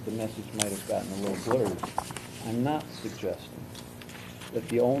end, the message might have gotten a little blurred. I'm not suggesting that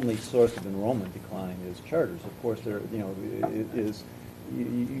the only source of enrollment decline is charters. Of course, there,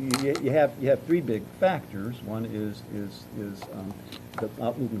 you have three big factors. One is the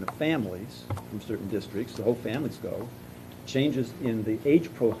outmovement of families from certain districts. The whole families go. Changes in the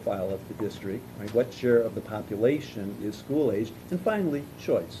age profile of the district, right? What share of the population is school age, and finally,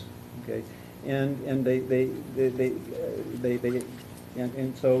 choice. Okay, and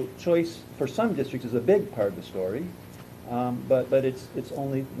so choice for some districts is a big part of the story, but it's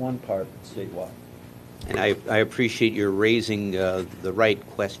only one part statewide. And I appreciate your raising the right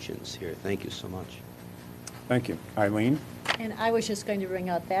questions here. Thank you so much. Thank you. Eileen? And I was just going to bring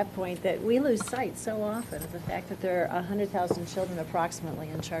out that point, that we lose sight so often of the fact that there are 100,000 children approximately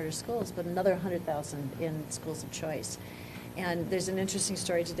in charter schools, but another 100,000 in schools of choice. And there's an interesting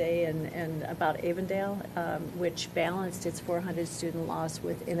story today about Avondale, which balanced its 400 student loss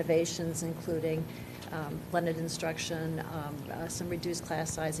with innovations, including blended instruction, some reduced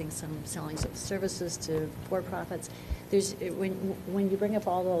class sizing, some selling of services to for-profits. When you bring up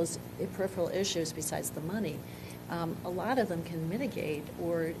all those peripheral issues besides the money, a lot of them can mitigate,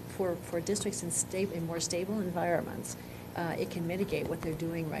 or for districts in more stable environments, it can mitigate what they're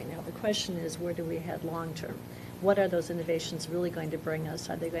doing right now. The question is, where do we head long-term? What are those innovations really going to bring us?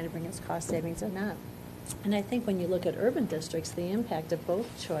 Are they going to bring us cost savings or not? And I think when you look at urban districts, the impact of both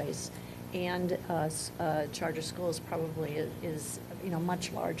choice and charter schools probably is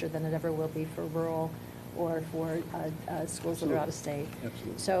much larger than it ever will be for rural or for schools that are out of state.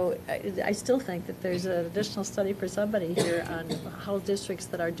 Absolutely. So I still think that there's an additional study for somebody here on how districts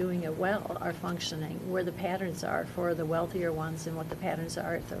that are doing it well are functioning, where the patterns are for the wealthier ones and what the patterns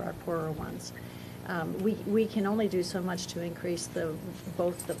are if there are poorer ones. We can only do so much to increase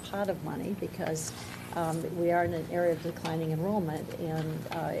both the pot of money, because we are in an area of declining enrollment, and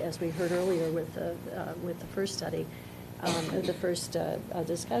as we heard earlier with the first study, the first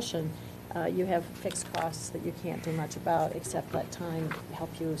discussion, you have fixed costs that you can't do much about except let time help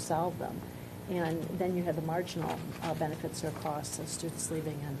you solve them. And then you have the marginal benefits or costs of students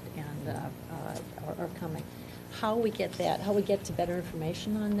leaving or coming. How we get that, how we get to better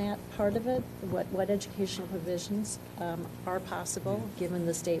information on that part of it, what educational provisions are possible given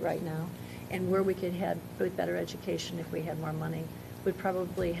the state right now, and where we could head with better education if we had more money, would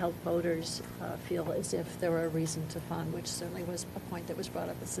probably help voters feel as if there were a reason to fund, which certainly was a point that was brought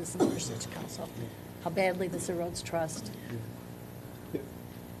up at Citizens Research Council, how badly this erodes trust.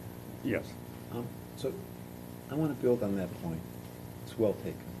 Yes. So I want to build on that point. It's well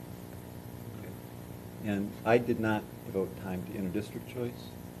taken. Okay. And I did not devote time to interdistrict choice.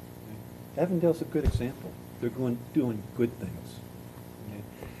 Okay. Avondale's a good example. They're doing good things. Okay.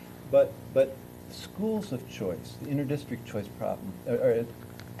 But schools of choice, the interdistrict choice problem, or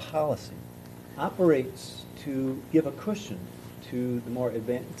policy, operates to give a cushion to the more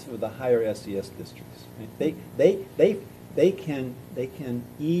advanced, or the higher SES districts. Right? They can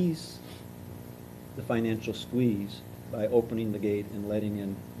ease the financial squeeze by opening the gate and letting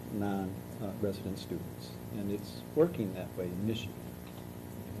in non-resident students, and it's working that way in Michigan.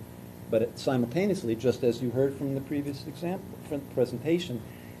 But simultaneously, just as you heard from the previous example, from the presentation,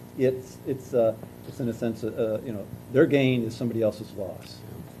 it's in a sense, their gain is somebody else's loss.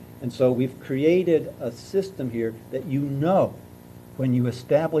 And so we've created a system here that when you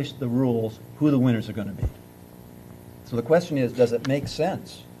establish the rules, who the winners are going to be. So the question is, does it make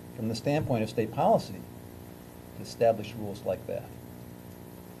sense from the standpoint of state policy to establish rules like that?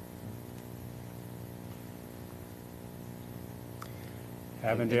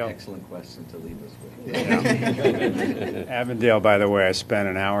 Avondale. Excellent question to leave us with. Avondale, by the way, I spent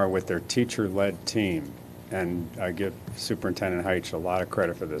an hour with their teacher-led team and I give Superintendent Heitch a lot of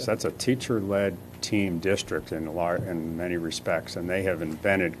credit for this. That's a teacher-led team district in many respects, and they have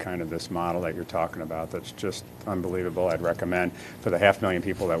invented kind of this model that you're talking about that's just unbelievable. I'd recommend for the 500,000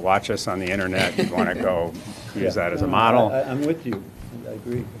 people that watch us on the internet, you want to go use that as a model. I'm with you. I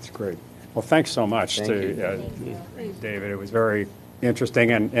agree. It's great. Well, thanks so much Thank you. David. It was very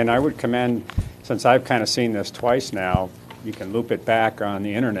interesting, and I would commend, since I've kind of seen this twice now, you can loop it back on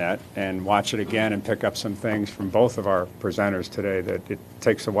the internet and watch it again and pick up some things from both of our presenters today that it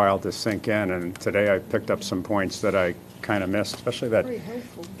takes a while to sink in. And today I picked up some points that I kind of missed, especially that Very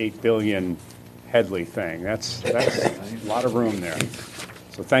helpful. 8 billion Headley thing. That's a lot of room there.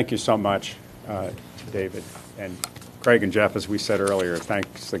 So thank you so much, David. And Craig and Jeff, as we said earlier,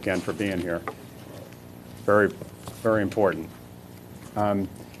 thanks again for being here. Very, very important.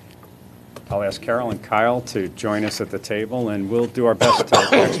 I'll ask Carol and Kyle to join us at the table, and we'll do our best to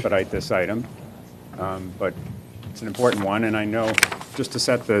expedite this item. But it's an important one, and I know, just to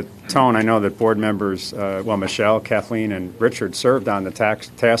set the tone, I know that board members, well, Michelle, Kathleen, and Richard served on the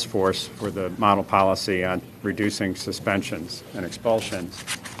task force for the model policy on reducing suspensions and expulsions.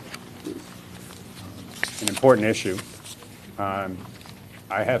 An important issue. I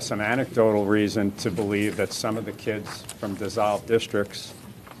have some anecdotal reason to believe that some of the kids from dissolved districts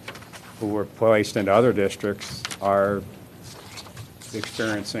who were placed into other districts are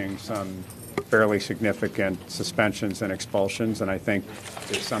experiencing some fairly significant suspensions and expulsions, and I think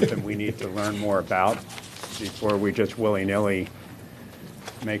it's something we need to learn more about before we just willy-nilly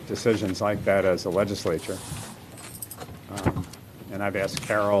make decisions like that as a legislature. And I've asked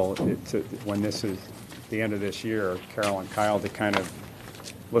Carol, when this is the end of this year, Carol and Kyle, to kind of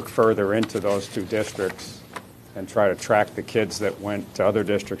look further into those two districts and try to track the kids that went to other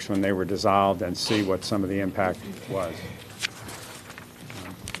districts when they were dissolved and see what some of the impact was.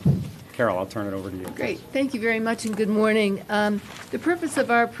 Carol, I'll turn it over to you. Great. Thank you very much and good morning. The purpose of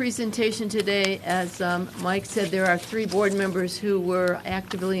our presentation today, as Mike said, there are 3 board members who were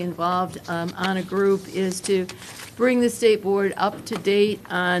actively involved on a group, is to bring the state board up to date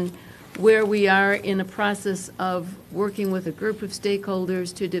on where we are in the process of working with a group of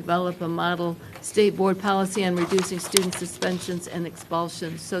stakeholders to develop a model state board policy on reducing student suspensions and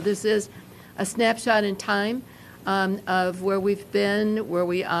expulsions. So this is a snapshot in time of where we've been, where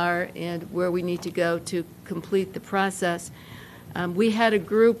we are, and where we need to go to complete the process. We had a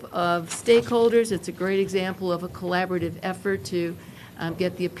group of stakeholders. It's a great example of a collaborative effort to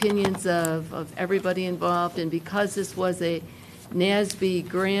get the opinions of everybody involved. And because this was a NASB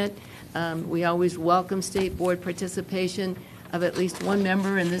grant, we always welcome state board participation of at least 1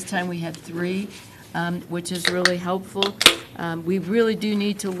 member, and this time we had 3, which is really helpful. We really do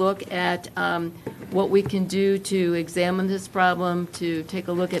need to look at what we can do to examine this problem, to take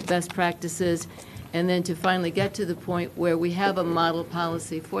a look at best practices, and then to finally get to the point where we have a model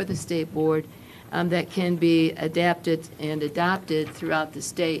policy for the state board that can be adapted and adopted throughout the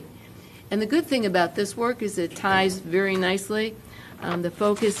state. And the good thing about this work is it ties very nicely. The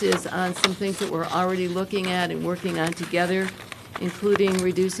focus is on some things that we're already looking at and working on together, including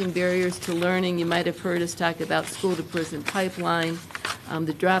reducing barriers to learning. You might have heard us talk about school-to-prison pipeline,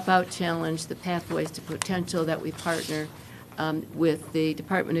 the dropout challenge, the pathways to potential that we partner with the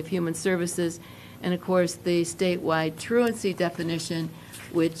Department of Human Services, and, of course, the statewide truancy definition,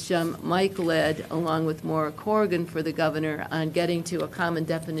 which Mike led along with Maura Corrigan for the governor on getting to a common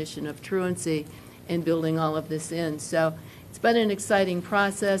definition of truancy and building all of this in. So it's been an exciting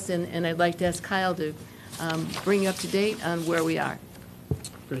process, and I'd like to ask Kyle to bring you up to date on where we are.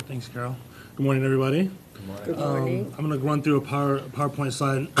 Great, thanks, Carol. Good morning, everybody. Good morning. I'm going to run through a PowerPoint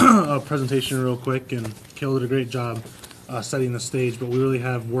slide presentation real quick, and Carol did a great job setting the stage, but we really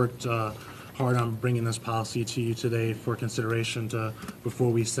have worked hard on bringing this policy to you today for consideration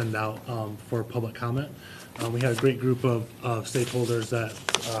before we send out for public comment. We had a great group of stakeholders that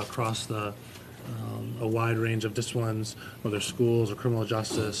across a wide range of disciplines, whether schools or criminal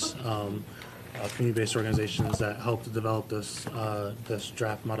justice, community-based organizations that helped to develop this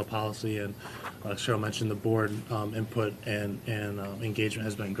draft model policy. And Cheryl mentioned the board input and engagement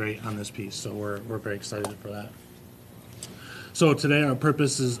has been great on this piece, so we're very excited for that. So today our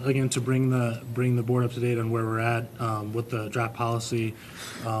purpose is, again, to bring the board up to date on where we're at with the draft policy,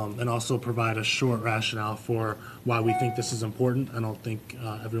 and also provide a short rationale for why we think this is important. I don't think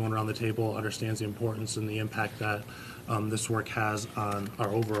everyone around the table understands the importance and the impact that this work has on our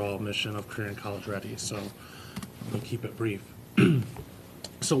overall mission of career and college ready. So we'll keep it brief.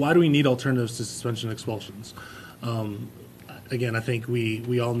 So why do we need alternatives to suspension and expulsions? again, I think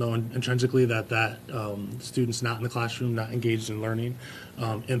we all know intrinsically that students not in the classroom, not engaged in learning,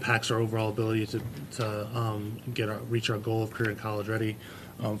 impacts our overall ability to reach our goal of career and college ready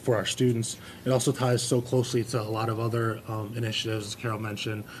for our students. It also ties so closely to a lot of other initiatives, as Carol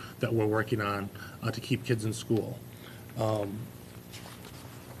mentioned, that we're working on to keep kids in school.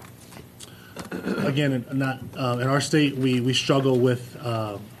 Again, in our state, we struggle with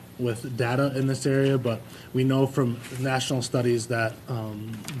data in this area, but we know from national studies that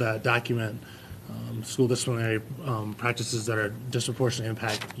document school disciplinary practices that are disproportionately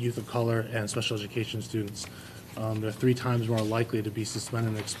impact youth of color and special education students. They're 3 times more likely to be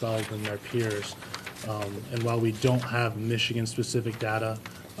suspended and expelled than their peers. And while we don't have Michigan-specific data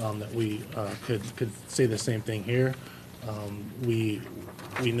that we could say the same thing here,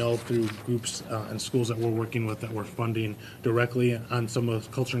 we know through groups and schools that we're working with that we're funding directly on some of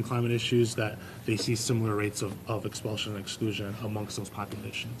the culture and climate issues that they see similar rates of expulsion and exclusion amongst those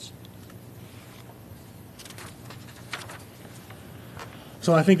populations.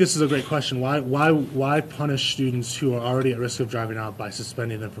 So I think this is a great question. Why punish students who are already at risk of driving out by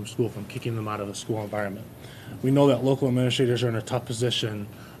suspending them from school, from kicking them out of the school environment? We know that local administrators are in a tough position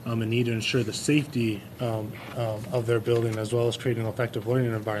and need to ensure the safety of their building, as well as creating an effective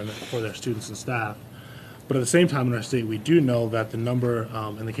learning environment for their students and staff. But at the same time in our state, we do know that the number,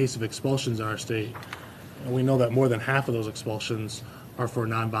 in the case of expulsions in our state, we know that more than half of those expulsions are for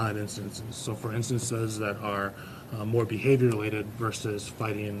nonviolent instances. So for instances that are more behavior related versus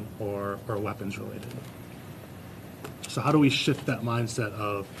fighting or weapons related. So how do we shift that mindset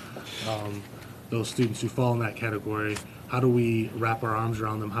of those students who fall in that category? How do we wrap our arms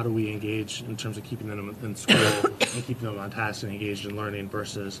around them? How do we engage in terms of keeping them in school and keeping them on task and engaged in learning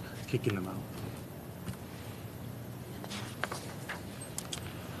versus kicking them out?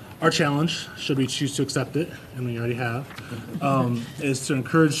 Our challenge, should we choose to accept it, and we already have, is to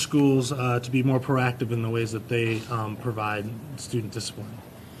encourage schools to be more proactive in the ways that they provide student discipline.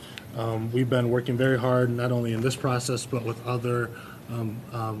 We've been working very hard, not only in this process, but with other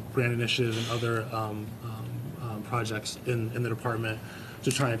grant initiatives and other projects in the department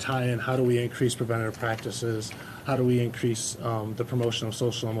to try and tie in how do we increase preventative practices, how do we increase the promotion of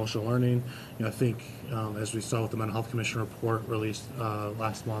social and emotional learning. I think as we saw with the Mental Health Commission report released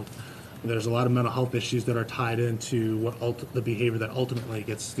last month, there's a lot of mental health issues that are tied into the behavior that ultimately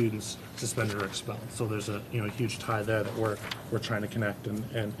gets students suspended or expelled. So there's a huge tie there that we're trying to connect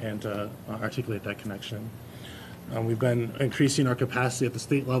and articulate that connection. We've been increasing our capacity at the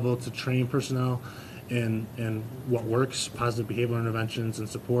state level to train personnel in what works, positive behavioral interventions and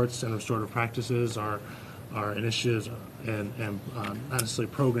supports and restorative practices, our initiatives and not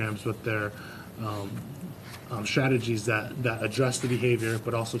necessarily programs, but they're strategies that address the behavior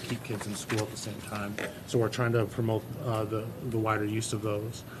but also keep kids in school at the same time. So we're trying to promote the wider use of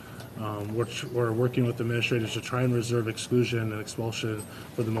those. We're working with administrators to try and reserve exclusion and expulsion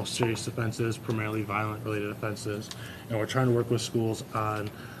for the most serious offenses, primarily violent-related offenses. And we're trying to work with schools on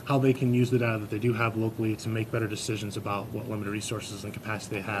how they can use the data that they do have locally to make better decisions about what limited resources and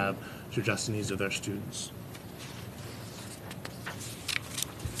capacity they have to address the needs of their students.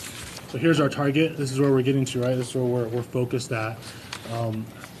 So here's our target. This is where we're getting to, right? This is where we're focused at.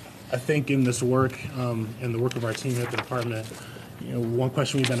 I think in this work, in the work of our team here at the department, one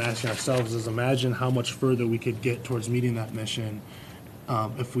question we've been asking ourselves is imagine how much further we could get towards meeting that mission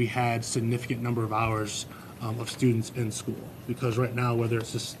if we had significant number of hours of students in school. Because right now, whether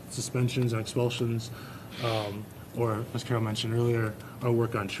it's suspensions and expulsions, or as Carol mentioned earlier, our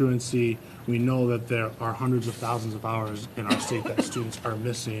work on truancy, we know that there are hundreds of thousands of hours in our state that students are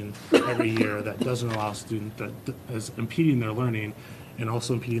missing every year that doesn't allow students, that is impeding their learning and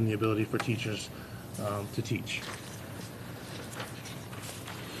also impeding the ability for teachers to teach.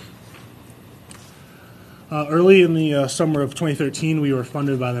 Early in the summer of 2013, we were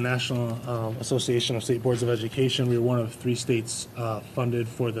funded by the National Association of State Boards of Education. We were one of 3 states funded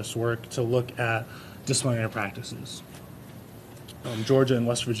for this work to look at disciplinary practices. Georgia and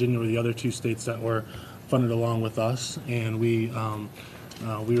West Virginia were the other 2 states that were funded along with us, and we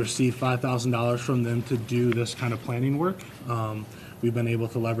received $5,000 from them to do this kind of planning work. We've been able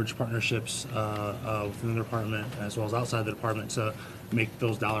to leverage partnerships within the department as well as outside the department to make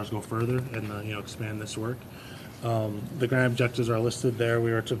those dollars go further and expand this work. The grant objectives are listed there.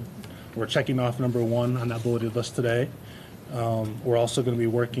 We're checking off number 1 on that bulleted list today. We're also going to be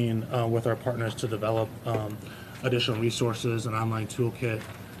working with our partners to develop additional resources, an online toolkit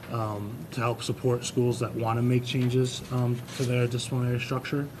to help support schools that want to make changes to their disciplinary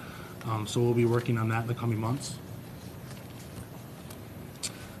structure. So we'll be working on that in the coming months.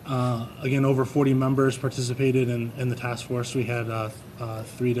 Again, over 40 members participated in the task force. We had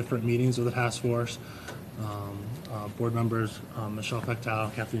 3 different meetings of the task force. Board members, Michelle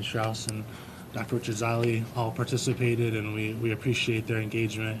Pectal, Kathleen Strauss, and Dr. Richard Ziley all participated, and we appreciate their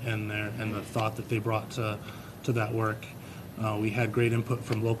engagement and the thought that they brought to that work. We had great input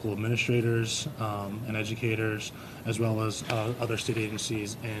from local administrators and educators, as well as other state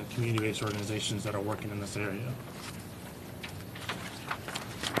agencies and community-based organizations that are working in this area.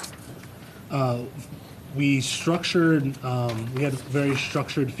 We had very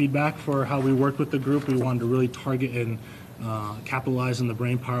structured feedback for how we worked with the group. We wanted to really target and capitalize on the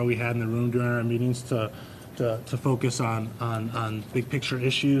brain power we had in the room during our meetings to focus on big picture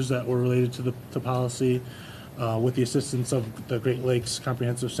issues that were related to policy. With the assistance of the Great Lakes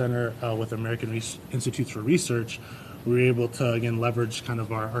Comprehensive Center with American Institutes for Research, we were able to, again, leverage kind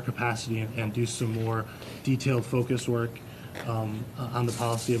of our capacity and do some more detailed focus work on the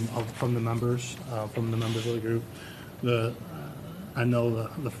policy from the members of the group. I know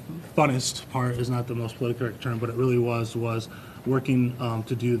the funnest part is not the most politically correct term, but it really was working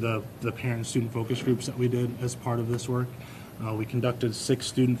to do the parent and student focus groups that we did as part of this work. We conducted 6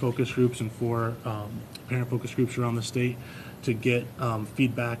 student focus groups and 4 parent focus groups around the state to get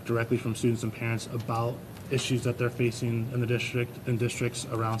feedback directly from students and parents about issues that they're facing in the districts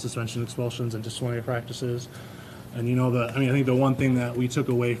around suspension, expulsions, and disciplinary practices. And I think the one thing that we took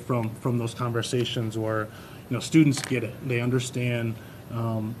away from those conversations were, students get it. They understand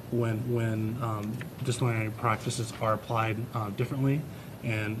when disciplinary practices are applied differently.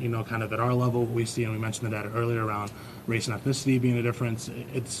 And, kind of at our level, we see, and we mentioned the data earlier around race and ethnicity being a difference.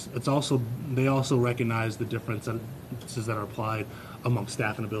 They also recognize the differences that are applied amongst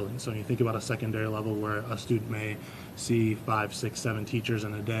staff in a building. So when you think about a secondary level where a student may see 5, 6, 7 teachers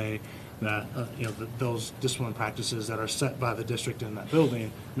in a day, that those discipline practices that are set by the district in that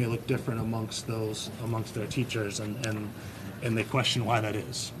building may look different amongst their teachers, and they question why that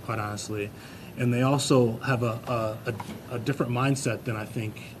is, quite honestly. And they also have a different mindset than I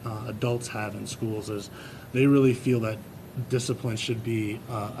think adults have in schools. Is they really feel that discipline should be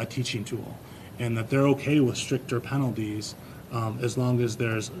a teaching tool, and that they're okay with stricter penalties as long as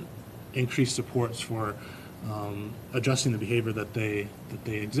there's increased supports for addressing the behavior that they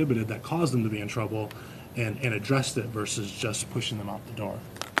exhibited that caused them to be in trouble, and addressed it versus just pushing them out the door.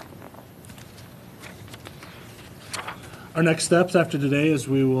 Our next steps after today is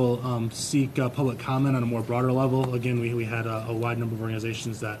we will seek public comment on a more broader level. Again, we had a wide number of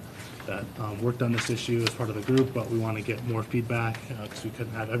organizations that worked on this issue as part of the group, but we want to get more feedback because we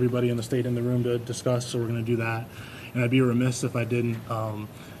couldn't have everybody in the state in the room to discuss, so we're going to do that. And I'd be remiss if I didn't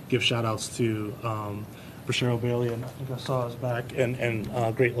give shout outs to Cheryl Bailey, and I think I saw us back,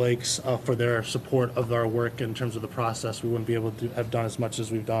 and Great Lakes for their support of our work in terms of the process. We wouldn't be able to have done as much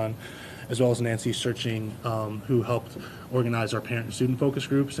as we've done, as well as Nancy Searching, who helped organize our parent and student focus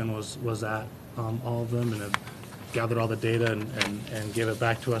groups and was at all of them and have gathered all the data and gave it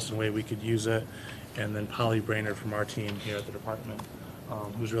back to us in a way we could use it. And then Polly Brainerd from our team here at the department,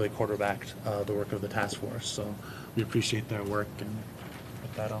 who's really quarterbacked the work of the task force. So we appreciate their work, and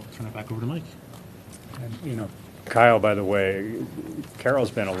with that, I'll turn it back over to Mike. And, Kyle, by the way, Carol's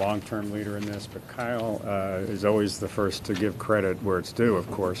been a long-term leader in this, but Kyle is always the first to give credit where it's due,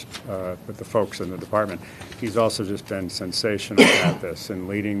 of course, with the folks in the department. He's also just been sensational at this and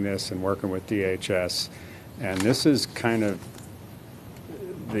leading this and working with DHS. And this is kind of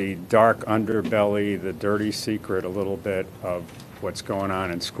the dark underbelly, the dirty secret a little bit of what's going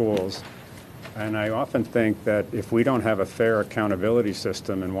on in schools. And I often think that if we don't have a fair accountability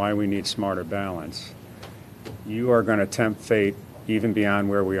system and why we need Smarter Balance, you are going to tempt fate even beyond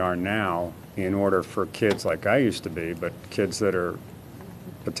where we are now in order for kids like I used to be, but kids that are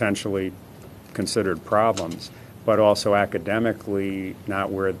potentially considered problems, but also academically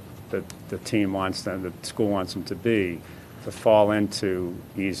not where the team wants them, the school wants them to be, to fall into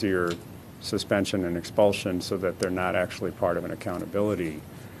easier suspension and expulsion so that they're not actually part of an accountability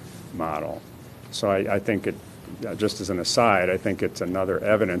model. So I think just as an aside, I think it's another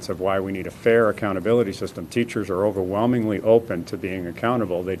evidence of why we need a fair accountability system. Teachers are overwhelmingly open to being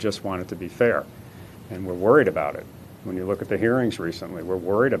accountable. They just want it to be fair. And we're worried about it. When you look at the hearings recently, we're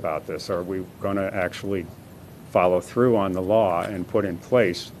worried about this. Are we going to actually follow through on the law and put in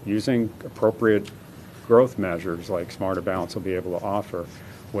place, using appropriate growth measures like Smarter Balance will be able to offer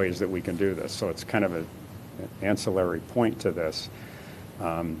ways that we can do this? So it's kind of an ancillary point to this.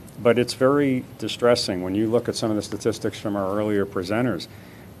 But it's very distressing when you look at some of the statistics from our earlier presenters.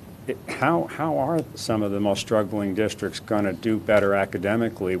 How are some of the most struggling districts going to do better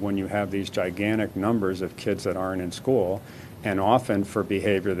academically when you have these gigantic numbers of kids that aren't in school and often for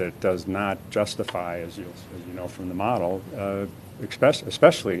behavior that does not justify, as you know from the model,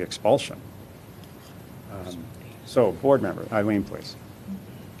 especially expulsion. So, board member, Eileen, please.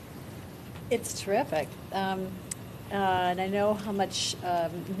 It's terrific. And I know how much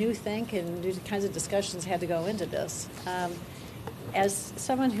new think and new kinds of discussions had to go into this. As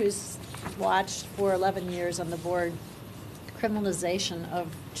someone who's watched for 11 years on the board criminalization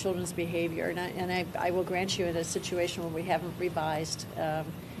of children's behavior, and I will grant you in a situation where we haven't revised the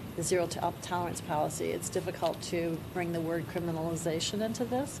zero tolerance policy, it's difficult to bring the word criminalization into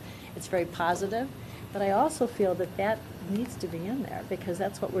this. It's very positive. But I also feel that that needs to be in there because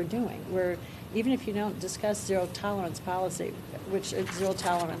that's what we're doing. Even if you don't discuss zero tolerance policy, which zero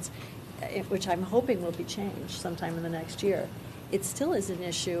tolerance, which I'm hoping will be changed sometime in the next year, it still is an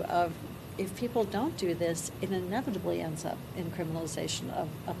issue of if people don't do this, it inevitably ends up in criminalization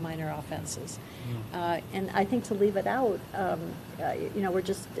of minor offenses. And I think to leave it out, we're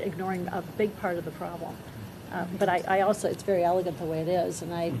just ignoring a big part of the problem. But I also, it's very elegant the way it is,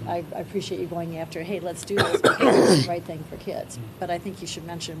 and I appreciate you going after, hey, let's do this because it's the right thing for kids. But I think you should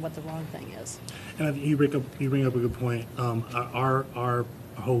mention what the wrong thing is. And I think you bring up a good point. Our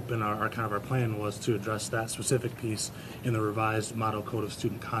hope and our kind of our plan was to address that specific piece in the revised model code of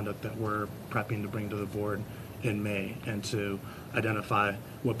student conduct that we're prepping to bring to the board in May, and to identify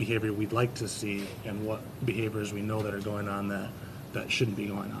what behavior we'd like to see and what behaviors we know that are going on that shouldn't be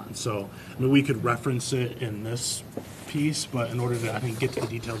going on. So, I mean, we could reference it in this piece, but in order to, I think, get to the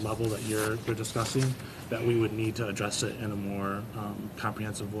detailed level that you're discussing, that we would need to address it in a more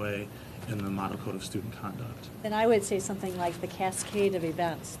comprehensive way in the model code of student conduct. Then I would say something like the cascade of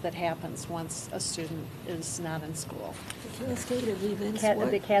events that happens once a student is not in school. The cascade of events,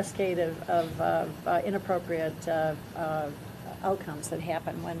 The cascade of inappropriate outcomes that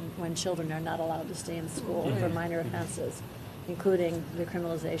happen when children are not allowed to stay in school for minor offenses, including the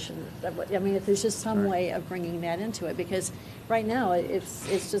criminalization. I mean, if there's just some way of bringing that into it, because right now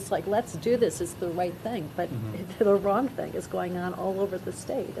it's just like, let's do this, it's the right thing, but the wrong thing is going on all over the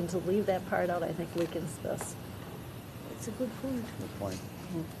state, and to leave that part out, I think weakens this. It's a good point. Good point.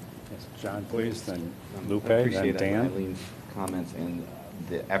 Yes, John, please, then Lupe, I then appreciate Dan. Eileen's comments and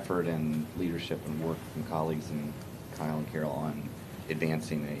the effort and leadership and work from colleagues and Kyle and Carol on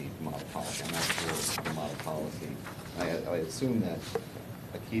advancing a model policy. I'm not sure of the model policy. I assume that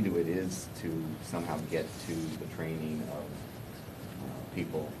a key to it is to somehow get to the training of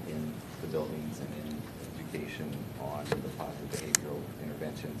people in the buildings and in education on the positive behavioral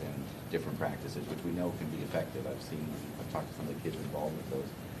interventions and different practices, which we know can be effective. I've talked to some of the kids involved with those.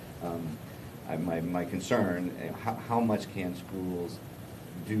 My concern, how much can schools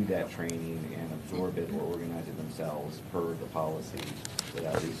do that training and absorb it or organize it themselves per the policy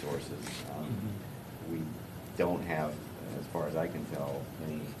without resources? We don't have, as far as I can tell,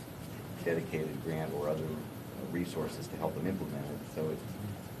 any dedicated grant or other resources to help them implement it. So it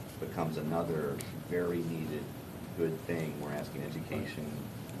becomes another very needed good thing we're asking educators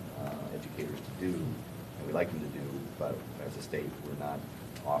to do, and we like them to do, but as a state, we're not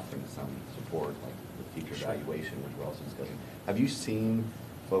offering some support like the teacher evaluation, which we're also discussing. Have you seen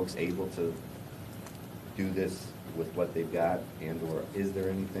folks able to do this with what they've got, and or is there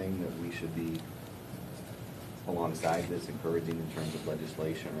anything that we should be alongside this encouraging in terms of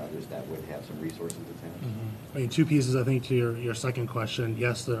legislation or others that would have some resources attached? I mean, two pieces, I think, to your second question.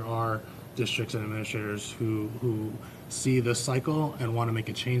 Yes, there are districts and administrators who see this cycle and want to make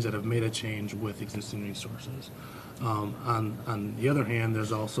a change, that have made a change with existing resources. On the other hand,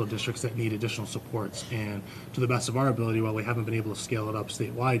 there's also districts that need additional supports, and to the best of our ability, while we haven't been able to scale it up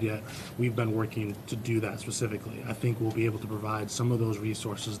statewide yet, we've been working to do that specifically. I think we'll be able to provide some of those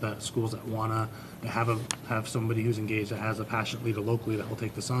resources that schools that want to have somebody who's engaged, that has a passionate leader locally that will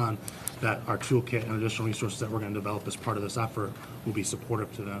take this on, that our toolkit and additional resources that we're going to develop as part of this effort will be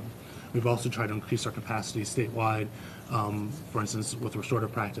supportive to them. We've also tried to increase our capacity statewide, for instance, with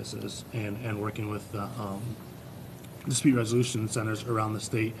restorative practices and working with dispute resolution centers around the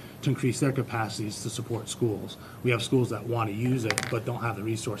state to increase their capacities to support schools. We have schools that want to use it but don't have the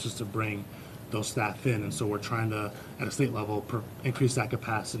resources to bring those staff in, and so we're trying to, at a state level, increase that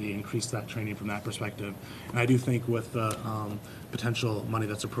capacity, increase that training from that perspective. And I do think with the potential money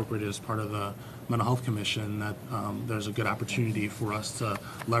that's appropriated as part of the Mental Health Commission, that there's a good opportunity for us to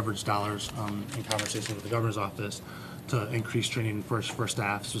leverage dollars in conversation with the governor's office to increase training for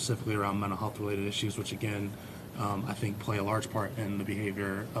staff, specifically around mental health related issues, which again, I think play a large part in the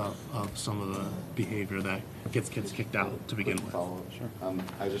behavior of some of the behavior that gets kids kicked out to begin with. Sure.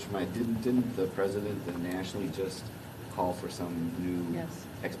 I was just reminded, didn't the president nationally just call for some new Yes.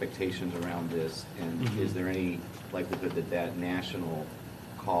 expectations around this? And is there any likelihood that that national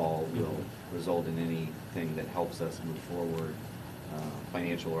call will result in anything that helps us move forward,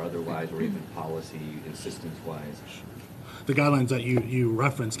 financial or otherwise, or even policy insistence-wise? The guidelines that you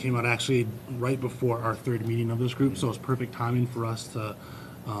referenced came out actually right before our third meeting of this group, so it's perfect timing for us to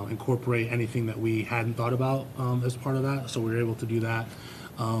incorporate anything that we hadn't thought about as part of that, so we were able to do that.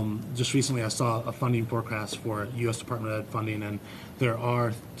 Just recently, I saw a funding forecast for U.S. Department of Ed funding, and there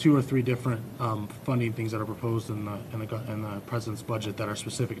are 2 or 3 different funding things that are proposed in the president's budget that are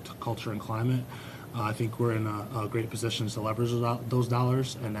specific to culture and climate. I think we're in a great position to leverage those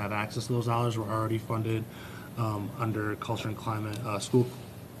dollars and have access to those dollars. We're already funded under culture and climate, school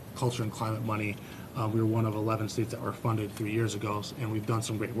culture and climate money. We were one of 11 states that were funded 3 years ago, and we've done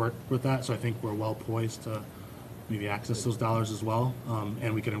some great work with that. So I think we're well poised to maybe access those dollars as well,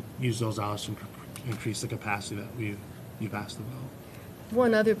 and we can use those dollars to increase the capacity that you've asked about.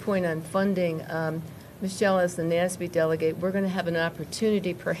 One other point on funding, Michelle, as the NASB delegate, we're going to have an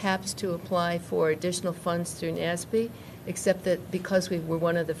opportunity perhaps to apply for additional funds through NASB, except that because we were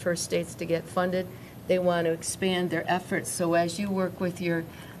one of the first states to get funded, they want to expand their efforts. So as you work with your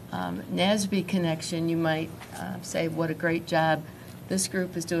NASB connection, you might say, what a great job this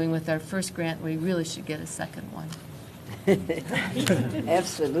group is doing with our first grant. We really should get a second one.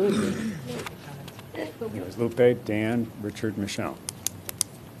 Absolutely. It was Lupe, Dan, Richard, Michelle.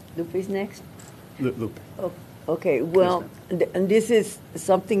 Lupe's next? Lupe. Oh, okay, well, and this is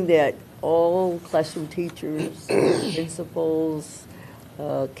something that all classroom teachers, principals,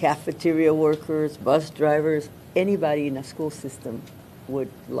 cafeteria workers, bus drivers, anybody in a school system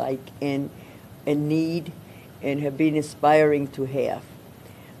would like and need and have been aspiring to have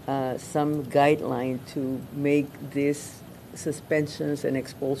some guideline to make these suspensions and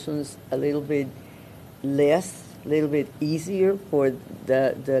expulsions a little bit less, a little bit easier for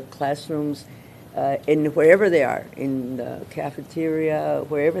the classrooms and wherever they are, in the cafeteria,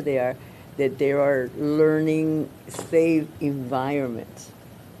 wherever they are, that there are learning safe environments.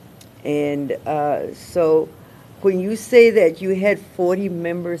 And so when you say that you had 40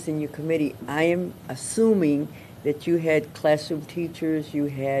 members in your committee, I am assuming that you had classroom teachers, you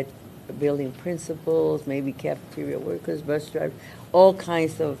had building principals, maybe cafeteria workers, bus drivers, all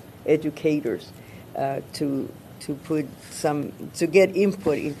kinds of educators to get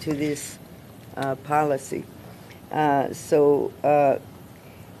input into this policy. Now,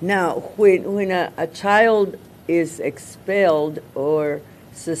 when a child is expelled or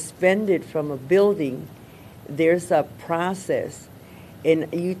suspended from a building, there's a process.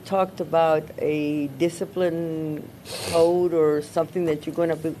 And you talked about a discipline code or something that you're going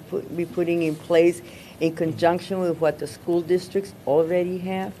to be putting in place in conjunction with what the school districts already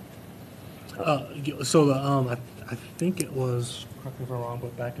have? I think it was, correct me if I'm wrong,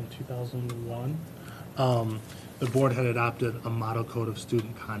 but back in 2001, the board had adopted a model code of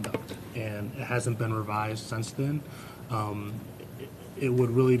student conduct, and it hasn't been revised since then. It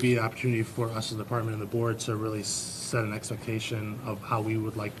would really be an opportunity for us as a department and the board to really set an expectation of how we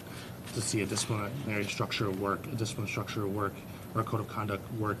would like to see a disciplinary structure of work, a discipline structure of work, or a code of conduct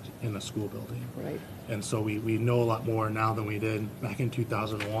worked in a school building. Right. And so we know a lot more now than we did back in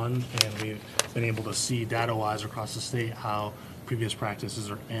 2001, and we've been able to see data-wise across the state how previous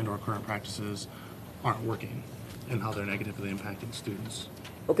practices or current practices aren't working and how they're negatively impacting students.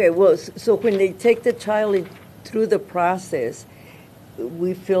 Okay, well, so when they take the child through the process,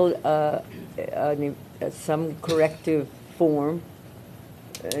 we fill some corrective form,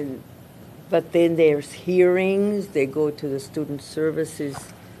 but then there's hearings, they go to the student services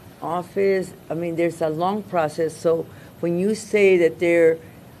office. I mean, there's a long process. So when you say that they're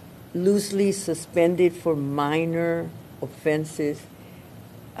loosely suspended for minor offenses,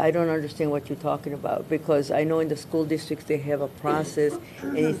 I don't understand what you're talking about, because I know in the school districts they have a process,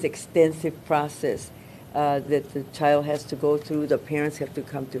 and it's extensive process that the child has to go through. The parents have to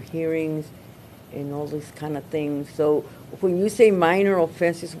come to hearings and all these kind of things. So when you say minor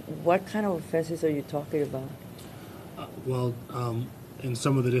offenses, what kind of offenses are you talking about? In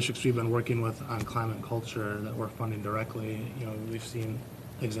some of the districts we've been working with on climate and culture that we're funding directly, we've seen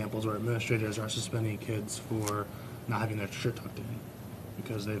examples where administrators are suspending kids for not having their shirt tucked in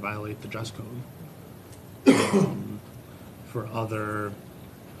because they violate the dress code. For other,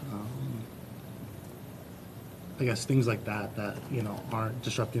 I guess, things like that aren't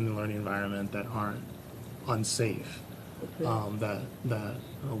disrupting the learning environment, that aren't unsafe, that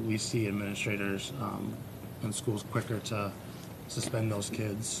we see administrators and schools quicker to suspend those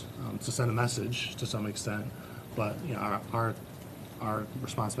kids to send a message to some extent. But our our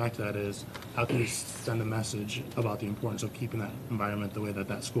response back to that is, how can we send a message about the importance of keeping that environment the way that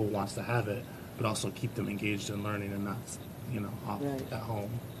that school wants to have it, but also keep them engaged in learning and not, off Right. at home.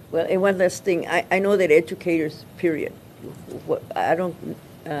 Well, and one last thing, I know that educators, period, I don't,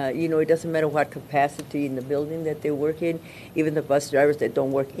 it doesn't matter what capacity in the building that they work in, even the bus drivers that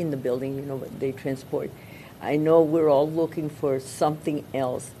don't work in the building, but they transport. I know we're all looking for something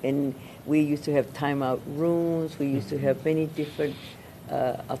else, and we used to have timeout rooms, we used to have many different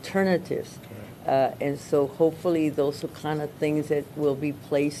alternatives. And so hopefully those are kind of things that will be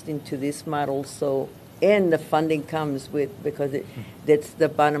placed into this model, and the funding comes with, because that's the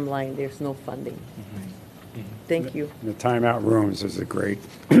bottom line, there's no funding. Thank you. The timeout rooms is a great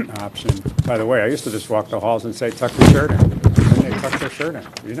option. By the way, I used to just walk the halls and say, tuck your shirt in. And they tuck their shirt in.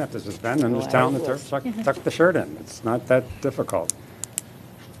 You didn't have to suspend them, just tell them to tuck the shirt in. It's not that difficult.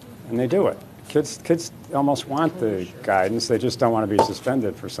 And they do it. Kids almost want the guidance, they just don't want to be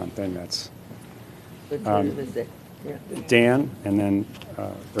suspended for something that's Dan, and then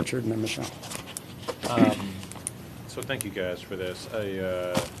Richard, and then Michelle. So thank you guys for this.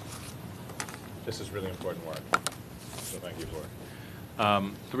 This is really important work, so thank you for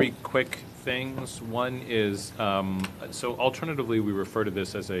it. 3 quick things. One is, so alternatively, we refer to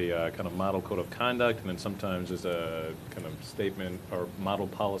this as a kind of model code of conduct, and then sometimes as a kind of statement or model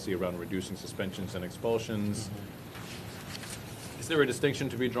policy around reducing suspensions and expulsions. Is there a distinction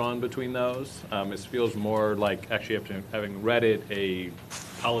to be drawn between those? It feels more like, actually, after having read it, a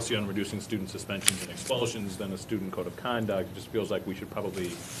policy on reducing student suspensions and expulsions than a student code of conduct. It just feels like we should probably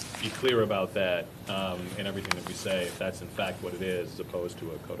be clear about that in everything that we say, if that's in fact what it is, as opposed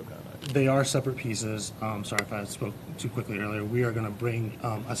to a code of conduct. They are separate pieces. Sorry if I spoke too quickly earlier. We are going to bring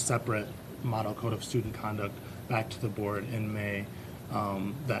a separate model code of student conduct back to the board in May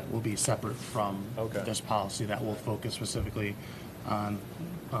that will be separate from this policy, that will focus specifically on,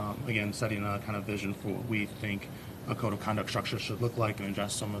 again, setting a kind of vision for what we think a code of conduct structure should look like, and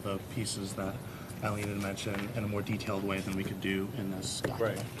address some of the pieces that Eileen had mentioned in a more detailed way than we could do in this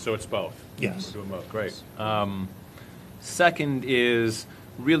document. Right, so it's both? Yes. We're doing both, great. Second is,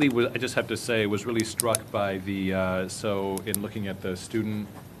 really, I just have to say, was really struck by the, so in looking at the student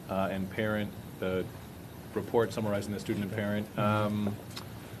and parent, the report summarizing the student and parent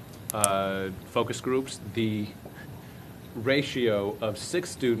focus groups, the ratio of 6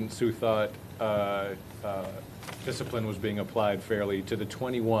 students who thought discipline was being applied fairly to the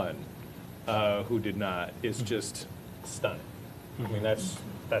 21 who did not is just stunning. I mean,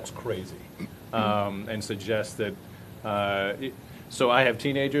 that's crazy, and suggests that. So I have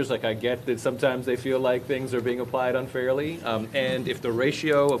teenagers. Like, I get that sometimes they feel like things are being applied unfairly. And if the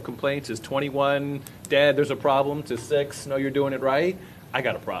ratio of complaints is 21, Dad, there's a problem, to 6, no, you're doing it right, I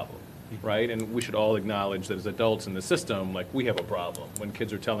got a problem. Right? And we should all acknowledge that as adults in the system, like, we have a problem when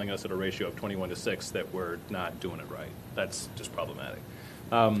kids are telling us at a ratio of 21 to 6 that we're not doing it right. That's just problematic.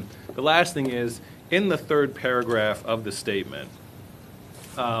 The last thing is, in the 3rd paragraph of the statement,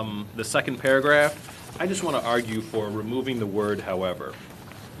 the 2nd paragraph, I just want to argue for removing the word however.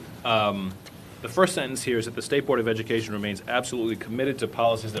 The first sentence here is that the State Board of Education remains absolutely committed to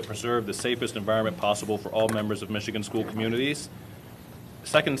policies that preserve the safest environment possible for all members of Michigan school communities.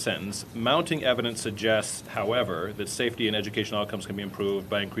 Second sentence, mounting evidence suggests, however, that safety and educational outcomes can be improved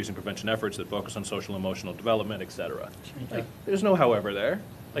by increasing prevention efforts that focus on social and emotional development, etc. Like, there's no however there.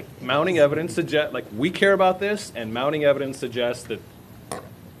 Like, mounting evidence suggests, like, we care about this, and mounting evidence suggests that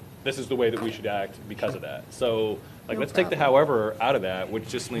this is the way that we should act because of that. So, like, let's take the however out of that, which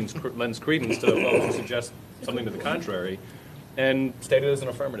just lends credence to the folks who suggest something to the contrary, and state it as an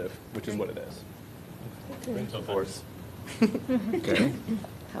affirmative, which is what it is. So forth. Okay,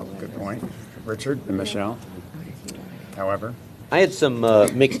 good point. Richard and Michelle, however. I had some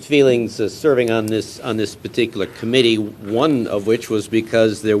mixed feelings serving on this particular committee, one of which was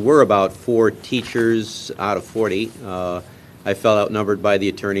because there were about 4 teachers out of 40. I felt outnumbered by the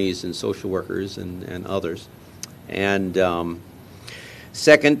attorneys and social workers and others. And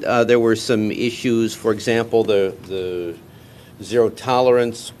second, there were some issues. For example, the zero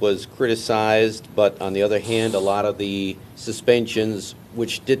tolerance was criticized, but on the other hand, a lot of the suspensions,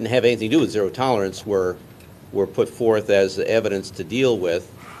 which didn't have anything to do with zero tolerance, were put forth as evidence to deal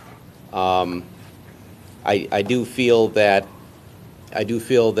with. I do feel that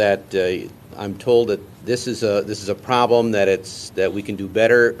I'm told that this is a problem, that we can do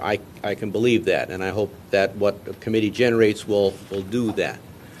better. I can believe that, and I hope that what the committee generates will do that.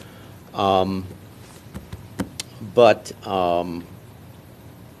 But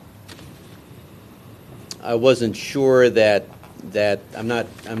I wasn't sure that I'm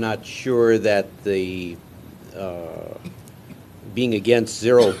not sure that being against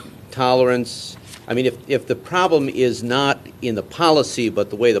zero tolerance. I mean, if the problem is not in the policy, but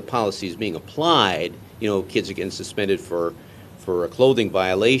the way the policy is being applied, you know, kids are getting suspended for clothing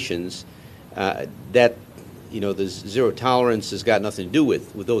violations, that, you know, the zero tolerance has got nothing to do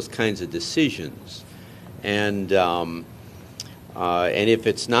with those kinds of decisions. And if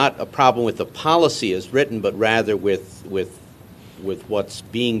it's not a problem with the policy as written, but rather with what's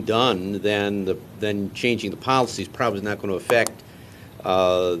being done, then changing the policy is probably not going to affect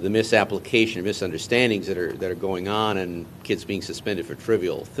the misapplication or misunderstandings that are going on and kids being suspended for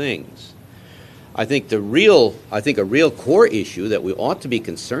trivial things. I think a real core issue that we ought to be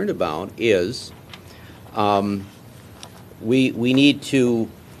concerned about is we need to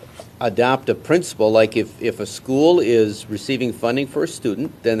adopt a principle like if a school is receiving funding for a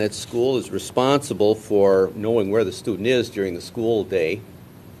student, then that school is responsible for knowing where the student is during the school day,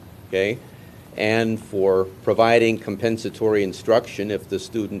 okay, and for providing compensatory instruction if the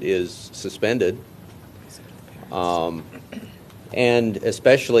student is suspended. And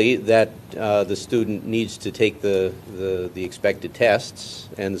especially that the student needs to take the expected tests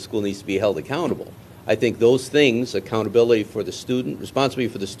and the school needs to be held accountable. I think those things, accountability for the student,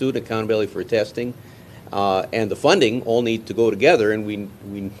 responsibility for the student, accountability for testing, and the funding all need to go together, and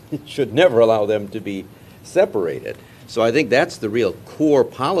we should never allow them to be separated. So I think that's the real core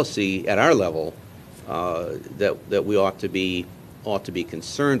policy at our level that we ought to be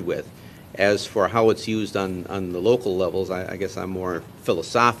concerned with. As for how it's used on the local levels, I guess I'm more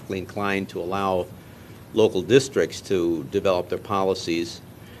philosophically inclined to allow local districts to develop their policies.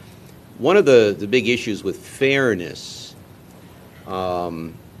 One of the big issues with fairness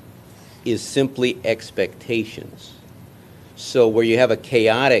is simply expectations. So where you have a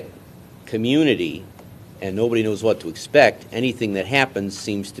chaotic community and nobody knows what to expect, anything that happens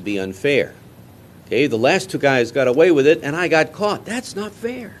seems to be unfair. Okay, the last two guys got away with it and I got caught. That's not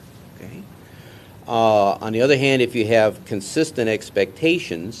fair. Okay. On the other hand, if you have consistent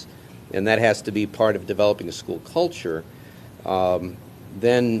expectations, and that has to be part of developing a school culture,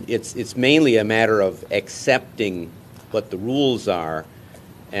 then it's mainly a matter of accepting what the rules are,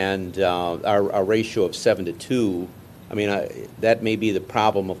 and our ratio of 7 to 2. I mean, that may be the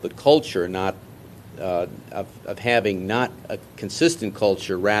problem of the culture, not of having not a consistent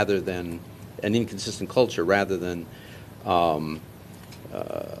culture rather than an inconsistent culture, rather than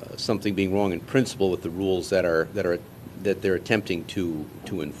something being wrong in principle with the rules that they're attempting to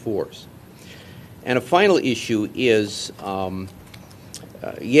enforce. And a final issue is,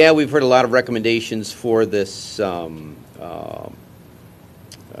 we've heard a lot of recommendations for this. Now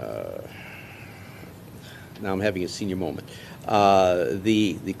I'm having a senior moment.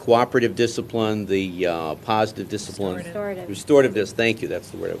 The cooperative discipline, the positive discipline, restorative discipline. Thank you. That's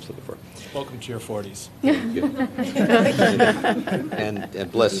the word I was looking for. Welcome to your 40s. Thank you.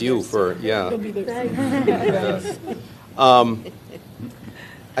 and bless you for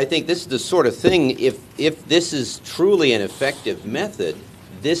I think this is the sort of thing. If this is truly an effective method,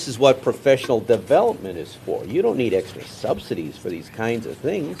 this is what professional development is for. You don't need extra subsidies for these kinds of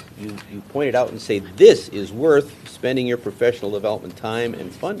things. You point it out and say, this is worth spending your professional development time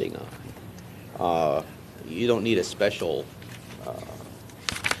and funding on. You don't need a special,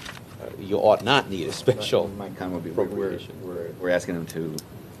 you ought not need a special My comment would be we're asking them to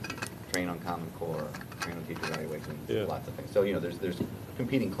train on Common Core, train on teacher evaluations, lots of things. So, you know, there's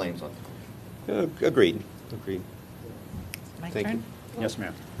competing claims on Agreed. My Thank turn? you. Yes,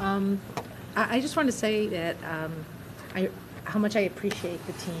 ma'am. I just want to say that how much I appreciate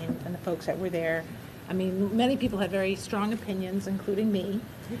the team and the folks that were there. I mean, many people had very strong opinions, including me,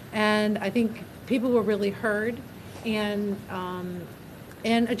 and I think people were really heard, and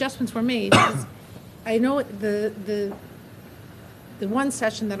adjustments were made. I know the one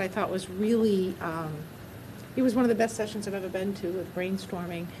session that I thought was really, it was one of the best sessions I've ever been to with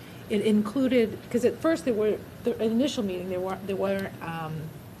brainstorming. It included, because at first the initial meeting, there were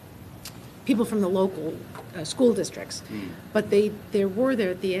people from the local school districts, but there were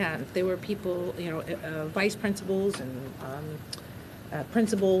there at the end. There were people, you know, vice principals and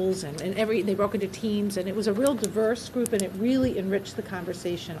principals, and they broke into teams, and it was a real diverse group, and it really enriched the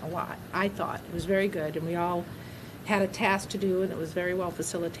conversation a lot. I thought it was very good, and we all had a task to do, and it was very well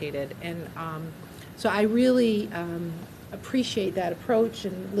facilitated. And so I really appreciate that approach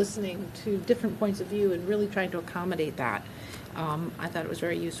and listening to different points of view and really trying to accommodate that. I thought it was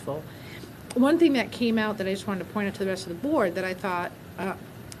very useful. One thing that came out that I just wanted to point out to the rest of the board that I thought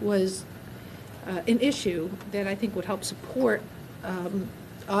was an issue that I think would help support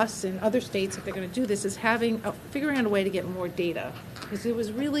us and other states, if they're going to do this, is figuring out a way to get more data, because there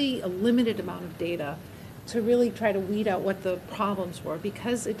was really a limited amount of data to really try to weed out what the problems were,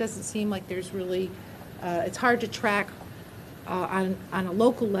 because it doesn't seem like there's really, it's hard to track on a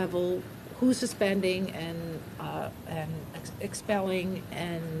local level who's suspending and expelling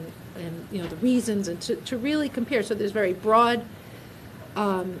and the reasons, and to really compare. So there's very broad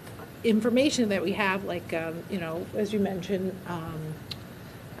information that we have, like as you mentioned,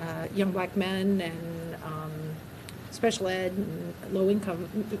 young black men and special ed and low income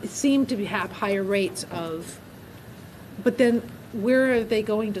seem to have higher rates of, but then where are they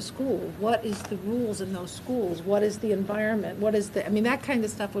going to school? What is the rules in those schools? What is the environment? What is the, that kind of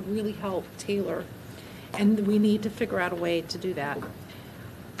stuff would really help tailor, and we need to figure out a way to do that.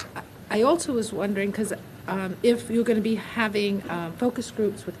 I also was wondering, because if you're going to be having focus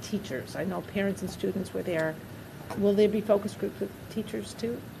groups with teachers, I know parents and students were there, will there be focus groups with teachers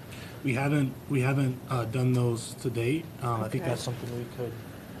too? We haven't done those to date. I think that's something we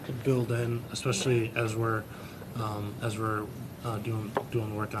could build in, especially as we're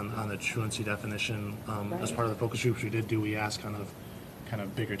doing work on the truancy definition. As part of the focus groups we did do, we asked kind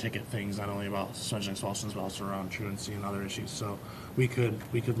of bigger ticket things, not only about suspension expulsions, but also around truancy and other issues. So we could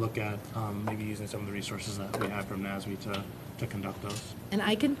look at maybe using some of the resources that we have from NASB to conduct those. And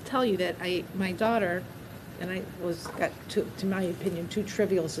I can tell you that my daughter, and I got, to my opinion, 2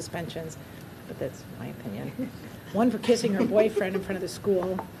 trivial suspensions, but that's my opinion. One for kissing her boyfriend in front of the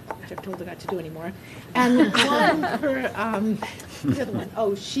school, which I've told her not to do anymore. And one for, the other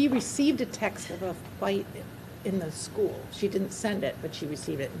one, she received a text of a fight in the school. She didn't send it, but she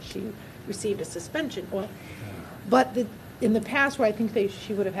received it, and she received a suspension. But in the past, where I think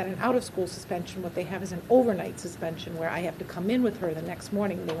she would have had an out-of-school suspension, what they have is an overnight suspension, where I have to come in with her the next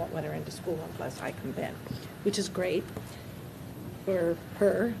morning. They won't let her into school unless I come in, which is great for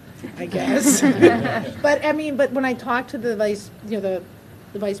her, I guess. But when I talked to the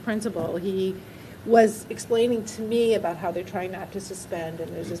vice principal, he was explaining to me about how they're trying not to suspend,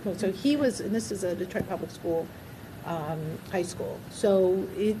 and there's this. So he was, and this is a Detroit Public School high school. So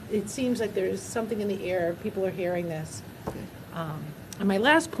it seems like there's something in the air. People are hearing this. And my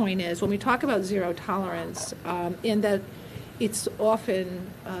last point is, when we talk about zero tolerance, in that it's often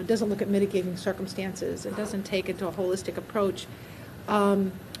doesn't look at mitigating circumstances, it doesn't take it to a holistic approach.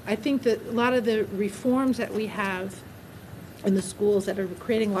 I think that a lot of the reforms that we have in the schools that are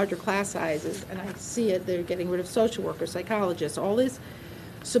creating larger class sizes, and I see it, they're getting rid of social workers, psychologists, all this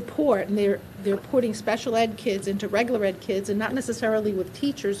support, and they're putting special ed kids into regular ed kids, and not necessarily with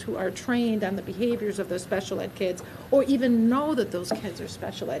teachers who are trained on the behaviors of those special ed kids, or even know that those kids are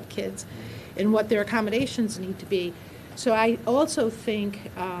special ed kids and what their accommodations need to be. So I also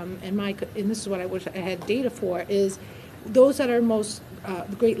think, and this is what I wish I had data for, is those that are most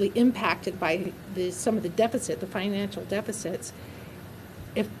greatly impacted by some of the financial deficits,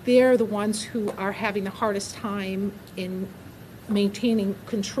 if they're the ones who are having the hardest time in maintaining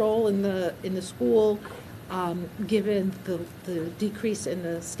control in the school, given the decrease in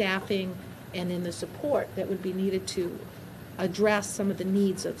the staffing and in the support that would be needed to address some of the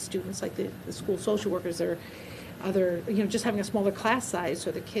needs of students, like the school social workers or other, just having a smaller class size so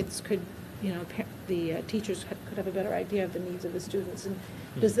the kids could, the teachers could have a better idea of the needs of the students. And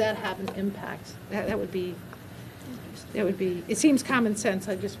does that have an impact? That would be, it seems common sense.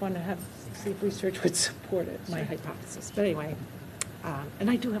 I just want to see if research would support it, my hypothesis. But anyway, and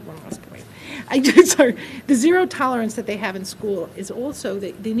I do have one last point. Sorry. The zero tolerance that they have in school is also,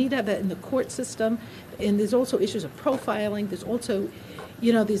 they need to have that in the court system, and there's also issues of profiling. There's also,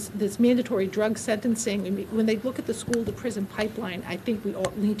 this mandatory drug sentencing. When they look at the school to prison pipeline, I think we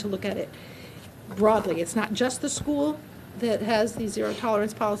all need to look at it broadly. It's not just the school that has these zero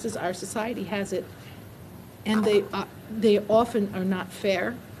tolerance policies. Our society has it, and they often are not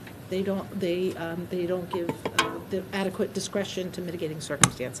fair. They don't give the adequate discretion to mitigating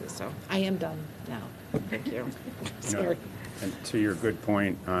circumstances. So I am done now. Thank you. Sorry. And to your good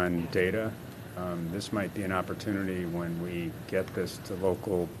point on data, this might be an opportunity when we get this to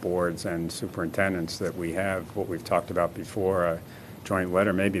local boards and superintendents that we have what we've talked about before, a joint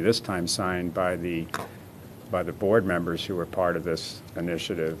letter, maybe this time signed by the board members who are part of this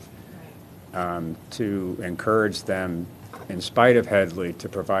initiative, to encourage them, in spite of Headley, to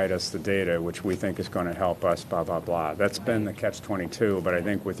provide us the data, which we think is going to help us, blah, blah, blah. That's been the catch-22, but I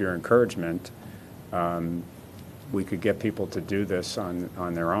think with your encouragement, we could get people to do this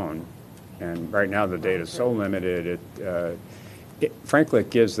on their own. And right now, the data is so limited, frankly,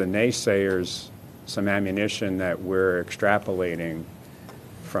 it gives the naysayers some ammunition that we're extrapolating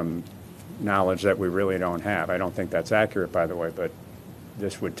from knowledge that we really don't have. I don't think that's accurate, by the way, but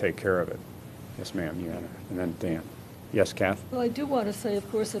this would take care of it. Yes, ma'am, you had it. And then Dan. Yes, Kath? Well, I do want to say,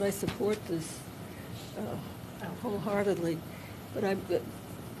 of course, that I support this wholeheartedly, but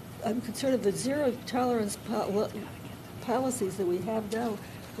I'm concerned of the zero tolerance policies that we have now,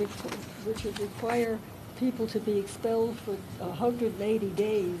 which would require people to be expelled for 180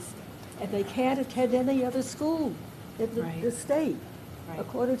 days, and they can't attend any other school in the state,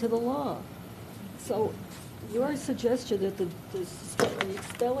 according to the law. So your suggestion that the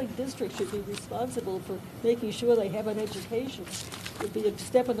expelling district should be responsible for making sure they have an education would be a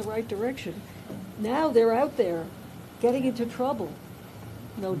step in the right direction. Now they're out there getting into trouble,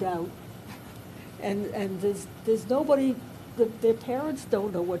 no doubt. And there's nobody, their parents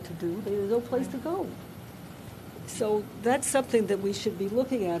don't know what to do. There's no place to go. So that's something that we should be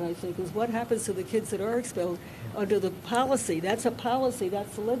looking at, I think, is what happens to the kids that are expelled under the policy. That's a policy,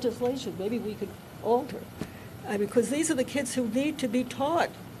 that's the legislation. Maybe we could alter. I mean, because these are the kids who need to be taught,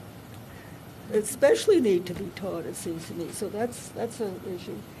 especially need to be taught, it seems to me. So that's an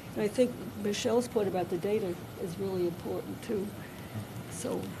issue. And I think Michelle's point about the data is really important, too.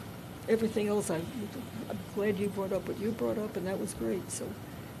 So everything else, I'm glad you brought up what you brought up, and that was great. So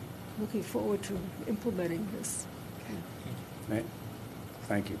looking forward to implementing this.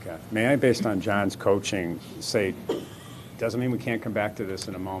 Thank you, Kath. May I, based on John's coaching, say, doesn't mean we can't come back to this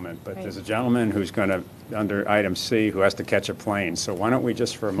in a moment, but there's a gentleman who's going to, under item C, who has to catch a plane. So why don't we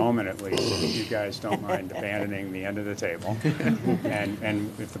just for a moment at least, if you guys don't mind abandoning the end of the table,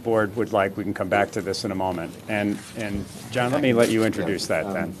 and if the board would like, we can come back to this in a moment. And John, let me let you introduce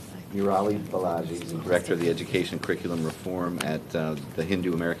that then. Murali Balaji, the Director of the Education Curriculum Reform at the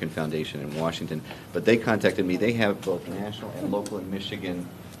Hindu American Foundation in Washington. But they contacted me. They have both national and local in Michigan.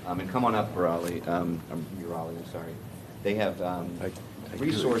 And come on up, Murali. Murali, I'm sorry. They have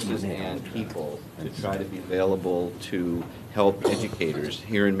resources and people to try to be available to help educators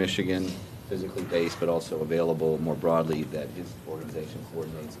here in Michigan, physically based, but also available more broadly that his organization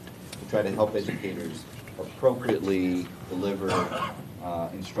coordinates, to try to help educators appropriately deliver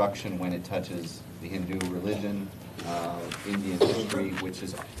instruction when it touches the Hindu religion, Indian history, which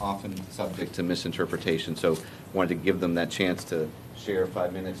is often subject to misinterpretation. So wanted to give them that chance to share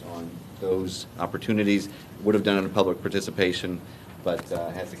 5 minutes on those opportunities. Would have done it in public participation, but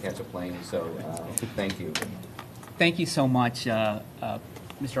has to catch a plane, so thank you. Thank you so much,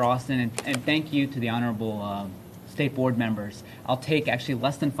 Mr. Austin, and thank you to the honorable state board members. I'll take actually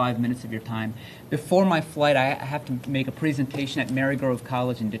less than 5 minutes of your time. Before my flight, I have to make a presentation at Marygrove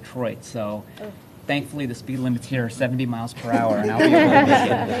College in Detroit, so thankfully the speed limits here are 70 miles per hour, and I'll be able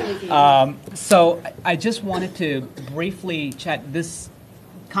to make it. So I just wanted to briefly chat. This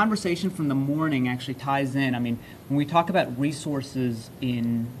conversation from the morning actually ties in. I mean, when we talk about resources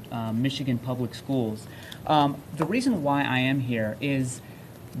in Michigan public schools, the reason why I am here is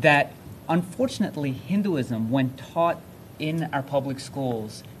that unfortunately Hinduism, when taught in our public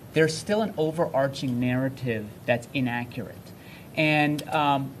schools, there's still an overarching narrative that's inaccurate. And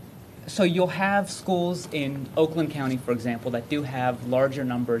so you'll have schools in Oakland County, for example, that do have larger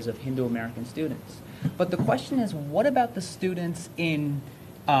numbers of Hindu American students. But the question is, what about the students in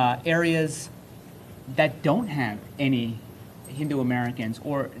areas that don't have any Hindu Americans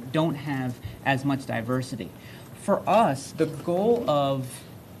or don't have as much diversity? For us, the goal of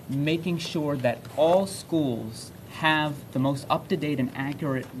making sure that all schools have the most up-to-date and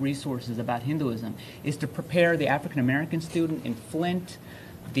accurate resources about Hinduism is to prepare the African American student in Flint,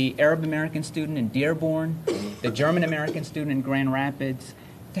 the Arab American student in Dearborn, the German American student in Grand Rapids,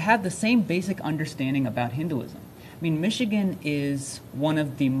 to have the same basic understanding about Hinduism. I mean, Michigan is one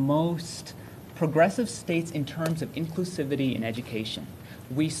of the most progressive states in terms of inclusivity in education.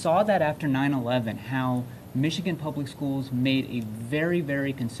 We saw that after 9/11, how Michigan public schools made a very,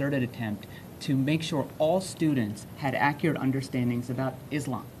 very concerted attempt to make sure all students had accurate understandings about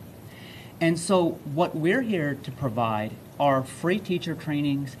Islam. And so what we're here to provide are free teacher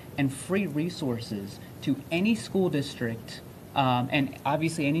trainings and free resources to any school district and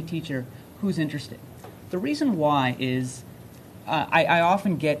obviously any teacher who's interested. The reason why is I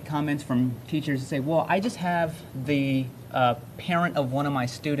often get comments from teachers that say, well, I just have the parent of one of my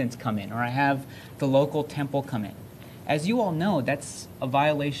students come in, or I have the local temple come in. As you all know, that's a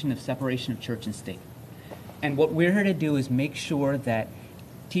violation of separation of church and state. And what we're here to do is make sure that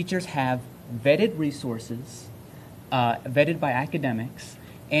teachers have vetted resources, vetted by academics,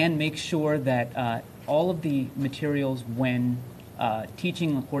 and make sure that all of the materials when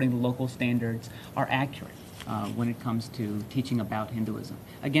teaching according to local standards are accurate when it comes to teaching about Hinduism.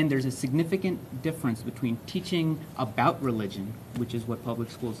 Again, there's a significant difference between teaching about religion, which is what public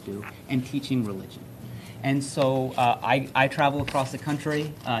schools do, and teaching religion. And so I travel across the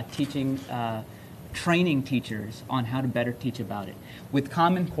country teaching training teachers on how to better teach about it. With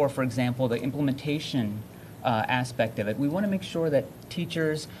Common Core, for example, the implementation aspect of it, we want to make sure that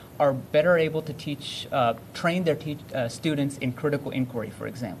teachers are better able to teach, train their students in critical inquiry, for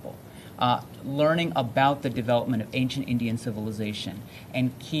example. Learning about the development of ancient Indian civilization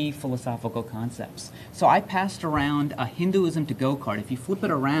and key philosophical concepts. So I passed around a Hinduism to go card. If you flip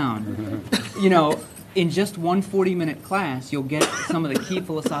it around, you know, in just one 40-minute class, you'll get some of the key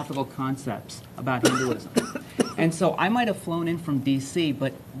philosophical concepts about Hinduism. And so I might have flown in from DC,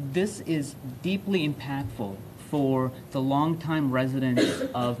 but this is deeply impactful for the longtime residents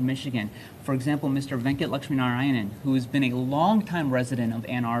of Michigan. For example, Mr. Venkat Lakshminarayanan, who has been a longtime resident of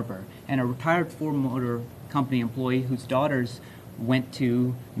Ann Arbor and a retired Ford Motor Company employee whose daughters went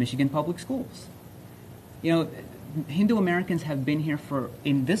to Michigan public schools. You know, Hindu Americans have been here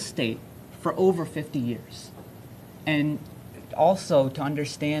in this state for over 50 years. And also to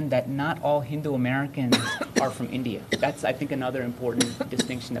understand that not all Hindu Americans are from India. That's, I think, another important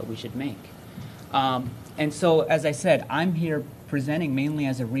distinction that we should make. And so, as I said, I'm here presenting mainly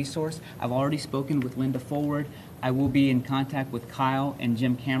as a resource. I've already spoken with Linda Forward. I will be in contact with Kyle and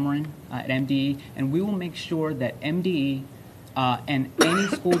Jim Cameron at MDE, and we will make sure that MDE and any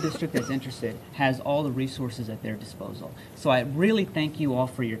school district that's interested has all the resources at their disposal. So I really thank you all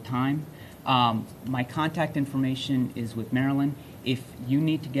for your time. My contact information is with Marilyn. If you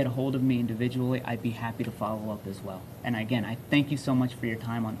need to get a hold of me individually, I'd be happy to follow up as well. And again, I thank you so much for your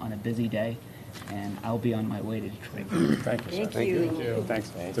time on a busy day, and I'll be on my way to Detroit. Thank you, sir. Thank you.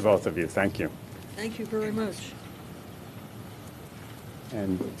 Thanks to both of you. Thank you. Thank you very much.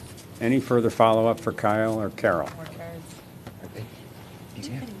 And any further follow-up for Kyle or Carol? More cards. Do you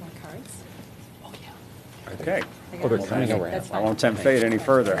have any more cards? Okay. Oh, they're coming around. I won't tempt fate any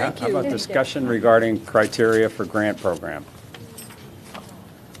further. How about discussion regarding criteria for grant program?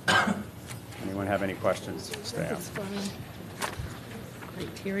 Anyone have any questions, staff?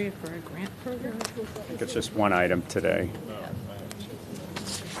 Criteria for a grant program? I think it's just one item today.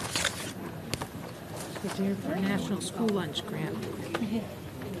 Criteria for a national school lunch grant.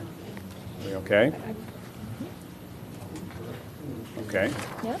 We okay? Okay.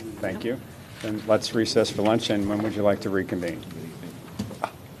 Yep. Thank you. Then let's recess for lunch, and when would you like to reconvene?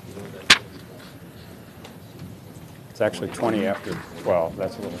 It's actually 20 after 12.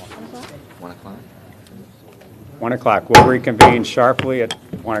 That's a little... 1 o'clock? 1 o'clock. We'll reconvene sharply at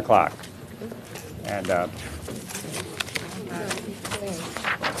 1 o'clock. And under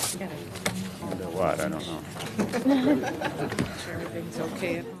what? I don't know. Sure everything's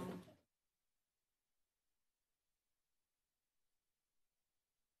okay at home.